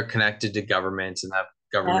they're connected to government and have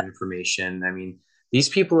Yeah. government information. I mean, these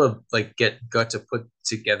people have like got to put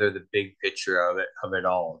together the big picture of it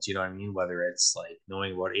all. Do you know what I mean? Whether it's like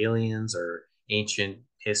knowing about aliens or ancient Yeah.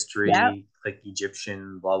 history, like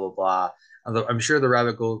Egyptian, blah blah blah. Although I'm sure the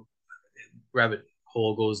rabbit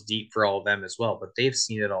hole goes deep for all of them as well, but they've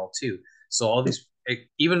seen it all too. So all these,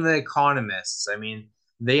 even the economists, I mean,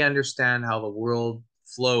 they understand how the world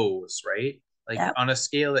flows, right? Like Yeah. on a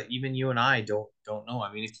scale that even you and I don't know.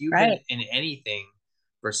 I mean, if you've been Right. in anything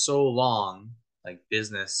for so long, like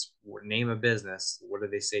business, name a business, what do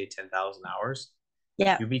they say, 10,000 hours?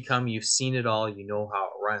 Yeah. You've seen it all, you know how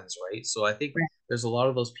it runs, right? So I think Right. there's a lot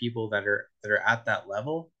of those people that are at that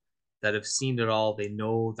level that have seen it all. They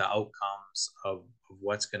know the outcomes of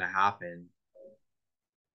what's going to happen,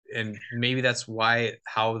 and maybe that's why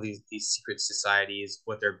how these secret societies,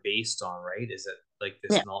 what they're based on, right? Is it like Yeah.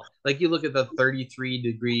 this knowledge? Like you look at the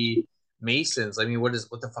 33-degree Masons. I mean, what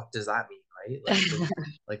the fuck does that mean, right?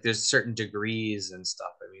 Like there's certain degrees and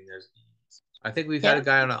stuff. I mean, there's. I think we've had Yeah. a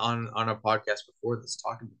guy on a podcast before that's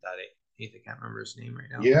talking about that. I can't remember his name right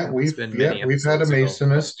now. yeah, It's been many we've had a episodes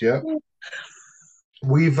ago. Masonist. Yeah,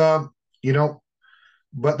 we've, you know,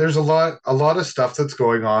 but there's a lot of stuff that's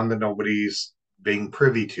going on that nobody's being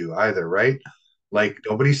privy to either, right? Like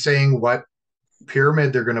nobody's saying what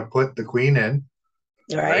pyramid they're going to put the queen in,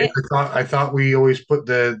 right? Right. I thought we always put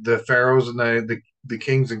the pharaohs and the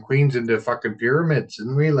kings and queens into fucking pyramids,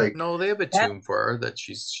 didn't we? Like, No, they have a Yeah. tomb for her that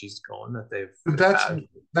she's going that but they've had.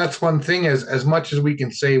 that's one thing. As much as we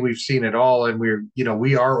can say we've seen it all, and we're, you know,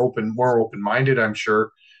 we are more open minded, I'm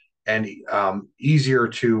sure, and easier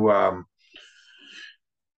to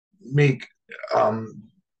make um,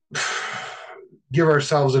 give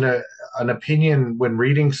ourselves an opinion when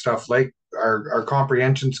reading stuff. Like our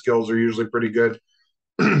comprehension skills are usually pretty good,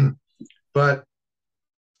 but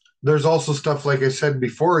there's also stuff like I said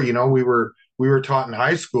before. You know, we were taught in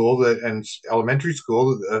high school that and elementary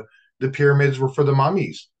school that the pyramids were for the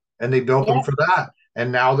mummies, and they built them Yeah. for that.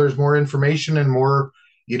 And now there's more information and more,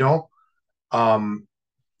 you know, um,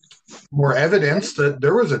 more evidence that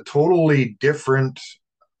there was a totally different,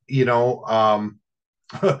 you know,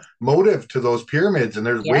 motive to those pyramids, and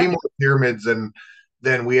there's Yeah. way more pyramids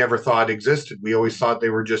than we ever thought existed. We always thought they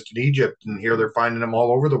were just in Egypt, and here they're finding them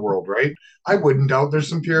all over the world, right? I wouldn't doubt there's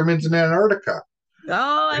some pyramids in Antarctica.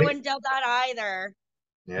 Oh, I Right? wouldn't doubt that either.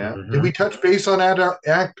 Yeah. Mm-hmm. Did we touch base on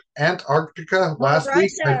Antarctica Well, last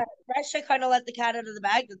week? Russia kind of let the cat out of the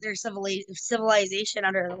bag that there's civilization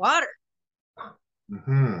under the water.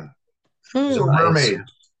 Mm-hmm. So Hmm.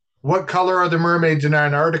 mermaids. What color are the mermaids in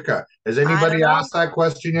Antarctica? Has I don't anybody know. asked that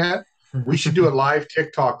question yet? We should do a live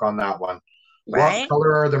TikTok on that one. What Right?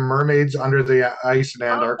 color are the mermaids under the ice in Oh,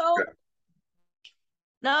 no. Antarctica?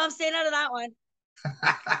 No, I'm staying out of that one.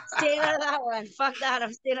 Staying out of that one. Fuck that.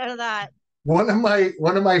 I'm staying out of that. One of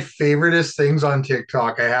my favoriteest things on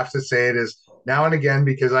TikTok, I have to say it, is now and again,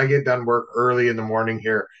 because I get done work early in the morning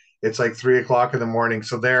here. It's like 3 o'clock in the morning.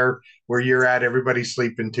 So there where you're at, everybody's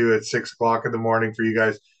sleeping too at 6 o'clock in the morning for you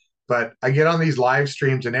guys. But I get on these live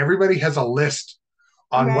streams and everybody has a list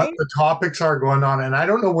on what Right? the topics are going on. And I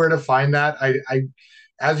don't know where to find that. I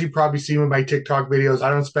as you probably seen with my TikTok videos,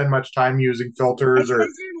 I don't spend much time using filters It's or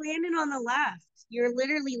because you're landing on the left. You're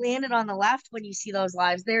literally landed on the left when you see those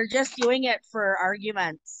lives. They're just doing it for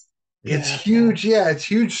arguments. it's huge. Yeah, it's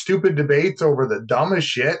huge, stupid debates over the dumbest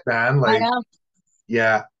shit, man. I Like, know.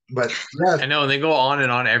 yeah, but yeah, I know, and they go on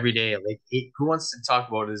and on every day. Like, who wants to talk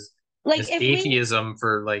about Like his if we atheism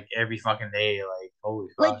for like every fucking day? Like, holy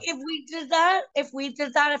like fuck! if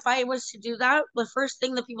I was to do that, the first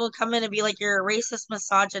thing that people would come in and be like, you're a racist,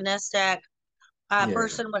 misogynistic yeah,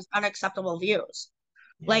 person with unacceptable views.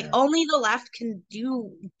 Like yeah. only the left can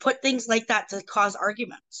put things like that to cause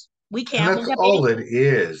arguments. We And can't. We that's get all it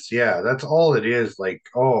is. Yeah, that's all it is. Like,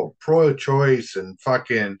 oh, pro-choice and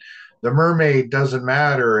fucking the mermaid doesn't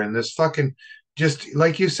matter, and this fucking just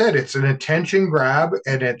like you said, it's an attention grab,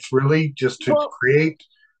 and it's really just to well, create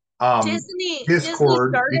Disney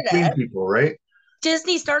discord started between it. people, right?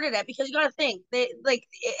 Disney started it because you got to think they like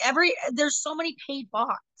there's so many paid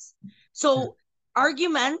bots. So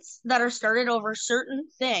arguments that are started over certain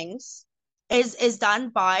things is done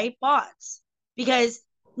by bots because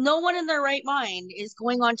no one in their right mind is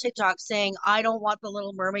going on TikTok saying, I don't want the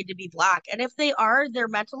Little Mermaid to be black. And if they are, they're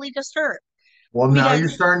mentally disturbed. Well, now Because you're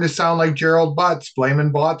starting to sound like Gerald Butts,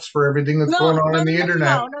 blaming bots for everything that's no, going on no, in no, the no, internet.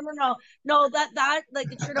 no, no, no, no, no. That like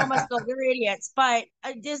the Trudeau must go. They're idiots. But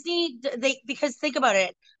Disney, they because think about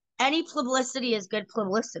it. Any publicity is good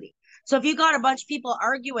publicity. So if you got a bunch of people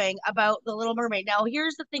arguing about the Little Mermaid, now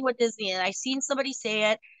here's the thing with Disney, and I seen somebody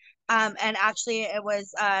say it, and actually it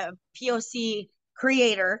was POC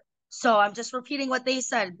creator. So I'm just repeating what they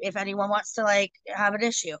said. If anyone wants to like have an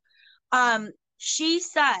issue, she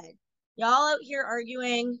said, y'all out here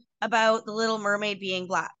arguing about the Little Mermaid being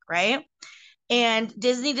black, right? And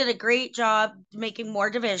Disney did a great job making more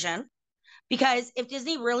division because if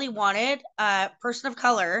Disney really wanted a person of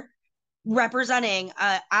color representing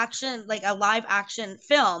action, like a live action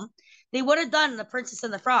film, they would have done The Princess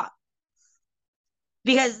and the Frog.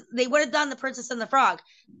 Because they would have done The Princess and the Frog.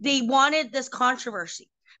 They wanted this controversy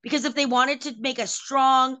because if they wanted to make a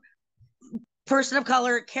strong person of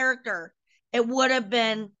color character, it would have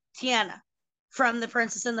been Tiana from The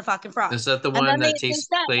Princess and the fucking Frog. Is that the And one then that they takes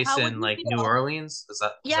said, place how would in you like New feel? Orleans? Is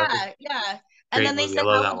that the Yeah. And great then they movie? I said,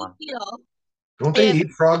 love how that would one. you feel? Don't they If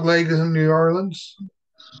eat frog legs in New Orleans?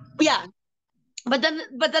 yeah. But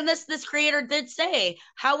then this creator did say,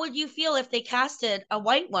 how would you feel if they casted a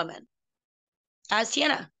white woman as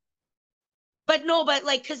Tiana? But no, but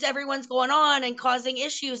like, because everyone's going on and causing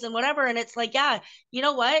issues and whatever. And it's like, yeah, you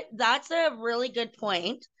know what? That's a really good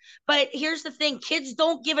point. But here's the thing, kids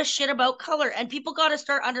don't give a shit about color, and people got to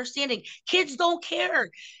start understanding kids don't care.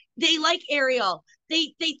 They like Ariel.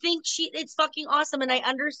 They think it's fucking awesome. And I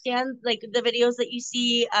understand like the videos that you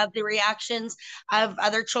see of the reactions of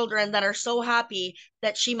other children that are so happy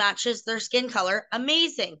that she matches their skin color.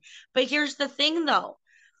 Amazing. But here's the thing though,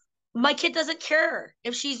 my kid doesn't care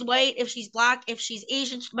if she's white, if she's black, if she's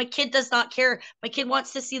Asian. My kid does not care. My kid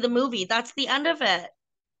wants to see the movie. That's the end of it.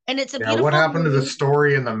 And it's a Yeah, what beautiful happened to the movie.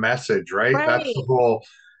 story and the message, right? That's the Right. whole.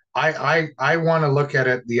 I want to look at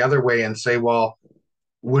it the other way and say, well,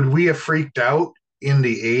 would we have freaked out in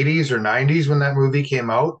the 80s or 90s when that movie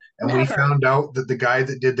came out and we Never. found out that the guy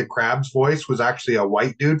that did the Crab's voice was actually a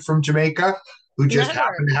white dude from Jamaica who just Never.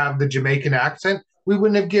 happened to have the Jamaican accent? We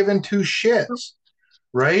wouldn't have given two shits,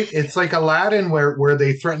 right? It's like Aladdin where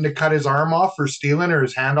they threatened to cut his arm off for stealing or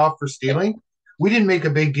his hand off for stealing. We didn't make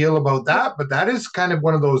a big deal about that, but that is kind of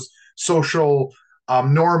one of those social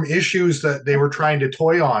norm issues that they were trying to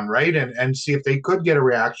toy on, right? And see if they could get a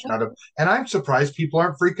reaction out of. And I'm surprised people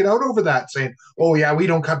aren't freaking out over that, saying, "Oh yeah, we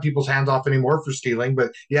don't cut people's hands off anymore for stealing,"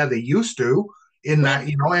 but yeah, they used to. In Like,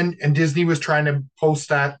 that, and Disney was trying to poke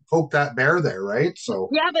that bear there, right? So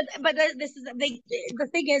yeah, but this is the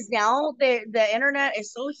thing is now the internet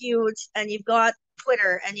is so huge, and you've got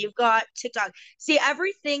Twitter and you've got TikTok. See,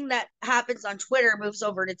 everything that happens on Twitter moves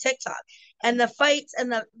over to TikTok, and the fights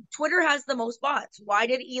and the Twitter has the most bots. Why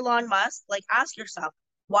did Elon Musk, like, ask yourself,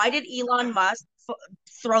 why did Elon Musk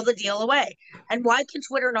throw the deal away, and why can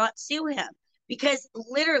Twitter not sue him? Because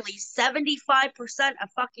literally 75% of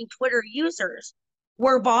fucking Twitter users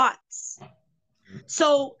were bots.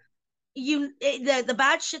 So the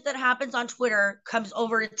bad shit that happens on Twitter comes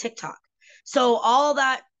over to TikTok. So all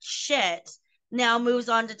that shit now moves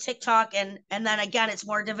on to TikTok, and then again it's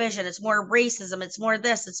more division, it's more racism, it's more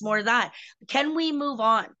this, it's more that. Can we move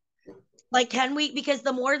on? Like, can we, because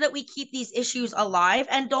the more that we keep these issues alive,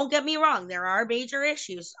 and don't get me wrong, there are major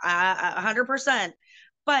issues, 100%,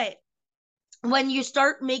 but when you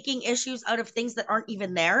start making issues out of things that aren't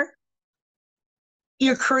even there,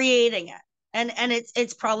 you're creating it, and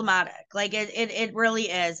it's problematic. Like it really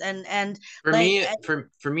is. And For like me,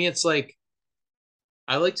 for me, it's like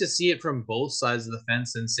I like to see it from both sides of the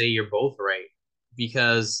fence and say you're both right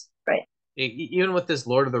because right. even with this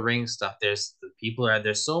Lord of the Rings stuff, there's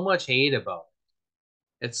so much hate about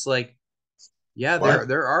it. It's like, yeah, what?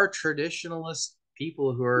 there are traditionalist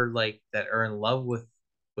people who are like that are in love with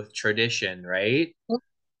tradition, right?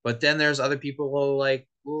 But then there's other people who are like,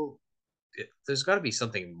 well, there's got to be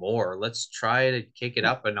something more. Let's try to kick it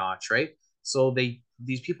up a notch, right? So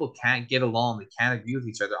these people can't get along. They can't agree with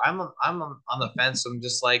each other. I'm on the fence. I'm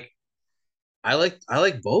just like, I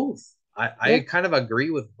like both. I Yeah. kind of agree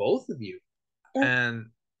with both of you, Yeah. and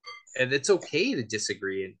it's okay to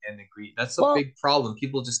disagree and agree. That's a Well, big problem.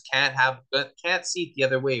 People just can't see it the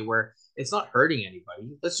other way where it's not hurting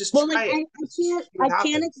anybody. Let's just well, like try it. Let's just see I what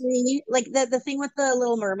can't happens. agree. Like the thing with the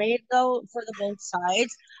Little Mermaid, though, for the both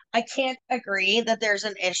sides, I can't agree that there's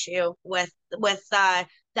an issue with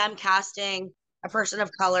them casting a person of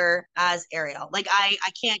color as Ariel. Like I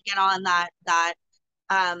can't get on that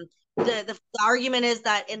um the argument is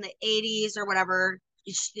that in the 80s or whatever,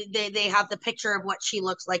 they have the picture of what she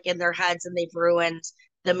looks like in their heads, and they've ruined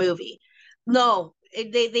the movie. No,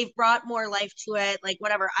 they've brought more life to it. Like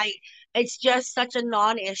whatever, it's just such a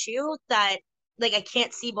non-issue that like I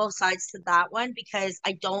can't see both sides to that one, because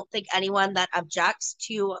I don't think anyone that objects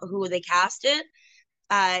to who they casted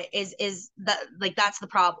is that, like, that's the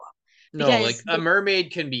problem. No, like Because a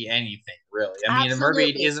mermaid can be anything, really. I mean, a mermaid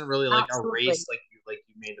absolutely, isn't really like a absolutely, race, like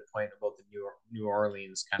you made the point about the New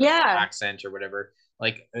Orleans kind of yeah, accent or whatever.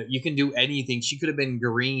 Like you can do anything. She could have been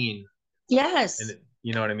green, and yes.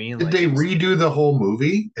 you know what I mean. Did Like they it's redo the whole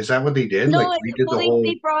movie? Is that what they did? Like No, redid well, the whole?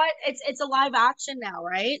 they brought it's a live action now,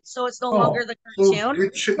 right? So it's no longer Oh, the so cartoon.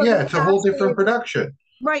 it should. So Yeah, they it's a whole casted different production.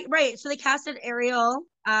 right. So they casted Ariel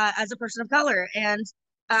as a person of color, and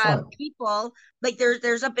Fun. people, like,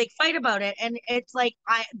 there's a big fight about it, and it's like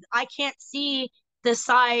I can't see the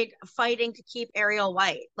side fighting to keep Ariel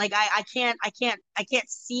white. Like I can't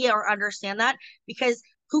see or understand that, because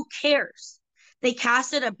who cares? They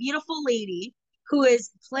casted a beautiful lady who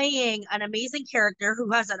is playing an amazing character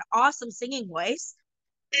who has an awesome singing voice.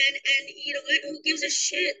 And you know what? Who gives a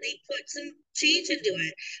shit? They put some change into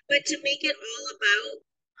it, but to make it all about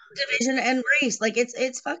division and race, like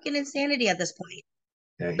it's fucking insanity at this point.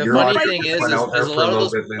 Yeah, the your Don't funny fight audio thing the just is, went is, out race. there is a for a lot of little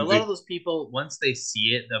those bit, a lot of Lindsay. those people, once they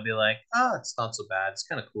see it, they'll be like, "Ah, it's not so bad. It's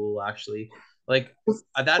kind of cool, actually." Like that Well,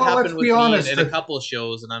 let's happened be with me honest. in a couple of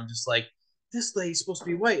shows, and I'm just like, "This lady's supposed to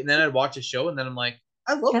be white," and then I'd watch a show, and then I'm like,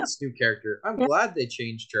 "I love Yeah, this new character. I'm yeah, glad they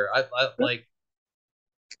changed her. I yeah, like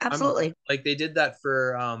I'm absolutely. like they did that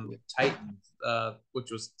for Titans,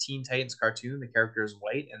 which was Teen Titans cartoon. The character is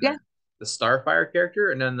white, and Yeah, then the Starfire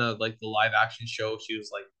character, and then the live action show,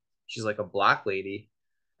 she's like a black lady,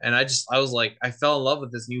 and I was like, I fell in love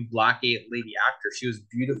with this new black lady actor. She was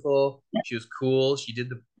beautiful, she was cool, she did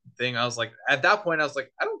the thing. I was like, at that point, I was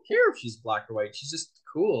like, I don't care if she's black or white, she's just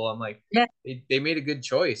cool. I'm like, yeah, they made a good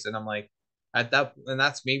choice, and I'm like, at that, and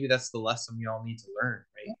that's the lesson we all need to learn,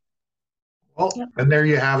 Well, yeah, and there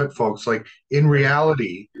you have it, folks. Like in right?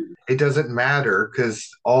 reality, it doesn't matter because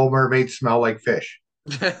all mermaids smell like fish.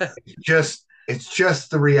 Right. It's just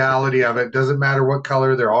the reality of it. Doesn't matter what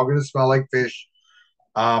color, they're all going to smell like fish.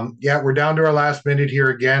 Yeah, we're down to our last minute here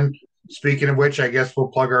again. Speaking of which, I guess we'll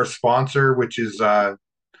plug our sponsor, which is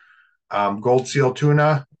Gold Seal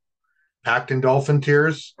Tuna, packed in dolphin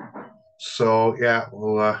tears. So yeah,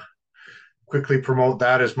 we'll quickly promote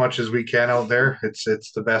that as much as we can out there. It's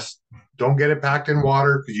the best. Don't get it packed in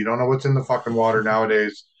water because you don't know what's in the fucking water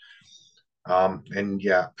nowadays. And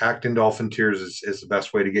yeah, packed in dolphin tears is the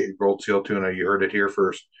best way to get your gold seal tuna. You heard it here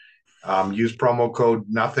first. Use promo code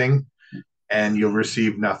nothing and you'll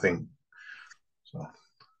receive nothing. So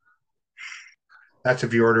that's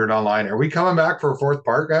if you order it online. Are we coming back for a fourth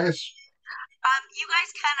part, guys? You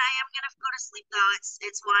guys can. I am gonna go to sleep though.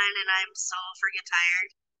 It's one, and I'm so freaking tired.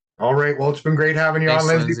 All right. Well, it's been great having you on, Thanks,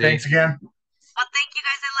 Lindsay. Lindsay. Thanks again. Well, thank you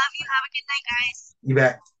guys. I love you. Have a good night, guys. You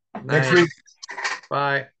bet. Next Night. week.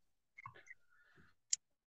 Bye.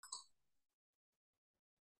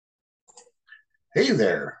 Hey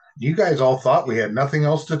there. You guys all thought we had nothing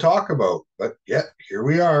else to talk about, but yeah, here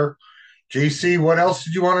we are. JC, what else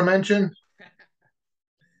did you want to mention?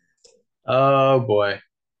 Oh boy.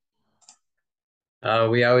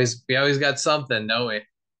 We always got something, don't we?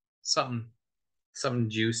 Something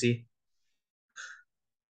juicy.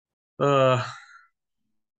 Uh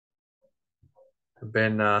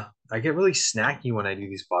I get really snacky when I do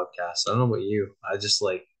these podcasts. I don't know about you. I just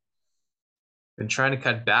like been trying to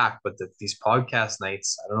cut back, but these podcast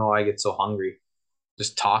nights, I don't know why I get so hungry.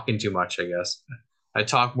 Just talking too much, I guess. I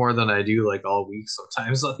talk more than I do like all week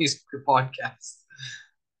sometimes on these podcasts.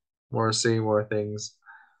 More say more things.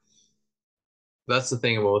 That's the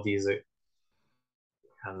thing about these. I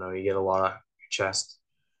don't know. You get a lot of your chest.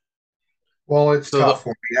 Well, it's So tough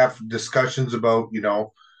when we have discussions about,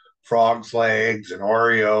 frogs' legs and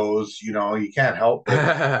Oreos. You can't help it.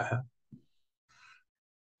 the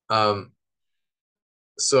um,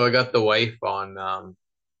 so I got the wife on.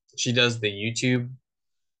 She does the YouTube,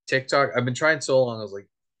 TikTok. I've been trying so long. I was like,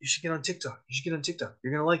 you should get on TikTok. You should get on TikTok.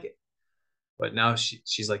 You're gonna like it. But now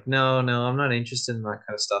she's like, no, no, I'm not interested in that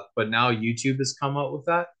kind of stuff. But now YouTube has come out with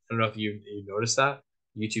that. I don't know if you noticed that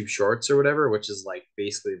YouTube Shorts or whatever, which is like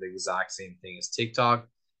basically the exact same thing as TikTok,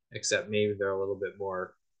 except maybe they're a little bit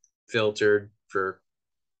more filtered for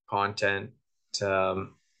content. You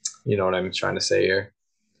know what I'm trying to say here.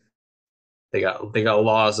 They got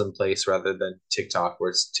laws in place rather than TikTok,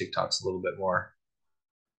 where TikTok's a little bit more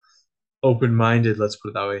open minded. Let's put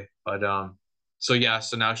it that way. But so yeah,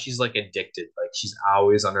 so now she's like addicted. Like she's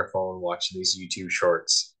always on her phone watching these YouTube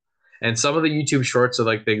shorts. And some of the YouTube shorts are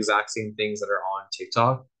like the exact same things that are on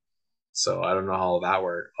TikTok. So I don't know how that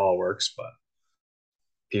all works, but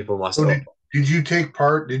people must So have. did you take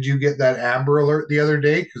part? Did you get that Amber Alert the other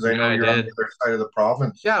day? Because I Yeah, know I you're on the did. other side of the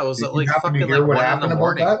province. Yeah, it was Did at you like happen to fucking hear like what 1 in the happened about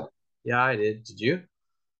morning. that? Yeah, I did. Did you?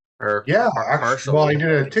 Or Yeah, actually, well, I partially?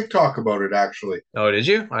 did a TikTok about it actually. Oh, did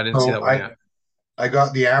you? I didn't see So that one yet. I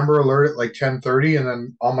got the Amber Alert at like 10:30, and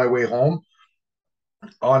then on my way home,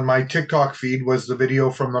 on my TikTok feed was the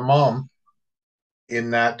video from the mom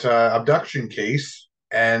in that abduction case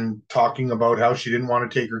and talking about how she didn't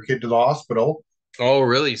want to take her kid to the hospital. Oh,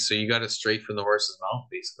 really? So you got it straight from the horse's mouth,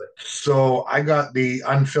 basically. So I got the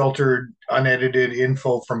unfiltered, unedited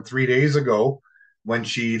info from 3 days ago when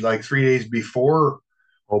she, like 3 days before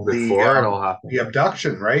Oh, the before it all happened. the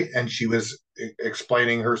abduction, right? And she was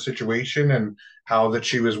explaining her situation and how that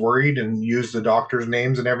she was worried and used the doctors'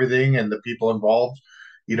 names and everything and the people involved.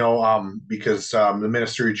 Because the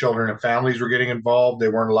Ministry of Children and Families were getting involved. They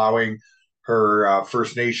weren't allowing her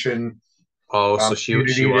First Nation Oh, so she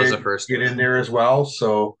community was a to First get in Nation. there as well.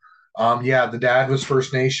 So, yeah, the dad was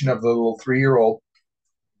First Nation of the little 3-year-old,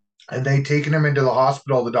 and they taken him into the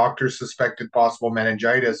hospital. The doctors suspected possible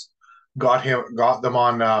meningitis, got them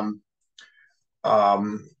on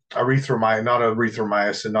erythromycin, not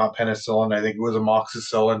erythromycin, not penicillin. I think it was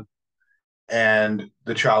amoxicillin, and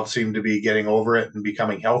the child seemed to be getting over it and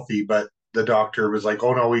becoming healthy. But the doctor was like,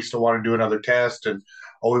 "Oh no, we still want to do another test, and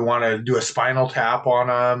oh, we want to do a spinal tap on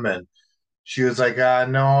him." And she was like,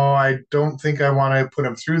 "No, I don't think I want to put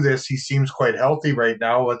him through this. He seems quite healthy right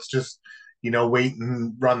now. Let's just, wait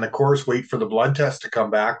and run the course, wait for the blood test to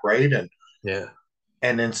come back, right?" Yeah.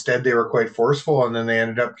 And instead they were quite forceful, and then they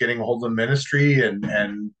ended up getting a hold of the ministry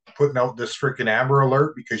and putting out this freaking Amber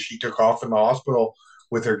Alert because she took off in the hospital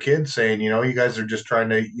with her kids, saying, you guys are just trying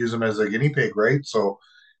to use them as a guinea pig, right? So,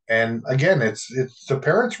 and again, it's the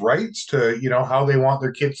parents' rights to how they want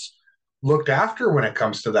their kids looked after when it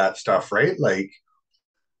comes to that stuff, right? Like,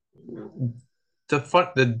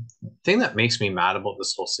 The thing that makes me mad about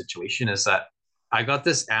this whole situation is that I got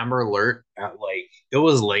this Amber Alert at like it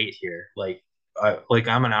was late here. Like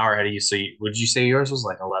I'm an hour ahead of you. So would you say yours was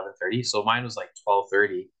like 11:30? So mine was like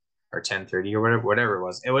 12:30 or 10:30 or whatever it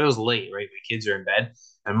was. It was late, right? My kids are in bed,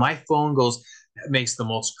 and my phone makes the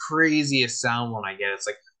most craziest sound when I get it. It's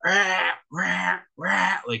like rah, rah,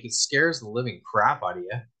 rah. Like it scares the living crap out of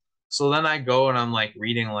you. So then I go and I'm like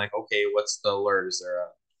reading like, okay, what's the alert? Is there a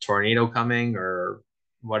tornado coming or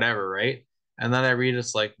whatever, right? And then I read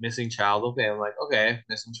it's like missing child. Okay, I'm like, okay,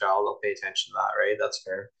 missing child. I'll pay attention to that, right? That's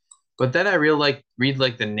fair. But then I read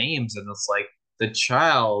like the names, and it's like the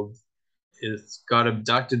child is got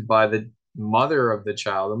abducted by the mother of the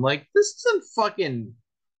child. I'm like, this isn't fucking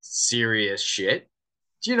serious shit.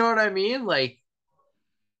 Do you know what I mean? Like,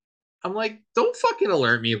 I'm like, don't fucking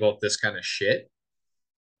alert me about this kind of shit.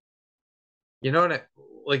 You know what I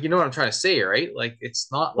like? You know what I'm trying to say, right? Like,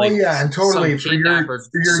 it's not well, like yeah, and some totally kidnapper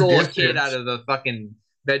for your stole a kid out distance. of the fucking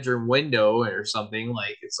bedroom window or something.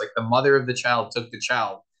 Like, it's like the mother of the child took the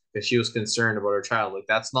child because she was concerned about her child. Like,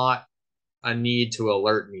 that's not a need to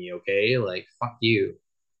alert me, okay? Like, fuck you,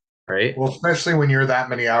 right? Well, especially when you're that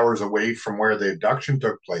many hours away from where the abduction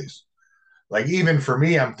took place. Like, even for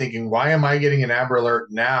me, I'm thinking, why am I getting an Amber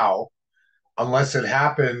Alert now unless it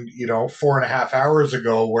happened, 4.5 hours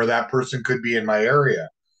ago where that person could be in my area,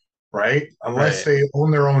 right? Unless Right. they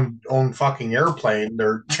own their own fucking airplane,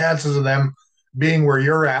 their chances of them being where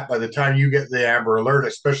you're at by the time you get the Amber Alert,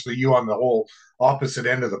 especially you on the whole opposite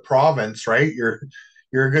end of the province, right? You're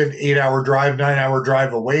a good 8-hour drive, 9-hour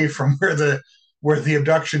drive away from where the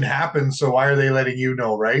abduction happened. So why are they letting you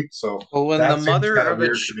know, right? So Well, when the that seems mother kind of of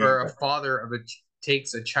weird to me. or a father of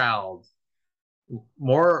takes a child,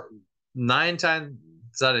 more 9 times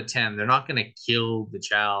out of 10, they're not going to kill the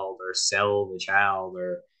child or sell the child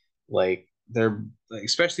or like they're like,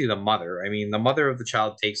 especially the mother. I mean, the mother of the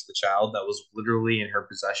child takes the child that was literally in her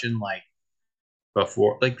possession, like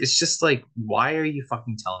before. Like, it's just like, why are you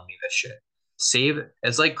fucking telling me this shit? Save it.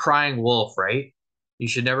 It's like crying wolf, right? You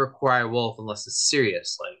should never cry wolf unless it's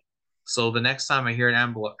serious. Like, so the next time I hear an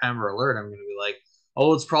Amber Alert, I'm going to be like,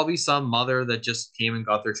 oh, it's probably some mother that just came and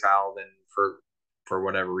got their child and for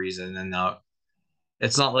whatever reason. And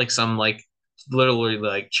it's not like some like literally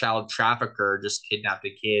like child trafficker just kidnapped a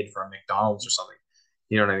kid from McDonald's or something.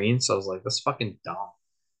 You know what I mean? So I was like, that's fucking dumb.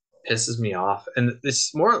 Pisses me off. And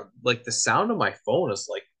it's more like the sound of my phone is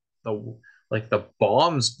the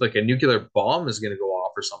bombs, like a nuclear bomb is gonna go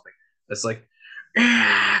off or something. It's like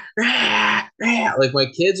like my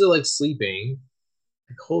kids are like sleeping.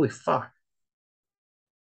 Like, holy fuck.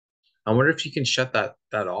 I wonder if you can shut that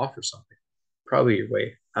off or something. Probably your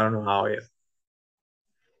way. I don't know how yet.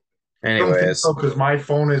 I don't think so Anyways, because my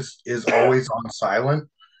phone is always on silent.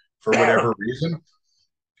 for whatever reason.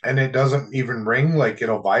 And it doesn't even ring. Like,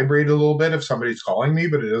 it'll vibrate a little bit if somebody's calling me,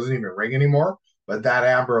 but it doesn't even ring anymore. But that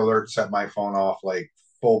Amber Alert set my phone off like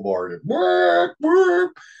full board.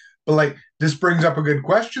 But like, this brings up a good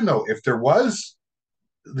question though. If there was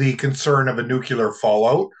the concern of a nuclear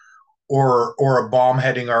fallout or a bomb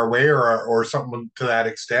heading our way or something to that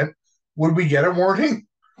extent, would we get a warning?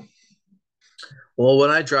 Well, when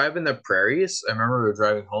I drive in the prairies, I remember we were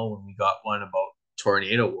driving home and we got one about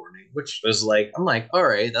tornado warning, which was like, I'm like, all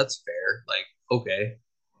right, that's fair. Like, okay,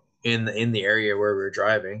 in the area where we were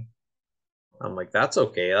driving, I'm like, that's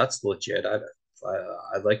okay, that's legit.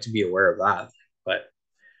 I'd like to be aware of that. But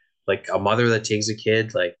like a mother that takes a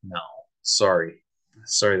kid, like, no, sorry,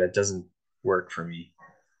 that doesn't work for me.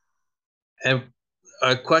 And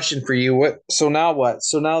a question for you: What? So now what?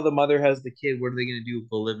 So now the mother has the kid. What are they gonna do?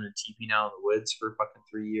 Go live in a teepee now in the woods for fucking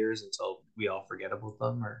 3 years until we all forget about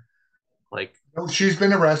them, or like? No, she's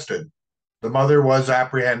been arrested. The mother was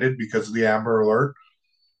apprehended because of the Amber Alert.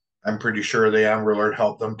 I'm pretty sure the Amber Alert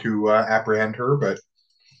helped them to apprehend her, but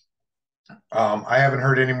I haven't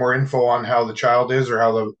heard any more info on how the child is or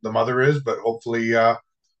how the mother is. But hopefully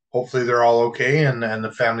they're all okay and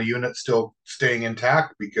the family unit's still staying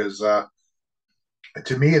intact because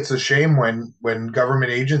to me it's a shame when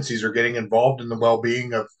government agencies are getting involved in the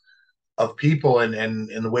well-being of people and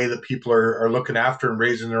in the way that people are looking after and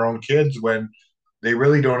raising their own kids when they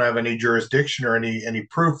really don't have any jurisdiction or any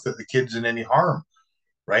proof that the kid's in any harm,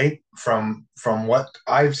 right? From what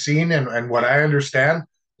I've seen and what I understand,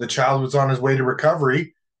 the child was on his way to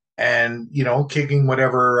recovery and, kicking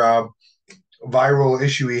whatever viral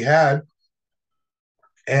issue he had,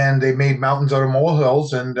 and they made mountains out of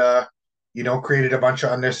molehills and created a bunch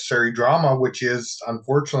of unnecessary drama, which is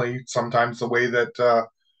unfortunately sometimes the way that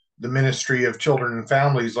the Ministry of Children and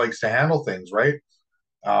Families likes to handle things, right?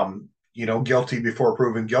 Guilty before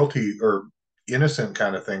proven guilty or innocent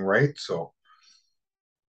kind of thing, right? So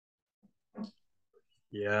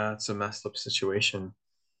Yeah, it's a messed up situation,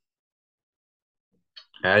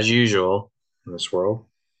 as usual in this world.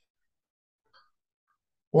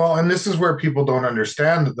 well, and this is where people don't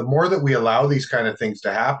understand that the more that we allow these kind of things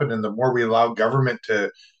to happen and the more we allow government to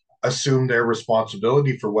assume their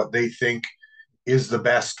responsibility for what they think is the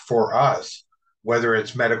best for us, whether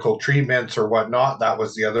it's medical treatments or whatnot. That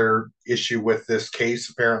was the other issue with this case,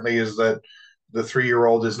 apparently, is that the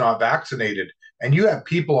 3-year-old is not vaccinated. And you have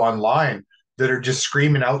people online that are just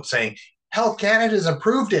screaming out saying, Health Canada's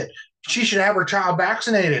approved it. She should have her child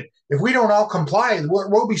vaccinated. If we don't all comply,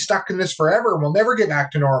 we'll be stuck in this forever and we'll never get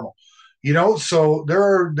back to normal. So there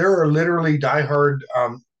are literally diehard,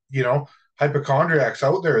 hypochondriacs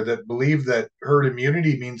out there that believe that herd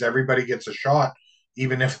immunity means everybody gets a shot,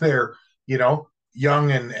 even if they're,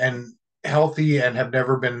 young and healthy and have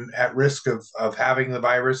never been at risk of having the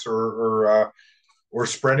virus or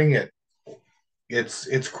spreading it.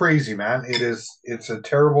 It's crazy, man. It's a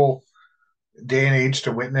terrible day and age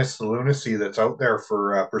to witness the lunacy that's out there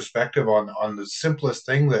for perspective on the simplest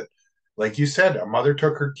thing that, like you said, a mother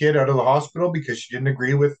took her kid out of the hospital because she didn't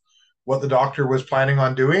agree with what the doctor was planning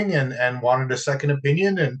on doing and wanted a second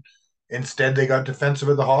opinion, and instead they got defensive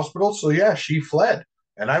at the hospital. So yeah, she fled.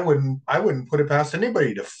 And I wouldn't put it past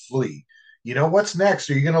anybody to flee. What's next?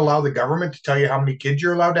 Are you going to allow the government to tell you how many kids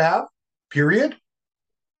you're allowed to have? Period.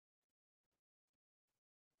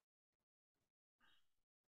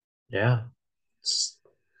 Yeah, it's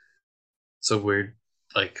so weird.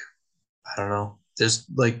 Like, I don't know. There's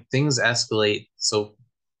like things escalate. So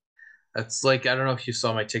that's like, I don't know if you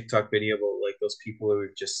saw my TikTok video about like those people who are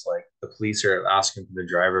just like the police are asking for their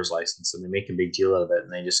driver's license and they make a big deal out of it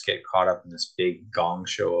and they just get caught up in this big gong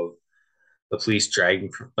show of the police dragging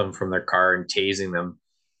them from their car and tasing them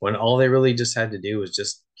when all they really just had to do was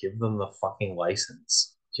just give them the fucking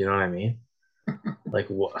license. Do you know what I mean? Like,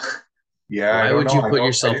 what? Yeah, I Why don't would know. you I put don't. I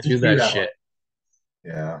yourself didn't through see that that one. shit?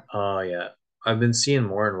 Yeah. Oh, yeah. I've been seeing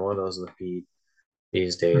more and more of those in the feed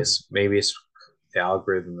these days. Maybe it's the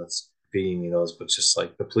algorithm that's feeding me those, but just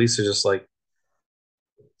like the police are just like,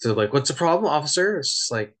 they're like, what's the problem, officer? It's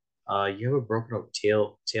just like, you have a broken up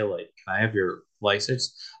tail light. Can I have your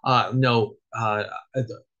license? No.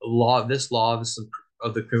 The law. This law, this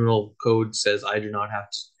of the criminal code says I do not have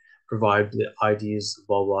to provide the IDs.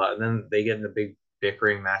 Blah blah. And then they get in a big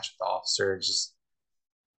bickering match with the officer. And just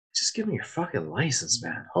give me your fucking license,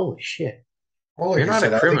 man. Holy shit. Well, like You're you not a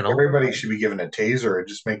said, I think criminal. everybody should be given a taser and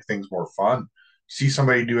just make things more fun. See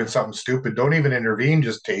somebody doing something stupid, don't even intervene.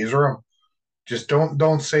 Just taser them. Just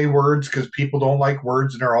don't say words because people don't like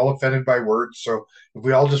words and they're all offended by words. So if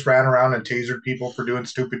we all just ran around and tasered people for doing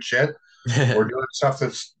stupid shit or doing stuff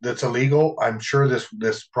that's illegal, I'm sure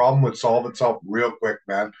this problem would solve itself real quick,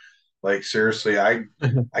 man. Like seriously, I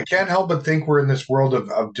can't help but think we're in this world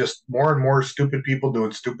of just more and more stupid people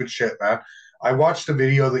doing stupid shit, man. I watched the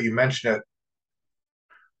video that you mentioned it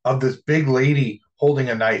of this big lady holding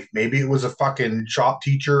a knife. Maybe it was a fucking shop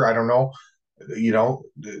teacher. I don't know. You know,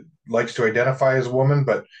 likes to identify as a woman,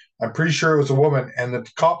 but I'm pretty sure it was a woman. And the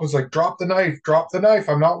cop was like, "Drop the knife! Drop the knife!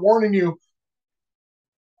 I'm not warning you."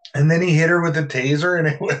 And then he hit her with a taser, and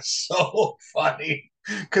it was so funny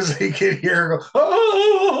because they could hear her go,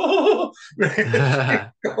 "Oh!"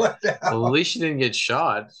 Going Well, at down. least she didn't get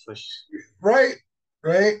shot. Right,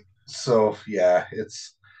 right. So yeah,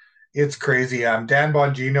 it's crazy. Dan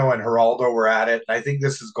Bongino and Geraldo were at it. I think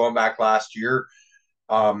this is going back last year,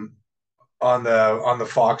 um, on the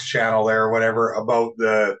Fox channel there or whatever about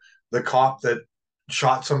the cop that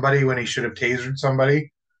shot somebody when he should have tasered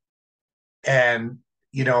somebody. And,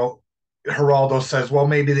 you know, Geraldo says, well,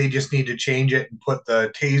 maybe they just need to change it and put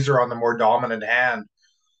the taser on the more dominant hand.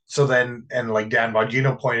 So then, and like Dan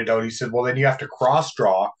Bongino pointed out, he said, well, then you have to cross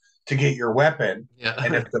draw to get your weapon.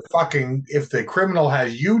 And Yeah. if the criminal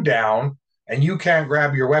has you down and you can't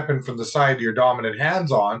grab your weapon from the side your dominant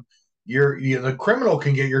hand's on, the criminal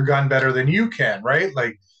can get your gun better than you can, right?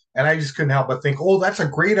 Like, and I just couldn't help but think, oh, that's a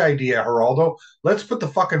great idea, Geraldo. Let's put the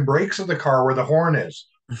fucking brakes of the car where the horn is.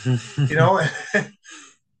 You know,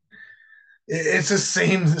 it's the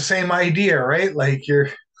same idea, right? Like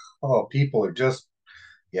people are just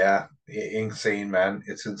yeah, insane, man.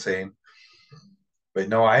 It's insane. But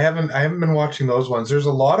no, I haven't been watching those ones. There's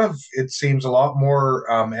a lot of it seems a lot more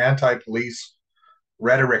anti-police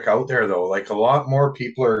rhetoric out there though. Like a lot more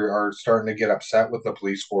people are starting to get upset with the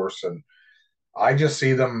police force, and I just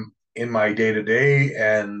see them in my day to day,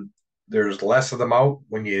 and there's less of them out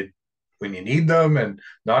when you need them, and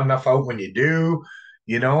not enough out when you do.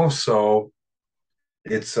 You know, so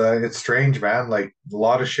it's strange, man. Like a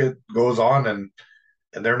lot of shit goes on, and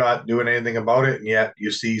they're not doing anything about it. And yet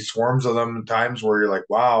you see swarms of them at times where you're like,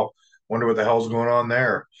 wow, wonder what the hell's going on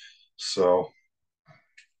there. So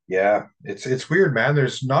yeah, it's weird, man.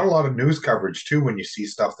 There's not a lot of news coverage too when you see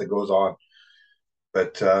stuff that goes on,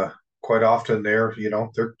 but quite often they're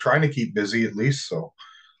trying to keep busy at least. So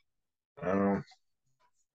I don't know.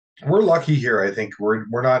 We're lucky here. I think we're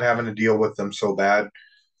not having to deal with them so bad.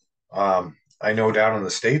 I know down in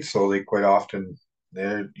the States, so they quite often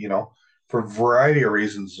they're for a variety of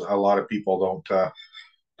reasons, a lot of people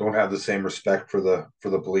don't have the same respect for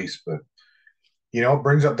the police. But it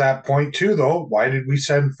brings up that point too, though. Why did we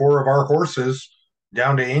send four of our horses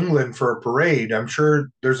down to England for a parade? I'm sure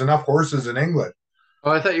there's enough horses in England.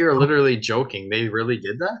 Oh, I thought you were literally joking. They really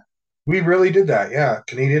did that? We really did that. Yeah,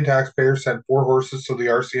 Canadian taxpayers sent four horses so the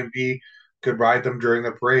RCMP could ride them during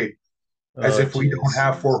the parade, as Oh, if we don't jeez.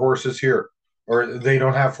 have four horses here, or they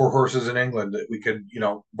don't have four horses in England that we could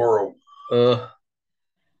borrow. Ugh.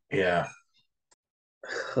 Yeah.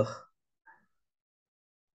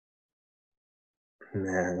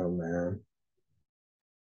 Man, oh man.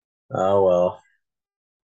 Oh well.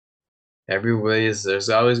 There's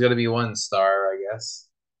always got to be one star, I guess.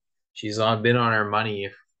 Been on her money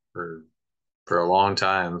for for a long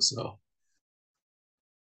time, so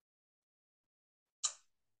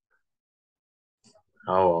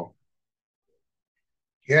oh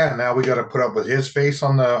Yeah, now we got to put up with his face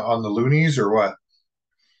on the loonies or what?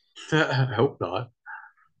 well. I hope not.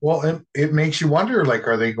 Well, it makes you wonder, like,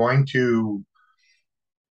 are they just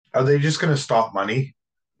going to stop money?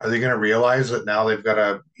 Are they going to realize that now they've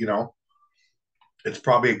got it's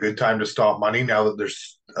probably a good time to stop money now that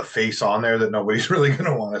there's a face on there that nobody's really going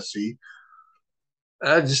to want to see?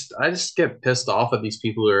 I just get pissed off at these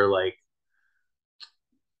people who are like,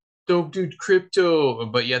 don't do crypto,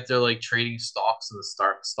 but yet they're like trading stocks in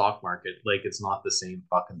the stock market like it's not the same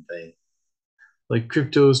fucking thing. Like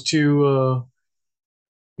crypto's too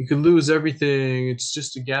you could lose everything. It's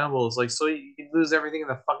just a gamble. It's like so you can lose everything in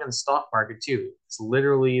the fucking stock market too. It's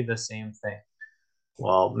literally the same thing.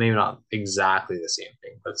 Well, maybe not exactly the same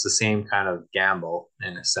thing, but it's the same kind of gamble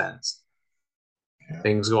in a sense. Yeah.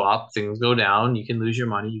 Things go up, things go down. You can lose your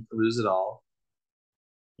money, you can lose it all.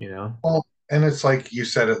 You know. Well, and it's like you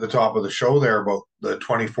said at the top of the show there about the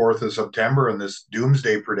 24th of September and this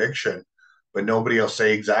doomsday prediction, but nobody will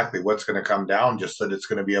say exactly what's going to come down, just that it's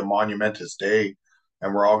going to be a monumentous day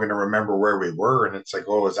and we're all going to remember where we were. And it's like,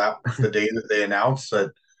 oh, is that the day that they announced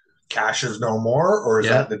that cash is no more? Or is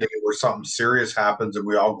that Yeah. the day where something serious happens and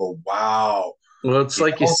we all go, wow, Well, you know? it's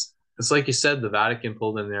like you said, the Vatican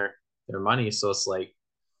pulled in their money, so it's like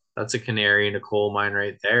that's a canary in a coal mine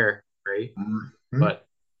right there, right? Mhm. But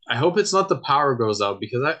I hope it's not the power goes out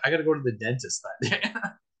because I got to go to the dentist that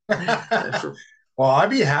day. Well, I'd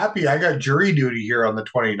be happy. I got jury duty here on the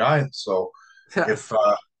 29th. So if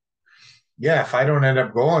Yeah, if I don't end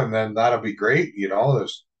up going, then that'll be great.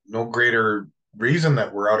 There's no greater reason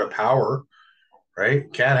that we're out of power,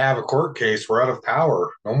 right? Can't have a court case. We're out of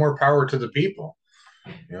power. No more power to the people.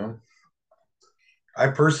 You know, I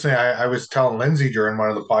personally, I was telling Lindsay during one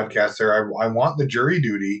of the podcasts there, I want the jury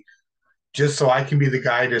duty just so I can be the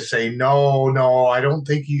guy to say, no, no, I don't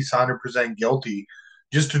think he's 100% guilty,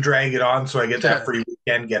 just to drag it on so I get that free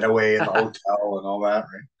weekend getaway in the hotel and all that,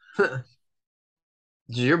 right?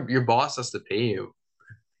 Your boss has to pay you.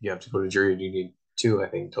 You have to go to jury duty too, I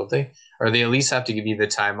think, don't they? Or they at least have to give you the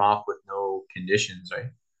time off with no conditions,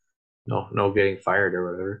 right? No getting fired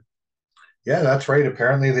or whatever. Yeah, that's right.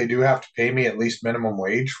 Apparently, they do have to pay me at least minimum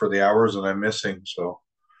wage for the hours that I'm missing. So,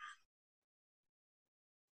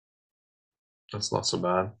 That's not so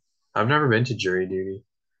bad. I've never been to jury duty.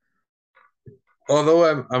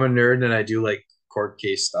 Although I'm a nerd and I do like court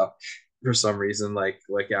case stuff for some reason. Like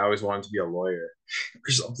I always wanted to be a lawyer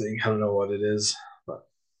or something. I don't know what it is, but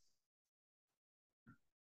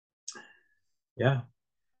yeah.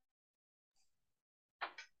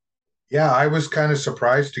 yeah, I was kind of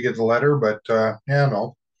surprised to get the letter, but yeah,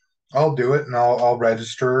 no, I'll do it and I'll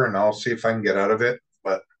register and I'll see if I can get out of it.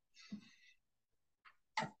 But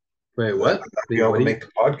Wait, what? I'll be able to make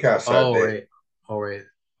the podcast that day. Right. Oh, right.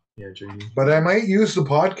 Yeah, jury. But I might use the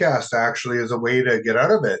podcast actually as a way to get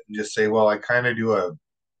out of it and just say, well, I kind of do a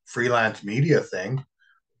freelance media thing.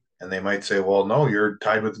 And they might say, well, no, you're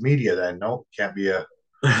tied with media then. No, can't be a.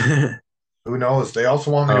 Who knows? They also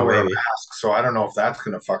want me to wear a mask. So I don't know if that's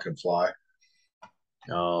going to fucking fly.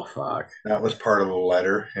 Oh, fuck. That was part of the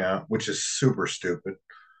letter. Yeah. Which is super stupid.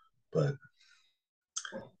 But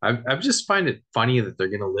I just find it funny that they're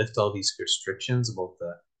going to lift all these restrictions about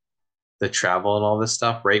the travel and all this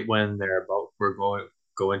stuff right when we're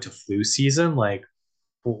going to flu season. Like,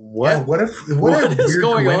 what? Yeah, what is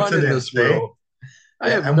going on in this world?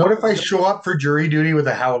 What if I show up for jury duty with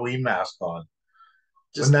a Halloween mask on?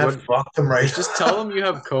 Wouldn't that fuck them right? Just tell them you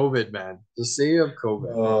have COVID, man. Just say you have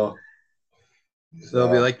COVID.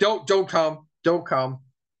 They'll be like, don't come.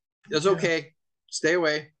 It's okay. Stay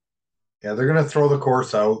away. Yeah, they're gonna throw the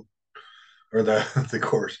course out, or the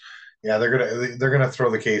course. Yeah, they're gonna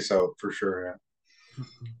throw the case out for sure. Yeah.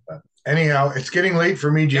 But anyhow, it's getting late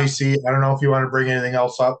for me, JC. I don't know if you want to bring anything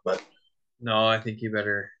else up, but no, I think you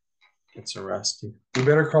better get some rest. We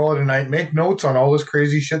better call it a night. Make notes on all this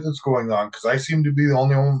crazy shit that's going on, because I seem to be the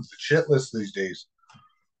only one with the shit list these days.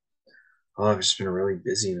 Oh, I've just been really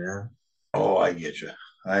busy, man. Oh, I get you.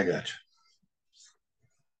 I got you.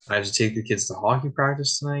 I have to take the kids to hockey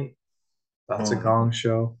practice tonight. That's a gong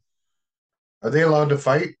show. Are they allowed to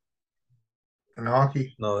fight in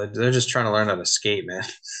hockey? No, they're just trying to learn how to skate, man.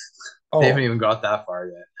 They haven't even got that far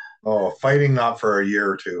yet. Oh, fighting not for a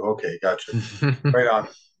year or two. Okay, gotcha. Right on.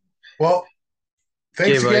 Well,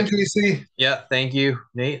 thanks again, JC. Yeah, thank you,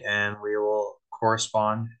 Nate. And we will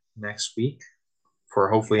correspond next week for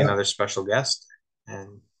hopefully another special guest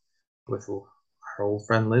and with our old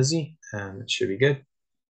friend Lindsay. And it should be good.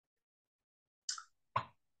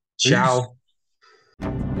 Ciao. Peace.